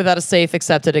know, without a safe,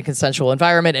 accepted, and consensual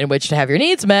environment in which to have your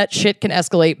needs met, shit can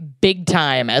escalate big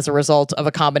time as a result of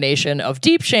a combination of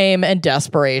deep shame and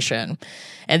desperation.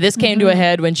 And this came to a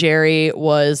head when Jerry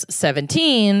was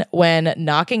 17, when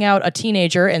knocking out a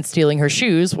teenager and stealing her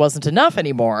shoes wasn't enough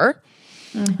anymore.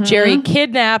 Jerry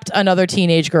kidnapped another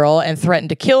teenage girl and threatened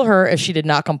to kill her if she did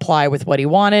not comply with what he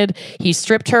wanted. He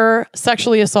stripped her,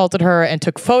 sexually assaulted her, and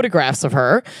took photographs of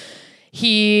her.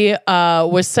 He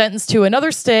was sentenced to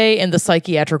another stay in the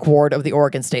psychiatric ward of the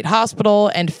Oregon State Hospital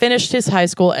and finished his high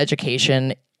school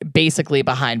education basically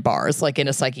behind bars, like in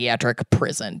a psychiatric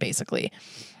prison, basically.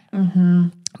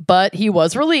 But he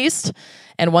was released.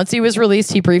 And once he was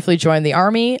released, he briefly joined the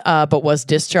army, but was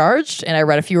discharged. And I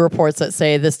read a few reports that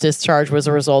say this discharge was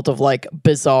a result of like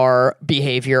bizarre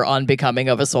behavior unbecoming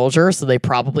of a soldier. So they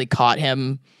probably caught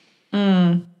him.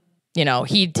 You know,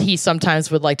 he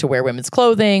sometimes would like to wear women's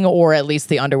clothing, or at least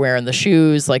the underwear and the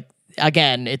shoes. Like,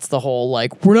 again, it's the whole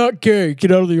like, we're not gay,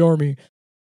 get out of the army.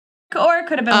 Or it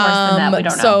could have been worse than that. We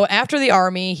don't know. So after the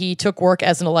army, he took work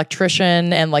as an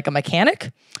electrician and like a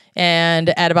mechanic.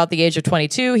 And at about the age of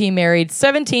 22, he married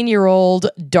 17-year-old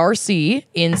Darcy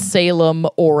in Salem,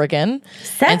 Oregon.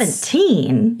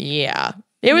 17? Yeah.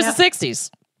 It was the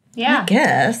 60s. Yeah. I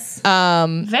guess.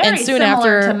 Very and soon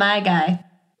similar after, to my guy.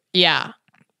 Yeah.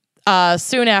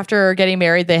 Soon after getting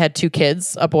married, they had 2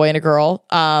 kids, a boy and a girl,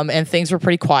 and things were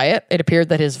pretty quiet. It appeared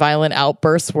that his violent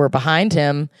outbursts were behind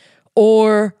him,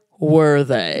 or were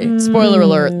they? Spoiler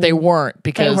alert, they weren't,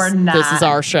 because this is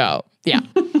our show. Yeah.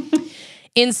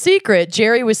 In secret,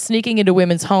 Jerry was sneaking into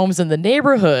women's homes in the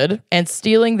neighborhood and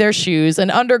stealing their shoes and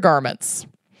undergarments.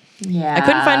 Yeah. I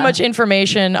couldn't find much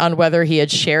information on whether he had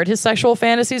shared his sexual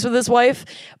fantasies with his wife,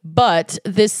 but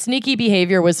this sneaky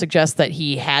behavior would suggest that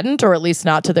he hadn't, or at least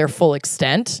not to their full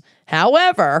extent.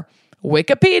 However,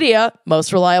 Wikipedia,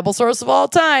 most reliable source of all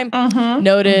time,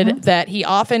 noted that he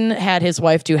often had his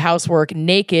wife do housework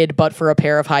naked, but for a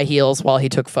pair of high heels while he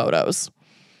took photos.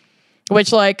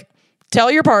 Which, like, tell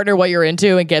your partner what you're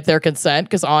into and get their consent,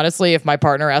 because honestly, if my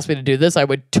partner asked me to do this, I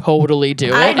would totally do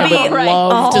it. I would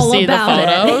love to see the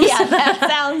photos. Yeah, that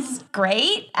sounds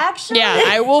great, actually. Yeah,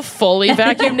 I will fully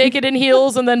vacuum naked in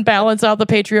heels and then balance out the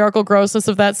patriarchal grossness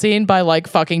of that scene by like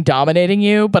fucking dominating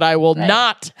you. But I will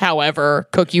not, however,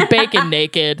 cook you bacon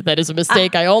naked. That is a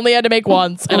mistake I only had to make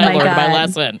once, and I learned my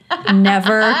lesson.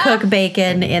 Never cook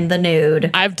bacon in the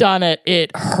nude. I've done it.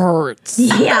 It hurts.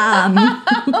 Yum.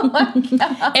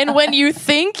 And when you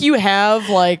think you have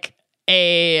like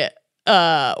a,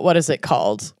 what is it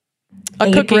called?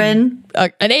 Apron.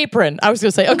 An apron. I was going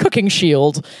to say a cooking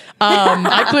shield.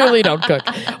 I clearly don't cook.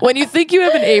 When you think you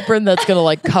have an apron that's going to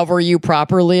like cover you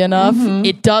properly enough,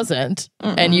 it doesn't.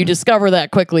 And you discover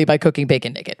that quickly by cooking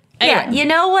bacon naked. Anyway. Yeah, you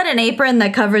know what an apron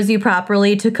that covers you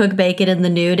properly to cook bacon in the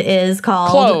nude is called?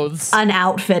 Clothes. An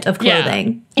outfit of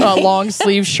clothing. Yeah. A long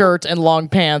sleeve shirt and long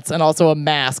pants and also a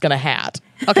mask and a hat.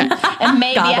 Okay. And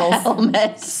maybe Goggles. a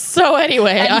helmet. So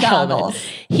anyway, And a helmet. goggles.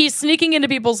 He's sneaking into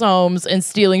people's homes and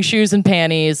stealing shoes and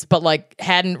panties, but like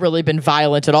hadn't really been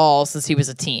violent at all since he was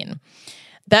a teen.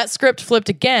 That script flipped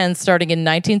again starting in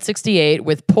 1968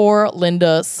 with poor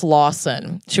Linda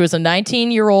Slauson. She was a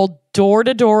 19-year-old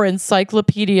door-to-door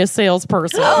encyclopedia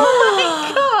salesperson.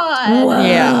 God.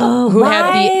 Yeah. Who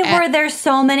Why had were there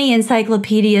so many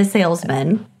encyclopedia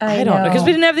salesmen? I don't know, because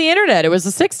we didn't have the internet. It was the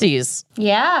 60s.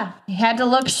 Yeah. You had to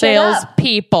look shit up.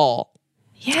 Salespeople.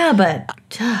 Yeah, but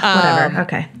whatever.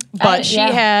 Okay. But she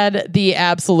had the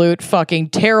absolute fucking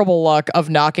terrible luck of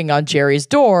knocking on Jerry's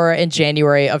door in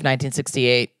January of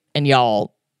 1968. And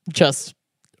y'all just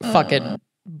fucking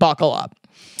buckle up.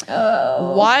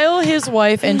 While his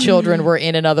wife and children were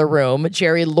in another room,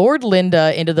 Jerry lured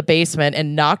Linda into the basement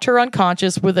and knocked her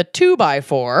unconscious with a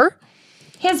 2x4.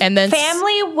 His And then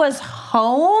family was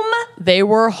home? They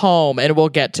were home, and we'll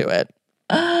get to it.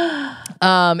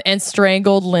 And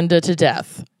strangled Linda to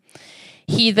death.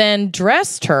 He then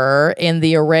dressed her in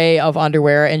the array of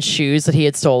underwear and shoes that he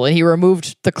had stolen. He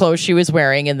removed the clothes she was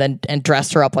wearing and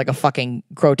dressed her up like a fucking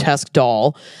grotesque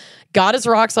doll. Got his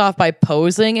rocks off by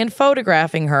posing and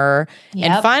photographing her,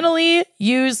 and finally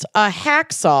used a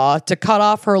hacksaw to cut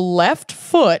off her left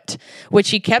foot, which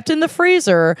he kept in the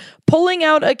freezer, pulling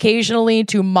out occasionally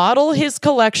to model his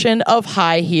collection of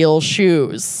high heel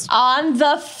shoes. On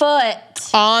the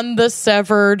foot. On the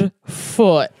severed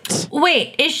foot.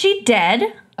 Wait, is she dead?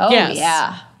 Oh, Yes.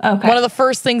 yeah. Okay. One of the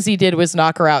first things he did was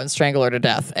knock her out and strangle her to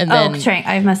death. And then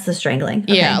I missed the strangling.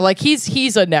 Okay. yeah, like he's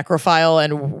a necrophile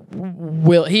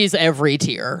and he's every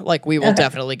tier. Like we will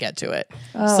definitely get to it.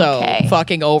 So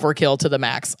fucking overkill to the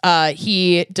max.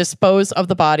 He disposed of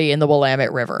the body in the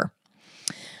Willamette River.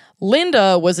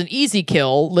 Linda was an easy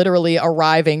kill, literally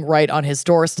arriving right on his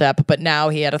doorstep, but now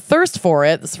he had a thirst for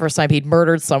it. This is the first time he'd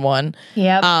murdered someone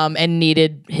and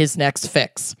needed his next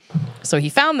fix. So he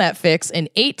found that fix in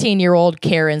 18-year-old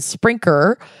Karen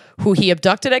Sprinker, who he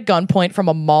abducted at gunpoint from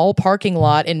a mall parking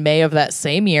lot in May of that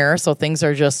same year. So things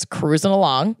are just cruising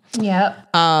along. Yep.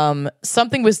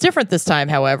 Something was different this time,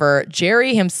 however.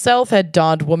 Jerry himself had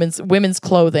donned women's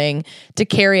clothing to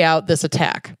carry out this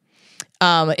attack.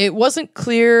 It wasn't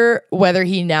clear whether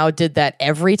he now did that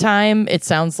every time. It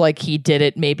sounds like he did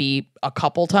it maybe a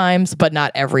couple times, but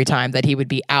not every time that he would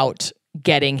be out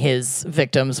getting his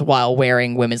victims while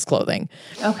wearing women's clothing.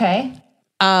 Okay.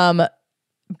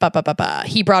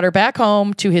 He brought her back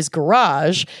home to his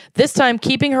garage, this time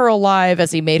keeping her alive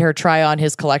as he made her try on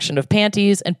his collection of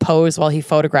panties and pose while he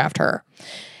photographed her.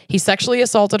 He sexually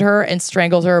assaulted her and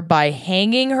strangled her by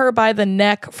hanging her by the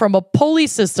neck from a pulley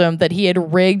system that he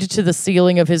had rigged to the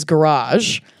ceiling of his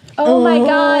garage. Oh my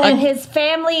God. And his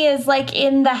family is like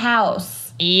in the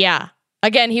house. Yeah.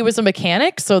 Again, he was a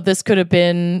mechanic, so this could have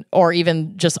been, or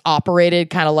even just operated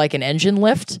kind of like an engine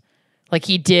lift. Like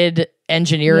he did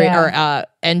engineering or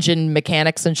engine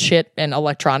mechanics and shit and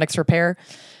electronics repair.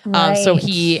 So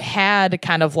he had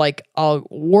kind of like a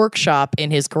workshop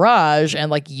in his garage, and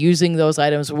like using those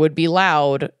items would be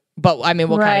loud. But I mean,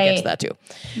 we'll kind of get to that too.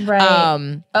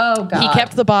 Right. Oh God.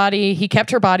 He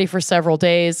kept her body for several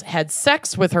days, had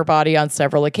sex with her body on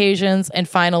several occasions, and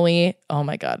finally, oh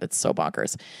my God, it's so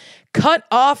bonkers, cut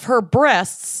off her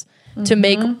breasts to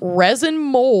make resin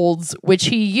molds, which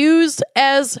he used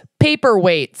as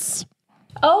paperweights.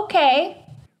 Okay.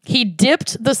 He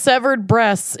dipped the severed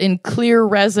breasts in clear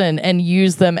resin and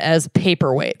used them as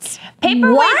paperweights.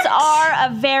 Paperweights are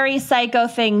a very psycho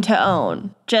thing to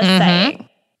own. Just saying.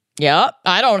 Yep.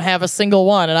 I don't have a single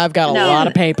one, and I've got a lot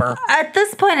of paper. At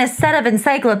this point, a set of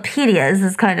encyclopedias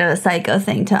is kind of a psycho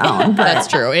thing to own. But That's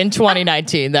true. In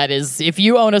 2019, that is, if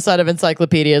you own a set of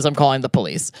encyclopedias, I'm calling the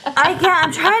police. I'm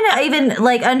trying to even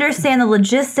like understand the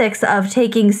logistics of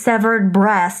taking severed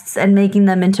breasts and making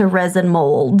them into resin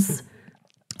molds.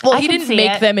 Well, he didn't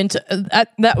make them into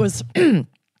that was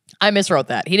I miswrote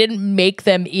that. He didn't make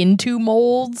them into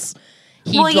molds.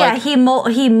 He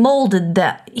molded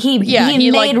that. He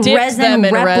made like, resin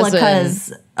replicas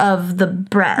resin. Of the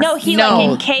breast. No, he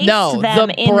encased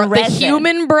them in resin. The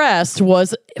human breast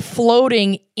was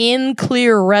floating in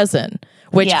clear resin,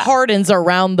 which hardens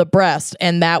around the breast,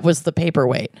 and that was the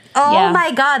paperweight. Oh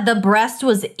my God, the breast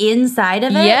was inside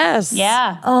of it? Yes.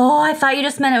 Yeah. Oh, I thought you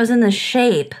just meant it was in the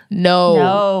shape.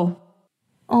 No.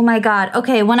 Oh my God.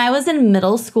 Okay, when I was in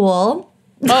middle school...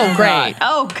 Oh, great.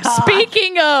 Oh, God.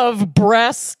 Speaking of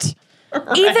breast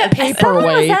paperweights. Someone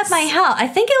was at my house. I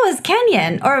think it was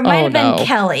Kenyon, or it might have been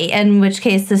Kelly, in which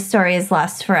case this story is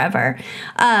lost forever.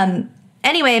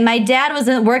 Anyway, my dad was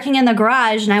working in the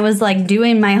garage, and I was like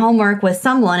doing my homework with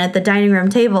someone at the dining room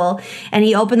table, and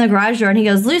he opened the garage door, and he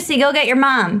goes, "Lucy, go get your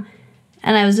mom."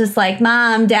 And I was just like,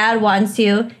 "Mom, Dad wants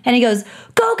you." And he goes,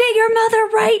 "Go get your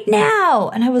mother right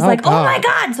now." And I was like, "Oh my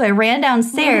God." So I ran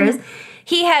downstairs.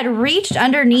 He had reached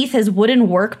underneath his wooden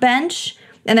workbench,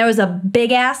 and there was a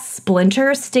big-ass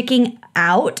splinter sticking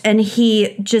out, and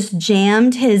he just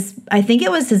jammed I think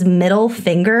it was his middle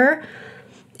finger,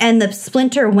 and the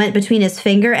splinter went between his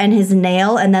finger and his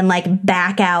nail, and then, like,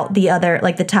 back out the other,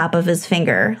 like, the top of his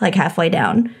finger, like, halfway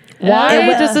down.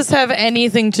 Why does this have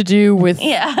anything to do with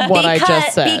what I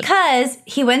just said? Because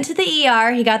he went to the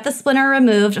ER, he got the splinter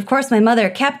removed. Of course, my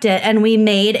mother kept it, and we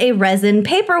made a resin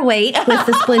paperweight with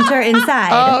the splinter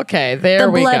inside. Okay, there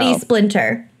we go. The bloody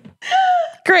splinter.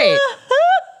 Great.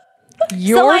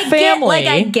 Your family.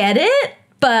 I get it,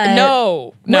 but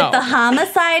no. With the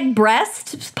homicide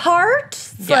breast part,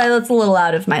 so that's a little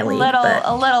out of my league.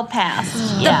 A little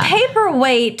past.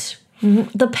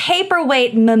 The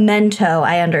paperweight memento,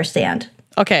 I understand.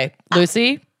 Okay,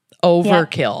 Lucy,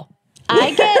 overkill.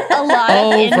 I get a lot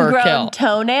of ingrown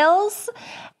toenails,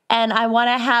 and I want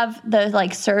to have the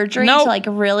like surgery to like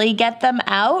really get them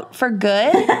out for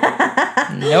good.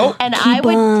 Nope. And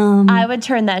I would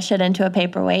turn that shit into a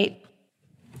paperweight.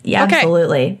 Yeah,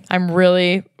 absolutely. I'm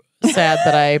really sad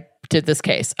that I did this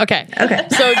case. Okay.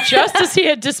 So just as he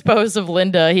had disposed of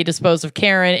Linda, he disposed of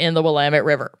Karen in the Willamette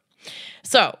River.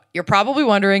 So you're probably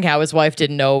wondering how his wife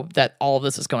didn't know that all of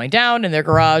this was going down in their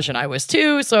garage, and I was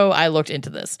too, so I looked into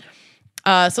this.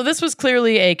 So this was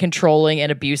clearly a controlling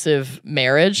and abusive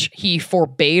marriage. He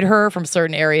forbade her from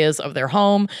certain areas of their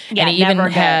home, and he even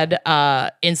had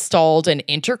installed an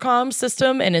intercom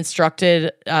system and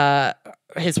instructed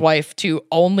his wife to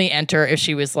only enter if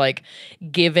she was like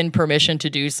given permission to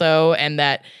do so, and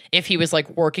that if he was like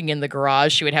working in the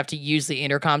garage, she would have to use the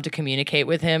intercom to communicate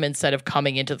with him instead of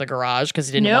coming into the garage because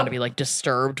he didn't want to be like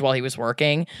disturbed while he was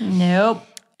working. Nope.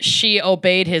 She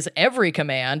obeyed his every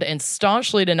command and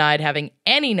staunchly denied having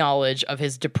any knowledge of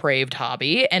his depraved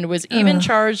hobby, and was even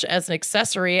charged as an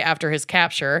accessory after his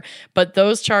capture. But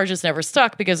those charges never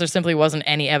stuck because there simply wasn't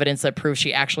any evidence that proved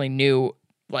she actually knew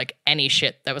like any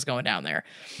shit that was going down there.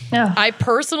 Ugh. I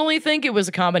personally think it was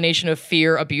a combination of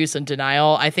fear, abuse, and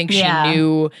denial. I think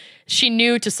she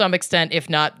knew to some extent,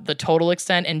 if not the total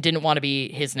extent, and didn't want to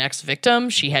be his next victim.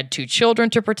 She had 2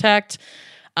 children to protect.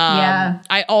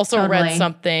 I also read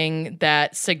something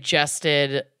that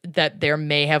suggested that there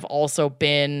may have also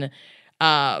been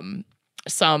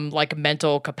some like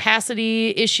mental capacity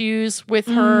issues with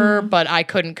her, but I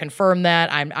couldn't confirm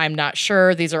that. I'm not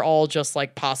sure. These are all just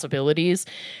like possibilities.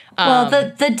 Well,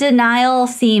 the denial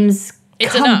seems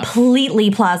completely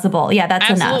plausible. Yeah, that's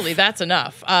enough. Absolutely, that's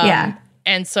enough.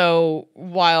 And so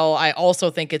while I also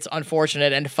think it's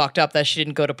unfortunate and fucked up that she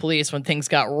didn't go to police when things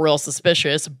got real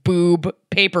suspicious, boob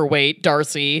paperweight,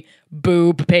 Darcy,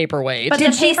 boob paperweight. But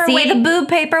did she see the boob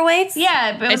paperweights?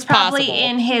 Yeah, it was probably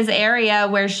in his area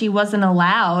where she wasn't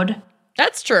allowed.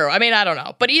 That's true. I mean, I don't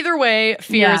know. But either way,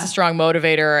 fear is a strong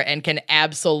motivator and can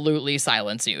absolutely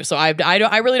silence you. So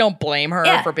I really don't blame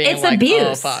her for being like, abuse.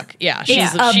 Oh, fuck. Yeah,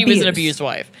 she was an abused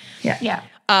wife. Yeah.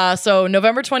 So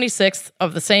November 26th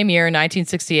of the same year,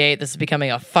 1968, this is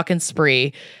becoming a fucking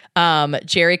spree.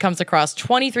 Jerry comes across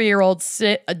 23-year-old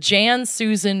Jan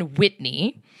Susan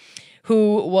Whitney,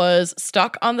 who was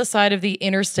stuck on the side of the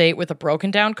interstate with a broken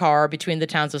down car between the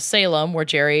towns of Salem, where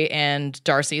Jerry and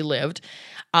Darcy lived,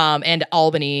 and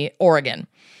Albany, Oregon.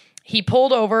 He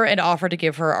pulled over and offered to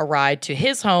give her a ride to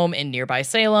his home in nearby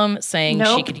Salem, saying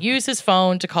she could use his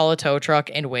phone to call a tow truck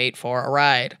and wait for a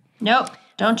ride. Nope.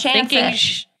 Don't chance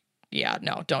it.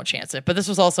 Don't chance it. But this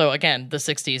was also, again, the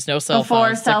 60s. No cell Before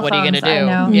phones. cell like, what are you going to do? I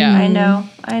know. Yeah.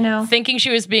 I know. Thinking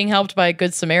she was being helped by a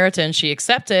good Samaritan, she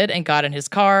accepted and got in his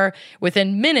car.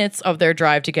 Within minutes of their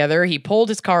drive together, he pulled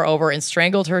his car over and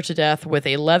strangled her to death with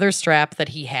a leather strap that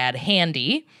he had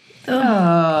handy.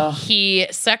 Oh. He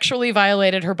sexually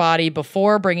violated her body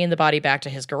before bringing the body back to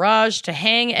his garage to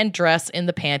hang and dress in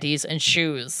the panties and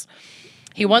shoes.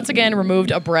 He once again removed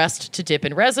a breast to dip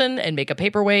in resin and make a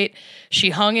paperweight. She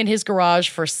hung in his garage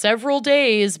for several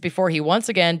days before he once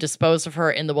again disposed of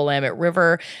her in the Willamette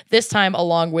River, this time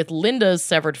along with Linda's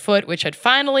severed foot, which had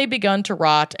finally begun to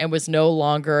rot and was no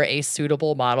longer a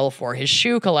suitable model for his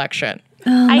shoe collection.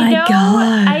 Oh my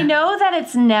God. I know that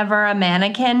it's never a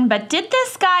mannequin, but did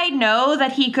this guy know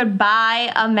that he could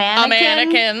buy a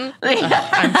mannequin?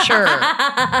 I'm sure.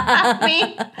 I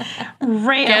mean,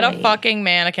 really? Get a fucking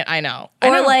mannequin. I know.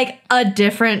 Or like a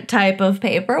different type of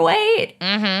paperweight.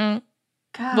 Mm-hmm.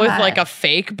 God. With like a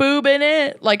fake boob in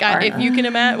it. Like if you can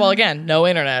imagine, well, again, no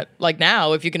internet. Like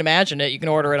now, if you can imagine it, you can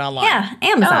order it online. Yeah,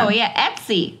 Amazon. Oh, yeah,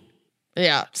 Etsy.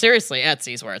 Yeah, seriously,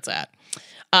 Etsy's where it's at.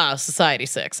 Society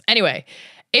 6. Anyway,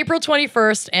 April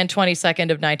 21st and 22nd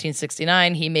of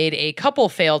 1969, he made a couple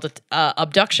failed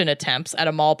abduction attempts at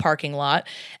a mall parking lot.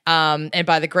 And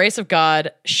by the grace of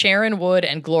God, Sharon Wood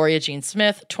and Gloria Jean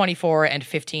Smith, 24 and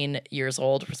 15 years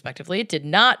old, respectively, did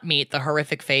not meet the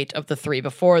horrific fate of the 3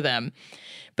 before them.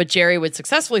 But Jerry would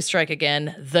successfully strike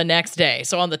again the next day.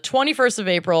 So on the 21st of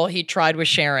April, he tried with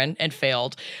Sharon and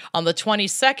failed. On the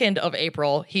 22nd of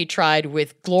April, he tried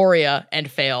with Gloria and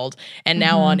failed. And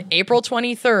now on April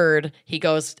 23rd, he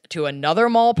goes to another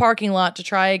mall parking lot to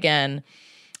try again,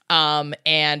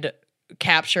 and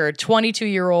captured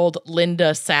 22-year-old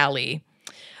Linda Sally.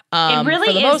 It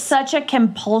really is such a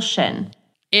compulsion.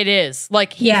 It is.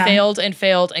 Like, he failed and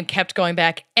failed and kept going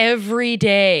back every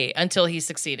day until he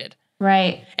succeeded.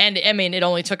 Right. And I mean, it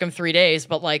only took him 3 days,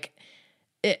 but like,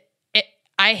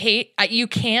 you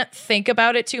can't think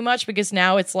about it too much because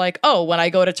now it's like, oh, when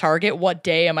I go to Target, what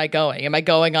day am I going? Am I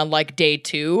going on like day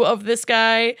 2 of this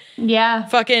guy? Yeah.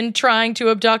 Fucking trying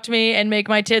to abduct me and make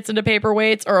my tits into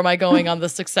paperweights? Or am I going on the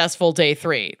successful day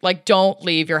 3? Like, don't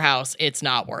leave your house. It's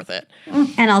not worth it.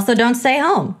 And also don't stay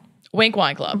home. Wink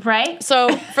Wine Club. Right.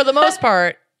 So for the most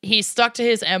part, he stuck to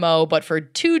his MO, but for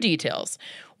 2 details.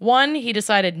 One, he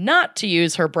decided not to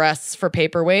use her breasts for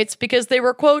paperweights because they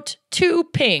were, quote, too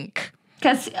pink.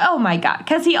 Because, oh my God,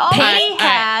 because he already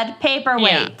had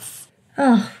paperweights.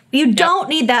 Oh, you don't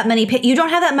need that many. You don't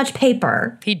have that much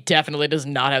paper. He definitely does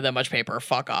not have that much paper.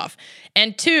 Fuck off.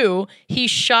 And 2, he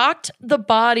shocked the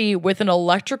body with an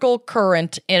electrical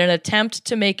current in an attempt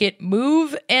to make it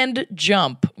move and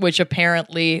jump, which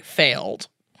apparently failed.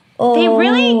 They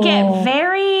really get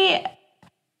very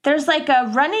there's like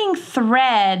a running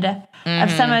thread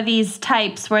of some of these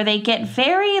types where they get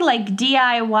very like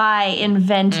DIY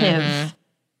inventive.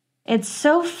 It's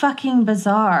so fucking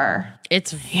bizarre.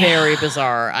 It's very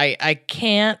bizarre. I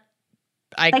can't.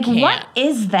 What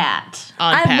is that?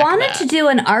 I wanted to do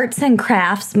an arts and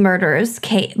crafts murders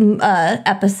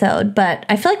episode, but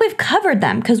I feel like we've covered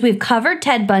them because we've covered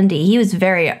Ted Bundy. He was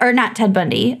not Ted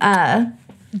Bundy. Dahmer.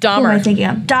 Who am I thinking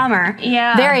of? Dahmer.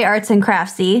 Yeah. Very arts and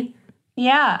craftsy.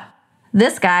 Yeah.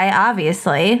 This guy,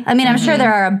 obviously. I mean, I'm sure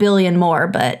there are a billion more,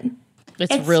 but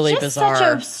it's really just bizarre.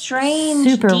 Such a strange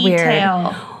super detail.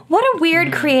 weird. What a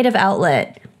weird creative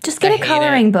outlet. Just get a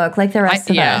coloring book like the rest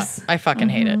of us. I fucking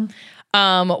hate it.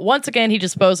 Once again, he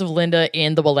disposed of Linda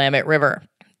in the Willamette River.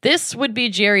 This would be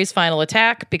Jerry's final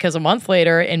attack because a month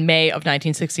later, in May of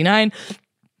 1969,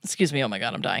 excuse me, oh my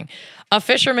God, I'm dying. A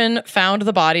fisherman found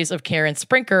the bodies of Karen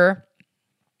Sprinker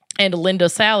and Linda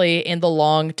Sally in the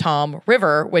Long Tom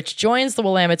River, which joins the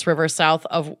Willamette River south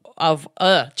of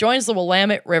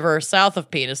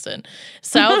Peterson,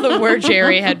 south of where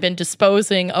Jerry had been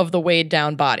disposing of the weighed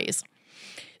down bodies.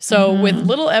 So with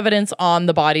little evidence on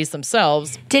the bodies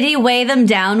themselves. Did he weigh them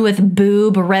down with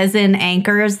boob resin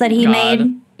anchors that he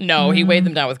made? No, he weighed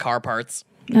them down with car parts.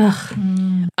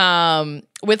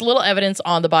 With little evidence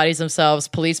on the bodies themselves,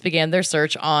 police began their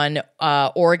search on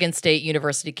Oregon State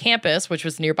University campus, which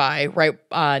was nearby, right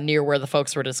near where the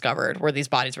folks were discovered, where these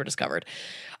bodies were discovered.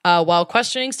 While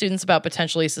questioning students about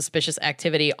potentially suspicious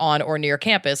activity on or near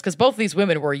campus, because both of these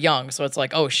women were young, so it's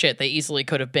like, oh shit, they easily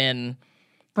could have been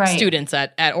students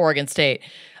at Oregon State.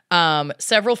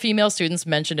 Several female students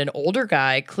mentioned an older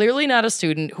guy, clearly not a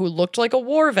student, who looked like a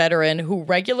war veteran who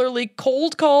regularly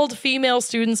cold called female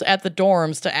students at the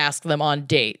dorms to ask them on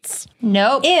dates.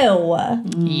 Nope. Ew.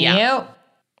 Yeah. Nope.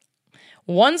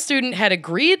 One student had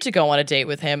agreed to go on a date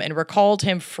with him and recalled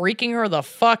him freaking her the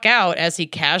fuck out as he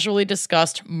casually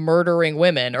discussed murdering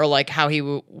women, or like how he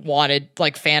wanted,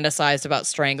 like fantasized about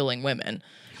strangling women.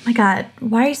 Oh my God.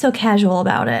 Why are you so casual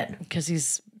about it? Because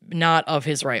he's not of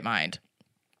his right mind.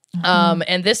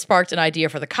 And this sparked an idea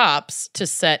for the cops to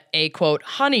set a, quote,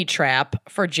 honey trap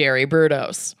for Jerry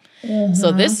Brudos.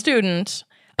 So this student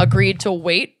agreed to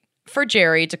wait for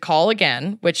Jerry to call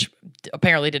again, which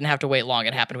apparently didn't have to wait long.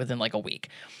 It happened within like a week.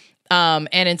 And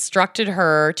instructed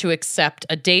her to accept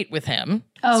a date with him.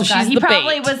 Oh, so God. He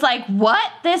probably bait. was like,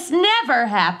 what? This never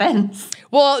happens.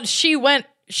 Well, she went...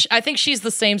 I think she's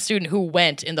the same student who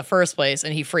went in the first place,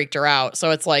 and he freaked her out.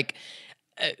 So it's like...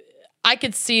 I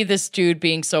could see this dude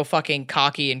being so fucking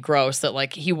cocky and gross that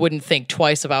like he wouldn't think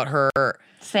twice about her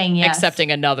saying yes,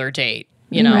 accepting another date,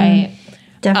 you know? Right.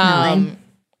 Definitely.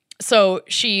 So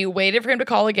she waited for him to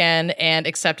call again and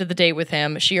accepted the date with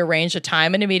him. She arranged a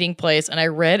time and a meeting place, and I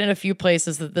read in a few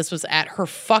places that this was at her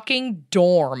fucking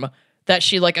dorm that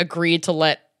she like agreed to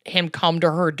let him come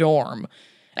to her dorm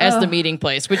as the meeting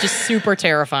place, which is super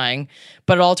terrifying,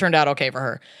 but it all turned out okay for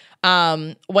her.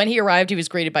 When he arrived, he was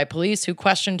greeted by police who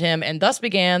questioned him and thus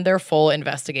began their full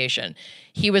investigation.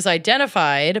 He was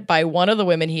identified by one of the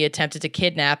women he attempted to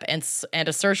kidnap, and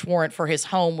a search warrant for his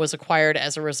home was acquired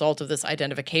as a result of this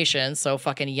identification. So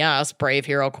fucking yes, brave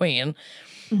hero queen.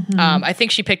 I think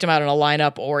she picked him out in a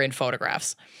lineup or in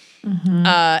photographs.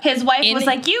 His wife was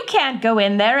like, you can't go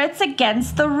in there. It's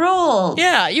against the rules.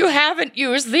 Yeah, you haven't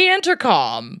used the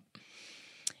intercom.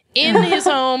 In his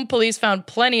home, police found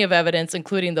plenty of evidence,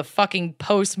 including the fucking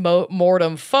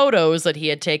post-mortem photos that he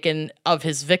had taken of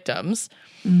his victims.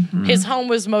 His home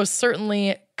was most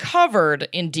certainly covered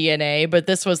in DNA, but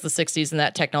this was the 60s and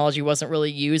that technology wasn't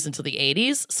really used until the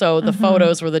 80s, so the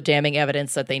photos were the damning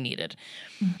evidence that they needed.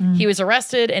 He was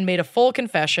arrested and made a full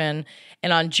confession,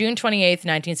 and on June 28th,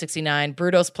 1969,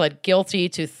 Brudos pled guilty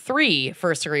to 3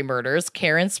 first-degree murders: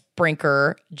 Karen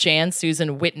Sprinker, Jan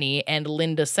Susan Whitney, and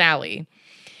Linda Sally,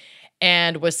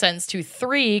 and was sentenced to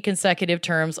 3 consecutive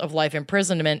terms of life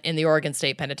imprisonment in the Oregon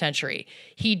State Penitentiary.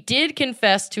 He did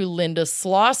confess to Linda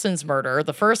Slauson's murder,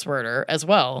 the first murder, as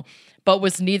well, but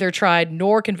was neither tried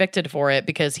nor convicted for it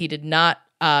because he did not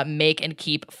make and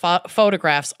keep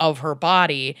photographs of her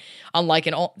body. Unlike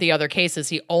in the other cases,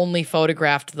 he only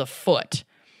photographed the foot,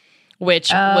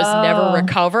 which was never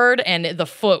recovered, and the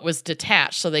foot was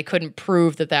detached, so they couldn't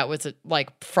prove that that was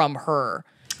like from her.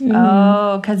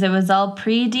 Oh, because it was all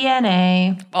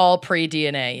pre-DNA. All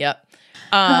pre-DNA, yep.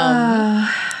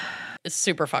 It's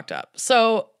super fucked up.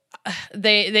 So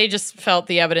they just felt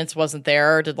the evidence wasn't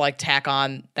there to like tack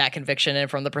on that conviction, and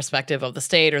from the perspective of the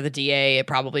state or the DA, it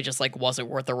probably just like wasn't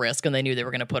worth the risk, and they knew they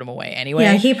were going to put him away anyway.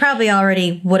 Yeah, he probably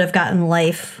already would have gotten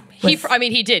life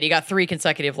He did. He got 3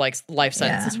 consecutive life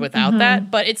sentences without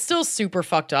that, but it's still super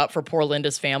fucked up for poor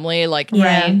Linda's family. Like,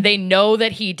 they know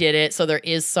that he did it, so there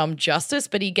is some justice,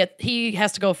 but he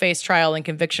has to go face trial and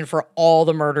conviction for all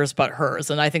the murders but hers,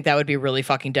 and I think that would be really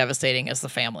fucking devastating as the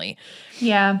family.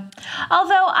 Yeah.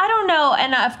 Although I don't know,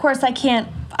 and of course I can't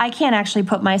actually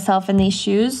put myself in these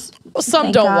shoes. Well,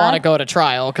 some don't want to go to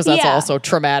trial because that's also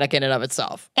traumatic in and of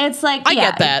itself. It's like, I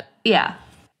get that. Yeah.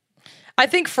 I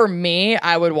think for me,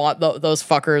 I would want those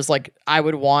fuckers, like, I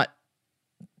would want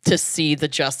to see the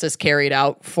justice carried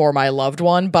out for my loved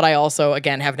one. But I also,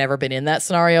 again, have never been in that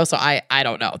scenario. So I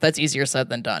don't know. That's easier said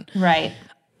than done. Right.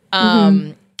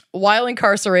 While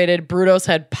incarcerated, Brudos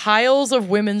had piles of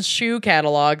women's shoe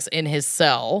catalogs in his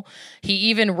cell. He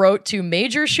even wrote to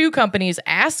major shoe companies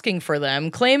asking for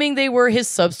them, claiming they were his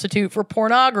substitute for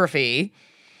pornography.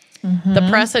 The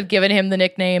press had given him the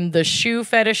nickname the Shoe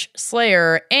Fetish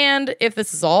Slayer, and if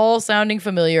this is all sounding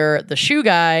familiar, the shoe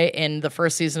guy in the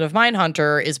first season of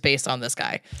Mindhunter is based on this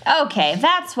guy. Okay,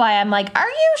 that's why I'm like, are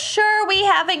you sure we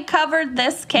haven't covered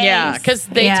this case? Yeah, because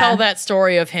they tell that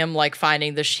story of him, like,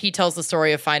 he tells the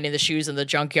story of finding the shoes in the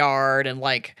junkyard and,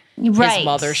 like, his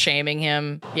mother shaming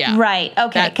him. Yeah. Right,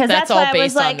 okay, because that's why I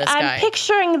was like, I'm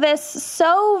picturing this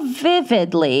so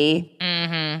vividly.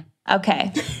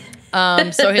 Okay.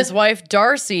 So his wife,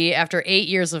 Darcy, after 8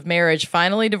 years of marriage,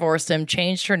 finally divorced him,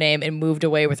 changed her name, and moved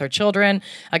away with her children.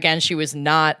 Again, she was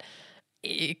not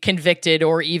convicted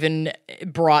or even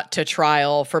brought to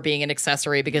trial for being an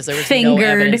accessory because there was no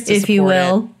evidence to if you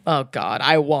will. it. Oh, God,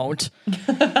 I won't.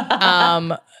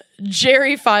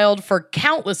 Jerry filed for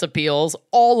countless appeals,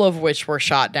 all of which were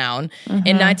shot down.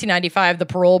 In 1995, the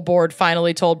parole board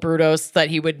finally told Brudos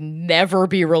that he would never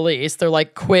be released. They're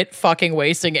like, quit fucking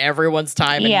wasting everyone's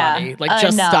time and money. Like,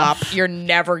 just stop. You're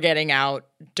never getting out.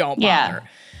 Don't bother.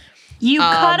 You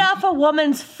cut off a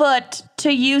woman's foot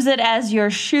to use it as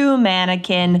your shoe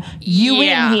mannequin. You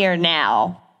in here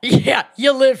now. Yeah,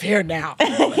 you live here now.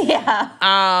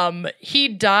 He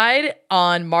died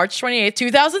on March 28th,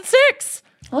 2006.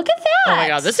 Look at that. Oh my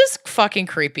God, this is fucking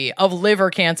creepy. Of liver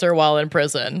cancer while in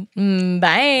prison.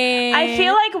 Bye. I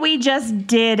feel like we just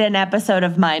did an episode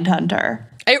of Mindhunter.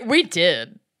 We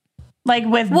did. Like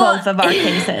with both of our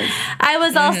cases. I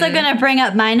was also going to bring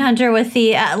up Mindhunter with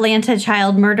the Atlanta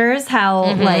child murders, how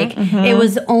it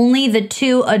was only the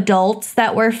 2 adults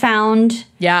that were found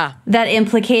that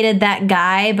implicated that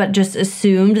guy, but just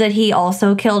assumed that he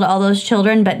also killed all those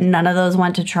children, but none of those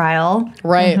went to trial.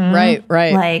 Right.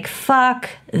 Like, fuck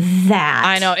that.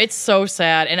 I know, it's so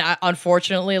sad. And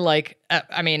unfortunately, like,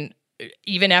 I mean,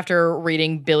 even after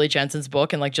reading Billy Jensen's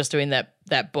book and like just doing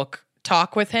that book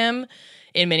talk with him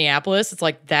in Minneapolis, it's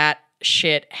like that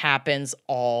shit happens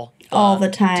all the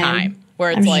time. Where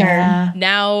it's I'm like, sure.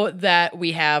 now that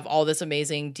we have all this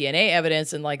amazing DNA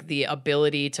evidence and like the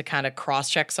ability to kind of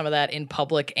cross-check some of that in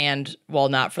public and, well,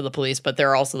 not for the police, but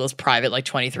there are also those private like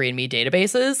 23andMe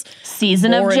databases.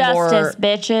 Season of justice,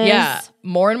 bitches. Yeah.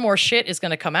 More and more shit is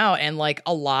going to come out, and like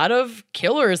a lot of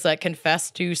killers that confess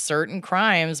to certain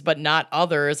crimes but not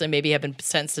others and maybe have been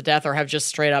sentenced to death or have just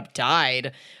straight up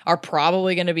died are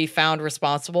probably going to be found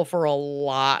responsible for a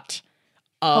lot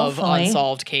of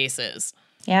unsolved cases.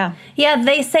 Yeah. Yeah,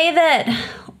 they say that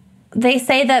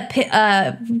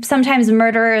sometimes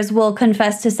murderers will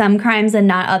confess to some crimes and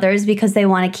not others because they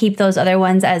want to keep those other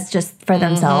ones as just for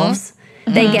themselves.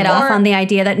 They get off on the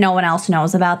idea that no one else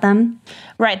knows about them.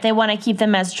 Right. They want to keep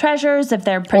them as treasures if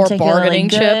they're particularly bargaining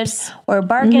good. chips. Or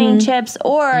bargaining chips.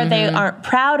 Or they aren't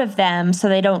proud of them, so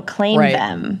they don't claim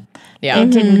them. Yeah. It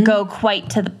didn't go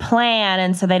quite to the plan,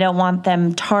 and so they don't want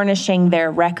them tarnishing their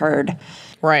record.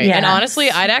 Right. Yeah. And honestly,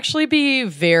 I'd actually be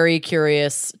very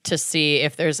curious to see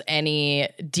if there's any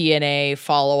DNA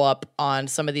follow-up on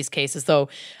some of these cases, though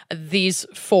these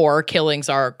 4 killings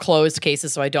are closed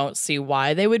cases, so I don't see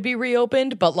why they would be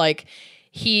reopened. But like,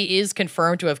 he is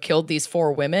confirmed to have killed these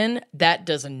 4 women. That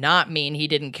does not mean he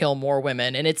didn't kill more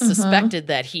women. And it's suspected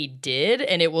that he did,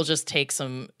 and it will just take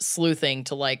some sleuthing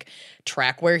to like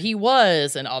track where he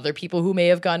was and other people who may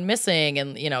have gone missing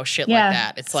and, you know, shit like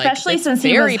that. It's like, especially since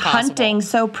he was hunting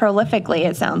so prolifically,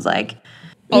 it sounds like.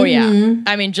 Oh, yeah.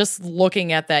 I mean, just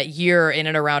looking at that year in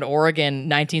and around Oregon,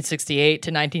 1968 to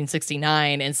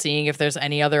 1969, and seeing if there's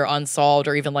any other unsolved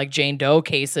or even like Jane Doe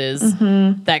cases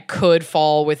that could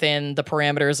fall within the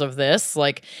parameters of this.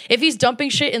 Like, if he's dumping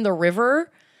shit in the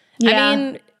river, I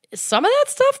mean, some of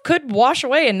that stuff could wash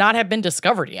away and not have been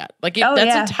discovered yet. Like,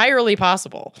 that's entirely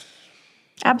possible.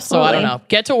 Absolutely. So I don't know.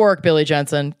 Get to work, Billy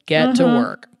Jensen. Get to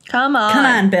work. Come Come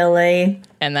on, Billy.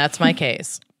 And that's my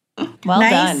case. Well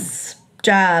nice done.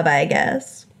 job, I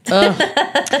guess.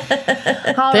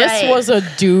 All This was a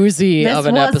doozy of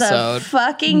an This was episode. a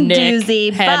fucking Nick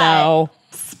doozy. Heno.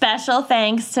 But special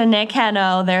thanks to Nick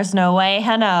Heno. There's no way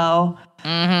Heno.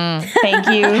 Thank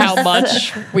you. How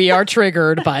much we are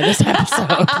triggered by this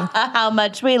episode. How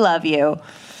much we love you.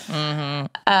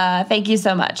 Thank you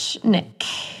so much, Nick.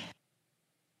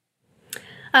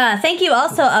 Thank you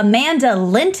also, Amanda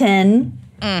Linton.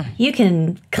 You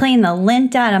can clean the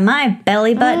lint out of my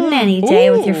belly button any day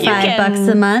with your Ooh. $5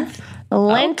 a month.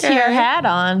 Lint Okay. your hat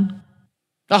on.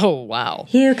 Oh, wow.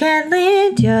 You can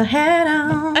lint your hat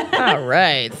on. All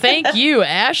right. Thank you,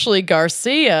 Ashley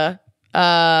Garcia.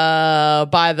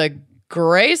 By the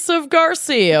grace of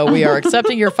Garcia, we are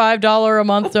accepting your $5 a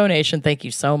month donation. Thank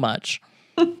you so much.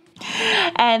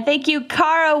 And thank you,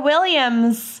 Cara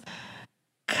Williams.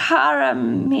 Cara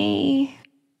me.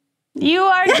 You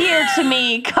are dear to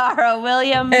me, Cara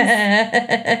Williams.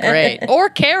 Great. Or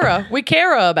Kara. We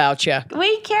care about you.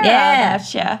 We care Yeah.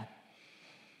 about you.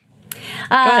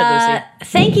 Go ahead,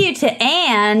 Lucy. Thank you to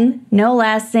Anne, no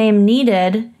last name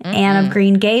needed. Anne of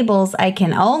Green Gables, I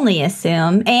can only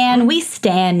assume. Anne, we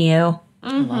stan you.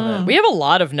 Love it. We have a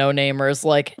lot of no-namers,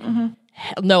 like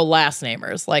no last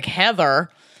namers, like Heather.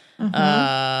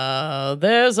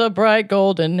 There's a bright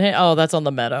golden. Oh, that's on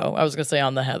the meadow. I was gonna say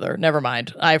on the Heather. Never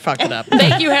mind. I fucked it up.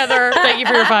 Thank you, Heather. Thank you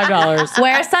for your $5.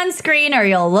 Wear sunscreen or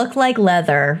you'll look like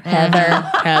leather, Heather.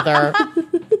 Heather.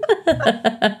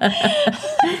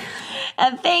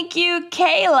 And thank you,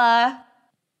 Kayla.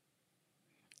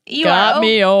 You Got are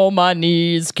me on my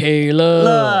knees,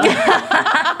 Kayla.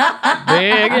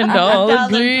 Begging dollar,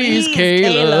 please,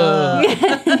 Kayla.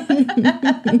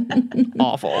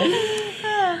 Awful.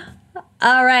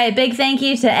 All right, big thank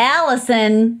you to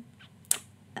Allison.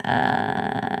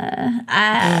 I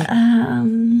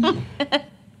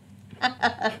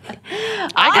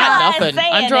got nothing.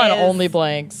 saying I'm drawing is- only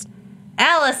blanks.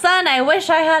 Allison, I wish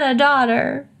I had a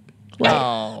daughter.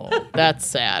 Oh, that's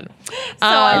sad. So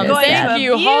I'm going to thank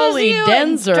you, abuse Holly you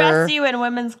and Denzer. dress you in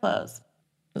women's clothes.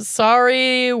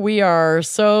 Sorry, we are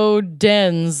so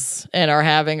dense and are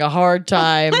having a hard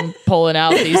time pulling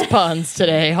out these puns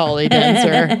today, Holly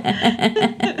Denzer.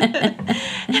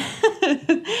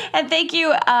 And thank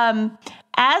you,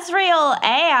 Azrael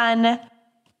Ann.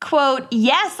 Quote,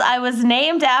 yes, I was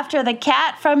named after the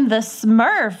cat from the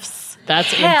Smurfs.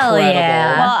 That's Hell incredible.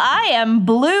 yeah. Well, I am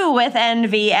blue with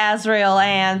envy, Azrael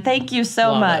Ann. Thank you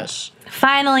so Love much.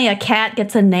 Finally, a cat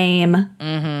gets a name.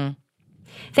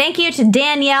 Thank you to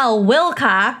Danielle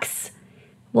Wilcox.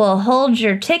 We'll hold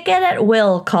your ticket at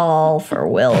will call for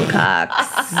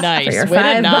Wilcox. Nice. For your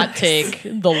Way to not $5. take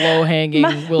the low-hanging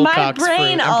My Wilcox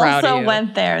brain fruit. I'm proud also of you.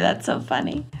 went there. That's so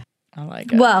funny. I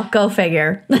like it. Well, go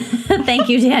figure. Thank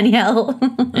you, Danielle.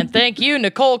 And thank you,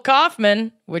 Nicole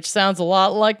Kaufman, which sounds a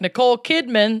lot like Nicole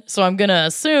Kidman. So I'm going to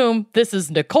assume this is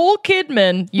Nicole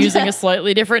Kidman using a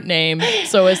slightly different name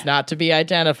so as not to be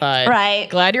identified. Right.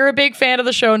 Glad you're a big fan of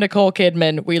the show, Nicole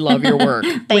Kidman. We love your work.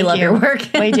 We love your work.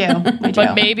 We do. We do.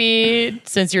 But maybe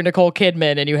since you're Nicole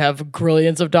Kidman and you have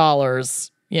grillions of dollars,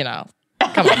 you know,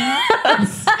 come on.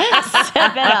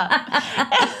 Step it up.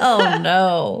 Oh,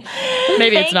 no.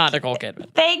 Maybe it's not Nicole Kidman.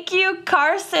 Thank you,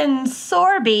 Carson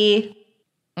Sorby.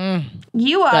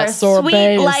 You are That sorbet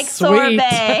sweet is like sweet.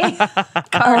 sorbet.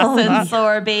 Carson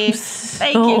Sorby.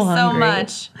 Thank you so hungry.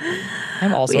 much.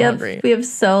 I'm also hungry. We have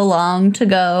so long to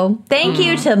go. Thank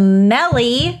you to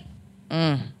Melly.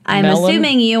 I'm Melon?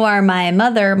 assuming you are my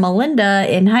mother, Melinda,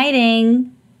 in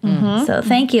hiding. So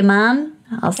thank you, Mom.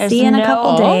 I'll see you in a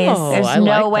couple days. Oh, There's I no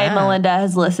like way that. Melinda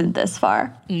has listened this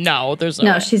far. No, there's no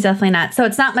No, way. she's definitely not. So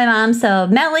it's not my mom. So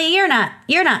Melly, you're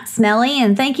not smelly,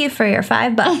 and thank you for your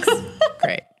 $5.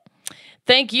 Great.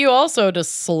 Thank you also to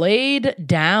Slade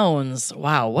Downs.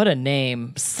 Wow, what a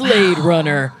name. Slade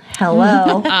Runner.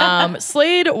 Hello.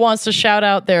 Slade wants to shout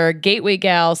out their gateway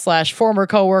gal / former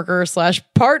coworker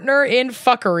 / partner in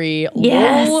fuckery,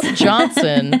 Yes. Lowell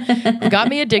Johnson, who got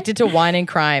me addicted to wine and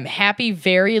crime. Happy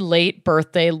very late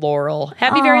birthday, Laurel.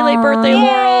 Happy very late birthday,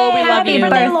 Laurel. We love Happy you.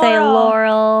 birthday, Birthday,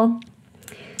 Laurel.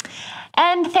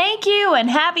 And thank you and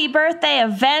happy birthday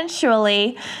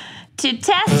eventually to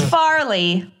Tess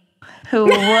Farley, who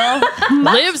will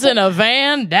Lives in a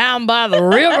van down by the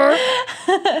river.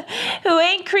 who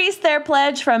increased their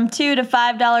pledge from $2 to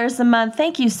 $5 a month.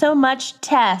 Thank you so much,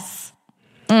 Tess.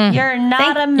 You're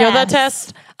not a mess. You're the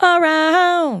test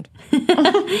around.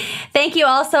 Thank you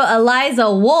also, Eliza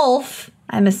Wolf.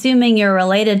 I'm assuming you're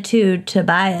related to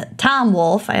Tom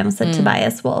Wolfe. I almost said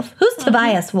Tobias Wolfe. Who's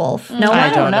Tobias Wolfe? No one?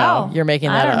 I don't know. You're making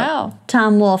that up. I don't know.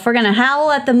 Tom Wolfe. We're going to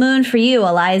howl at the moon for you,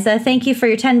 Eliza. Thank you for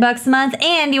your $10 a month,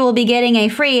 and you will be getting a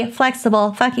free,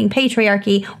 flexible, fucking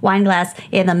patriarchy wine glass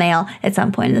in the mail at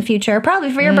some point in the future.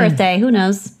 Probably for your birthday. Who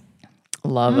knows?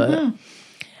 Love it.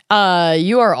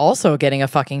 You are also getting a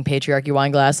fucking patriarchy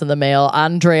wine glass in the mail,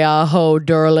 Andrea Ho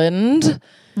Durland.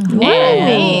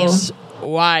 What?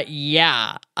 Why?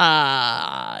 Yeah.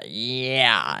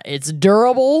 Yeah. It's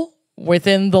durable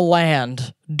within the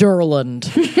land. Durland.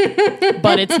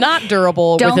 But it's not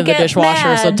durable Don't within the get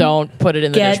dishwasher, so mad. don't put it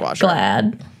in the Get dishwasher.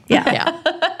 glad. Yeah. Yeah.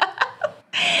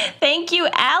 Thank you,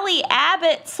 Allie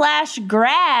Abbott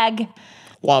 /Grag.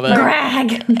 Love it.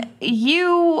 Brag.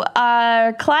 You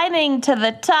are climbing to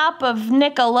the top of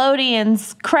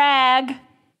Nickelodeon's crag.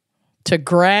 To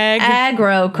Greg.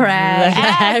 Aggro crag.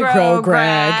 Aggro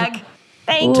Greg. Grag.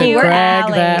 Thank To you, Greg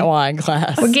Allie. that wine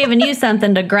glass. We're giving you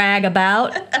something to grag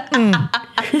about.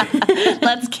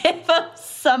 Let's give them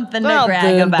something to brag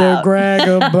Something about. to brag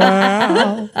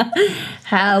about.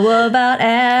 How about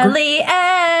Allie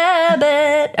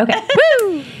Abbott? Okay.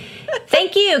 Woo!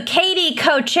 Thank you, Katie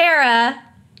Coachera.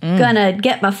 Gonna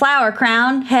get my flower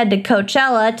crown. Head to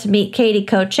Coachella to meet Katie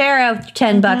Coachera with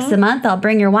 $10 a month. I'll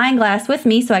bring your wine glass with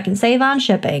me so I can save on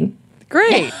shipping.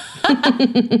 Great.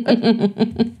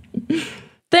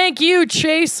 Thank you,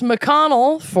 Chase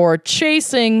McConnell, for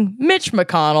chasing Mitch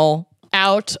McConnell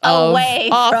out Away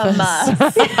of from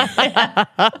office.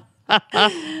 us.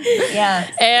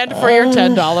 Yes. And for your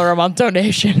 $10 a month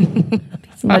donation.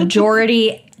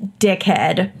 Majority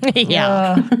dickhead.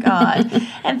 Yeah. Oh, God.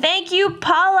 And thank you,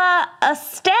 Paula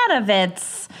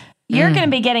Astanovitz. You're going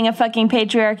to be getting a fucking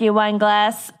patriarchy wine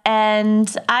glass, and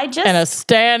I just... And a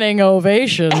standing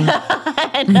ovation.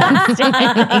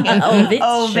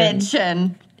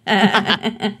 Ovation.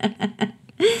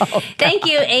 Thank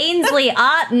you, Ainsley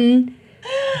Otten.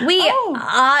 We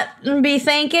ought to be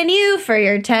thanking you for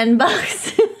your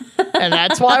 $10. And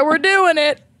that's why we're doing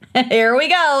it. Here we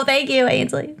go. Thank you,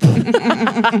 Ainsley.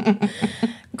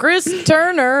 Chris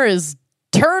Turner is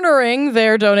turnering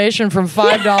their donation from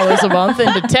 $5 a month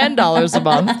into $10 a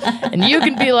month. And you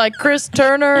can be like Chris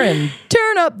Turner and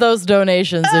turn up those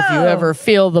donations if you ever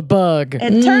feel the bug.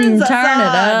 It turns us Turn it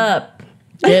on. up.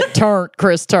 Get turned,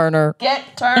 Chris Turner. Get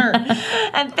turned.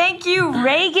 And thank you,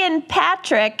 Reagan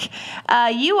Patrick.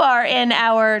 You are in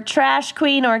our trash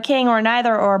queen or king or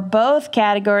neither or both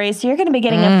categories. So you're going to be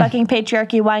getting a fucking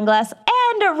patriarchy wine glass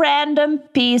and a random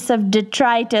piece of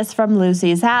detritus from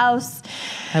Lucy's house.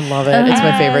 I love it. It's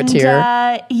my favorite tier.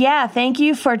 Yeah, thank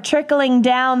you for trickling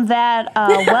down that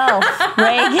wealth,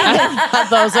 Reagan.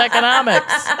 Those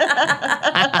economics.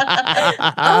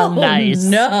 Nice.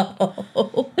 No.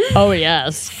 Oh,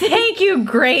 yes. Thank you,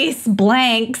 Grace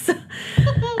Blanks.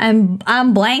 I'm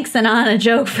blanksing on a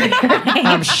joke for your name.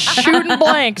 I'm shooting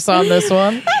blanks on this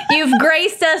one. You've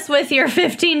graced us with your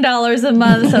 $15 a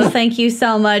month, so thank you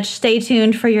so much. Stay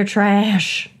tuned for your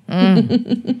trash.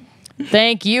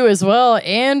 Thank you as well,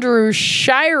 Andrew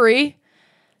Shirey.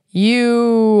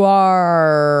 You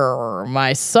are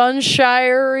my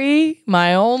sunshirey,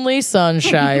 my only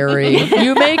sunshirey.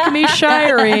 You make me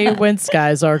shirey when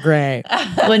skies are gray.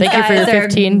 When Thank you for your skies are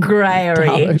 $15 grey.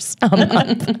 a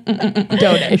month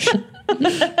donation.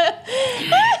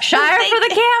 Shire for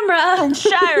the camera.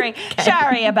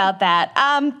 Sorry about that.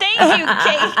 Thank you,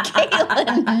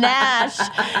 Caitlin Nash.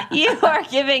 You are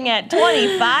giving at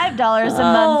 $25 a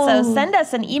month. So send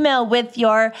us an email with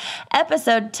your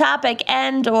episode topic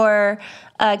and or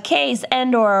case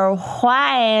and or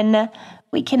wine.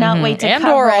 We cannot wait to And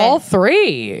cover or it. all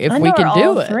three, if And we or can do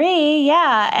all it. three,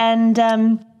 yeah.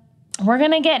 And we're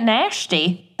going to get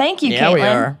nasty. Thank you, Yeah, Caitlin. we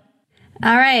are.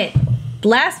 All right.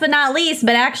 Last but not least,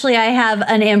 but actually I have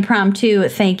an impromptu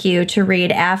thank you to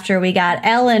read after we got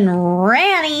Ellen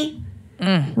Ranny.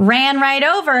 Ran right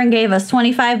over and gave us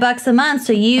 $25 a month.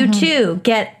 So you too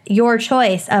get your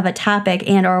choice of a topic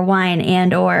and or wine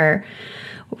and or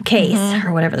case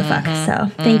or whatever the fuck.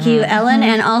 So thank you, Ellen.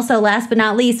 And also last but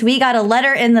not least, we got a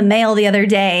letter in the mail the other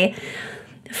day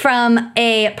from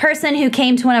a person who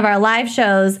came to one of our live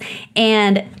shows,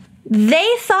 and they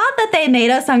thought that they made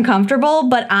us uncomfortable,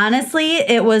 but honestly,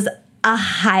 it was a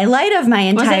highlight of my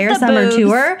entire the summer boobs?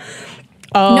 tour.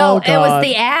 Oh, No, God. it was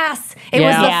the ass. It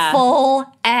was Yeah. the full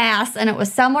ass, and it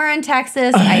was somewhere in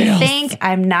Texas. I think.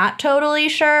 I'm not totally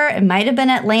sure. It might have been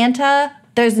Atlanta.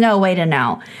 There's no way to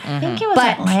know. I think it was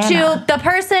But Atlanta. to the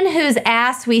person whose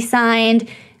ass we signed,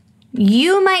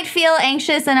 You might feel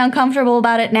anxious and uncomfortable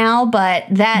about it now, but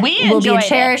that We will be a enjoyed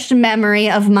cherished memory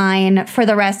of mine for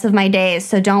the rest of my days,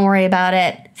 so don't worry about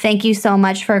it. Thank you so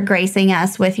much for gracing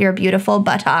us with your beautiful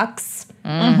buttocks.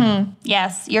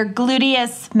 Yes, your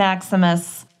gluteus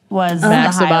maximus was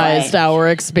Maximized our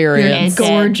experience. It did.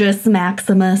 Gorgeous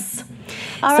Maximus.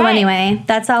 All So right. anyway,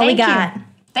 that's all we Thank got. you.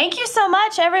 Thank you so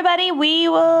much, everybody. We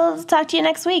will talk to you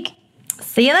next week.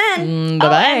 See you then.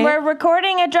 Bye-bye. And we're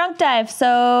recording a drunk dive,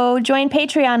 so join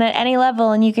Patreon at any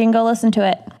level and you can go listen to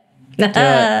it.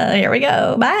 Here we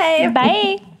go. Bye.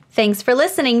 Bye. Thanks for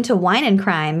listening to Wine and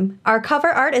Crime. Our cover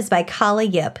art is by Kala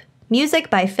Yip. Music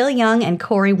by Phil Young and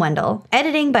Corey Wendell.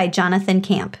 Editing by Jonathan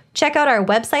Camp. Check out our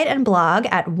website and blog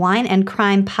at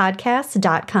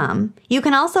wineandcrimepodcast.com. You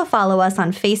can also follow us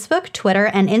on Facebook, Twitter,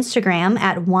 and Instagram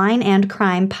at Wine and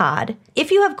Crime Pod.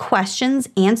 If you have questions,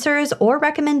 answers, or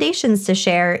recommendations to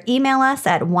share, email us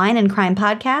at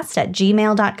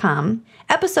wineandcrimepodcast@gmail.com.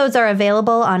 Episodes are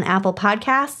available on Apple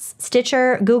Podcasts,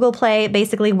 Stitcher, Google Play,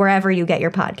 basically wherever you get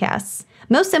your podcasts.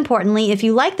 Most importantly, if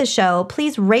you like the show,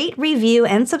 please rate, review,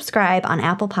 and subscribe on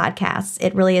Apple Podcasts.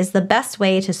 It really is the best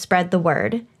way to spread the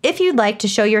word. If you'd like to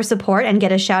show your support and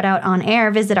get a shout out on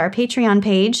air, visit our Patreon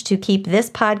page to keep this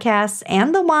podcast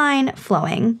and the wine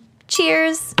flowing.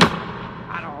 Cheers!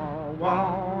 I don't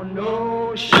want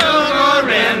no sugar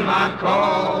in my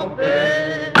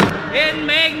coffee. It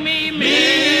make me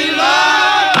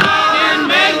Lord. It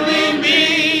make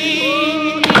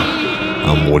me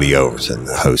I'm Woody Overton,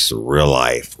 the host of Real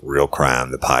Life, Real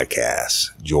Crime, the podcast.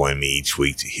 Join me each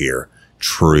week to hear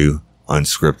true,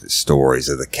 unscripted stories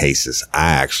of the cases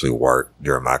I actually worked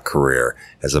during my career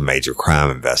as a major crime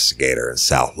investigator in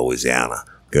South Louisiana.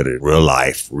 Go to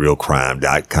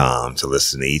realliferealcrime.com to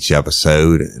listen to each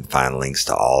episode and find links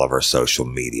to all of our social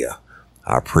media.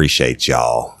 I appreciate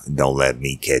y'all, and don't let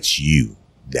me catch you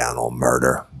down on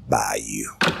Murder Bayou.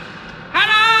 and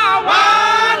I want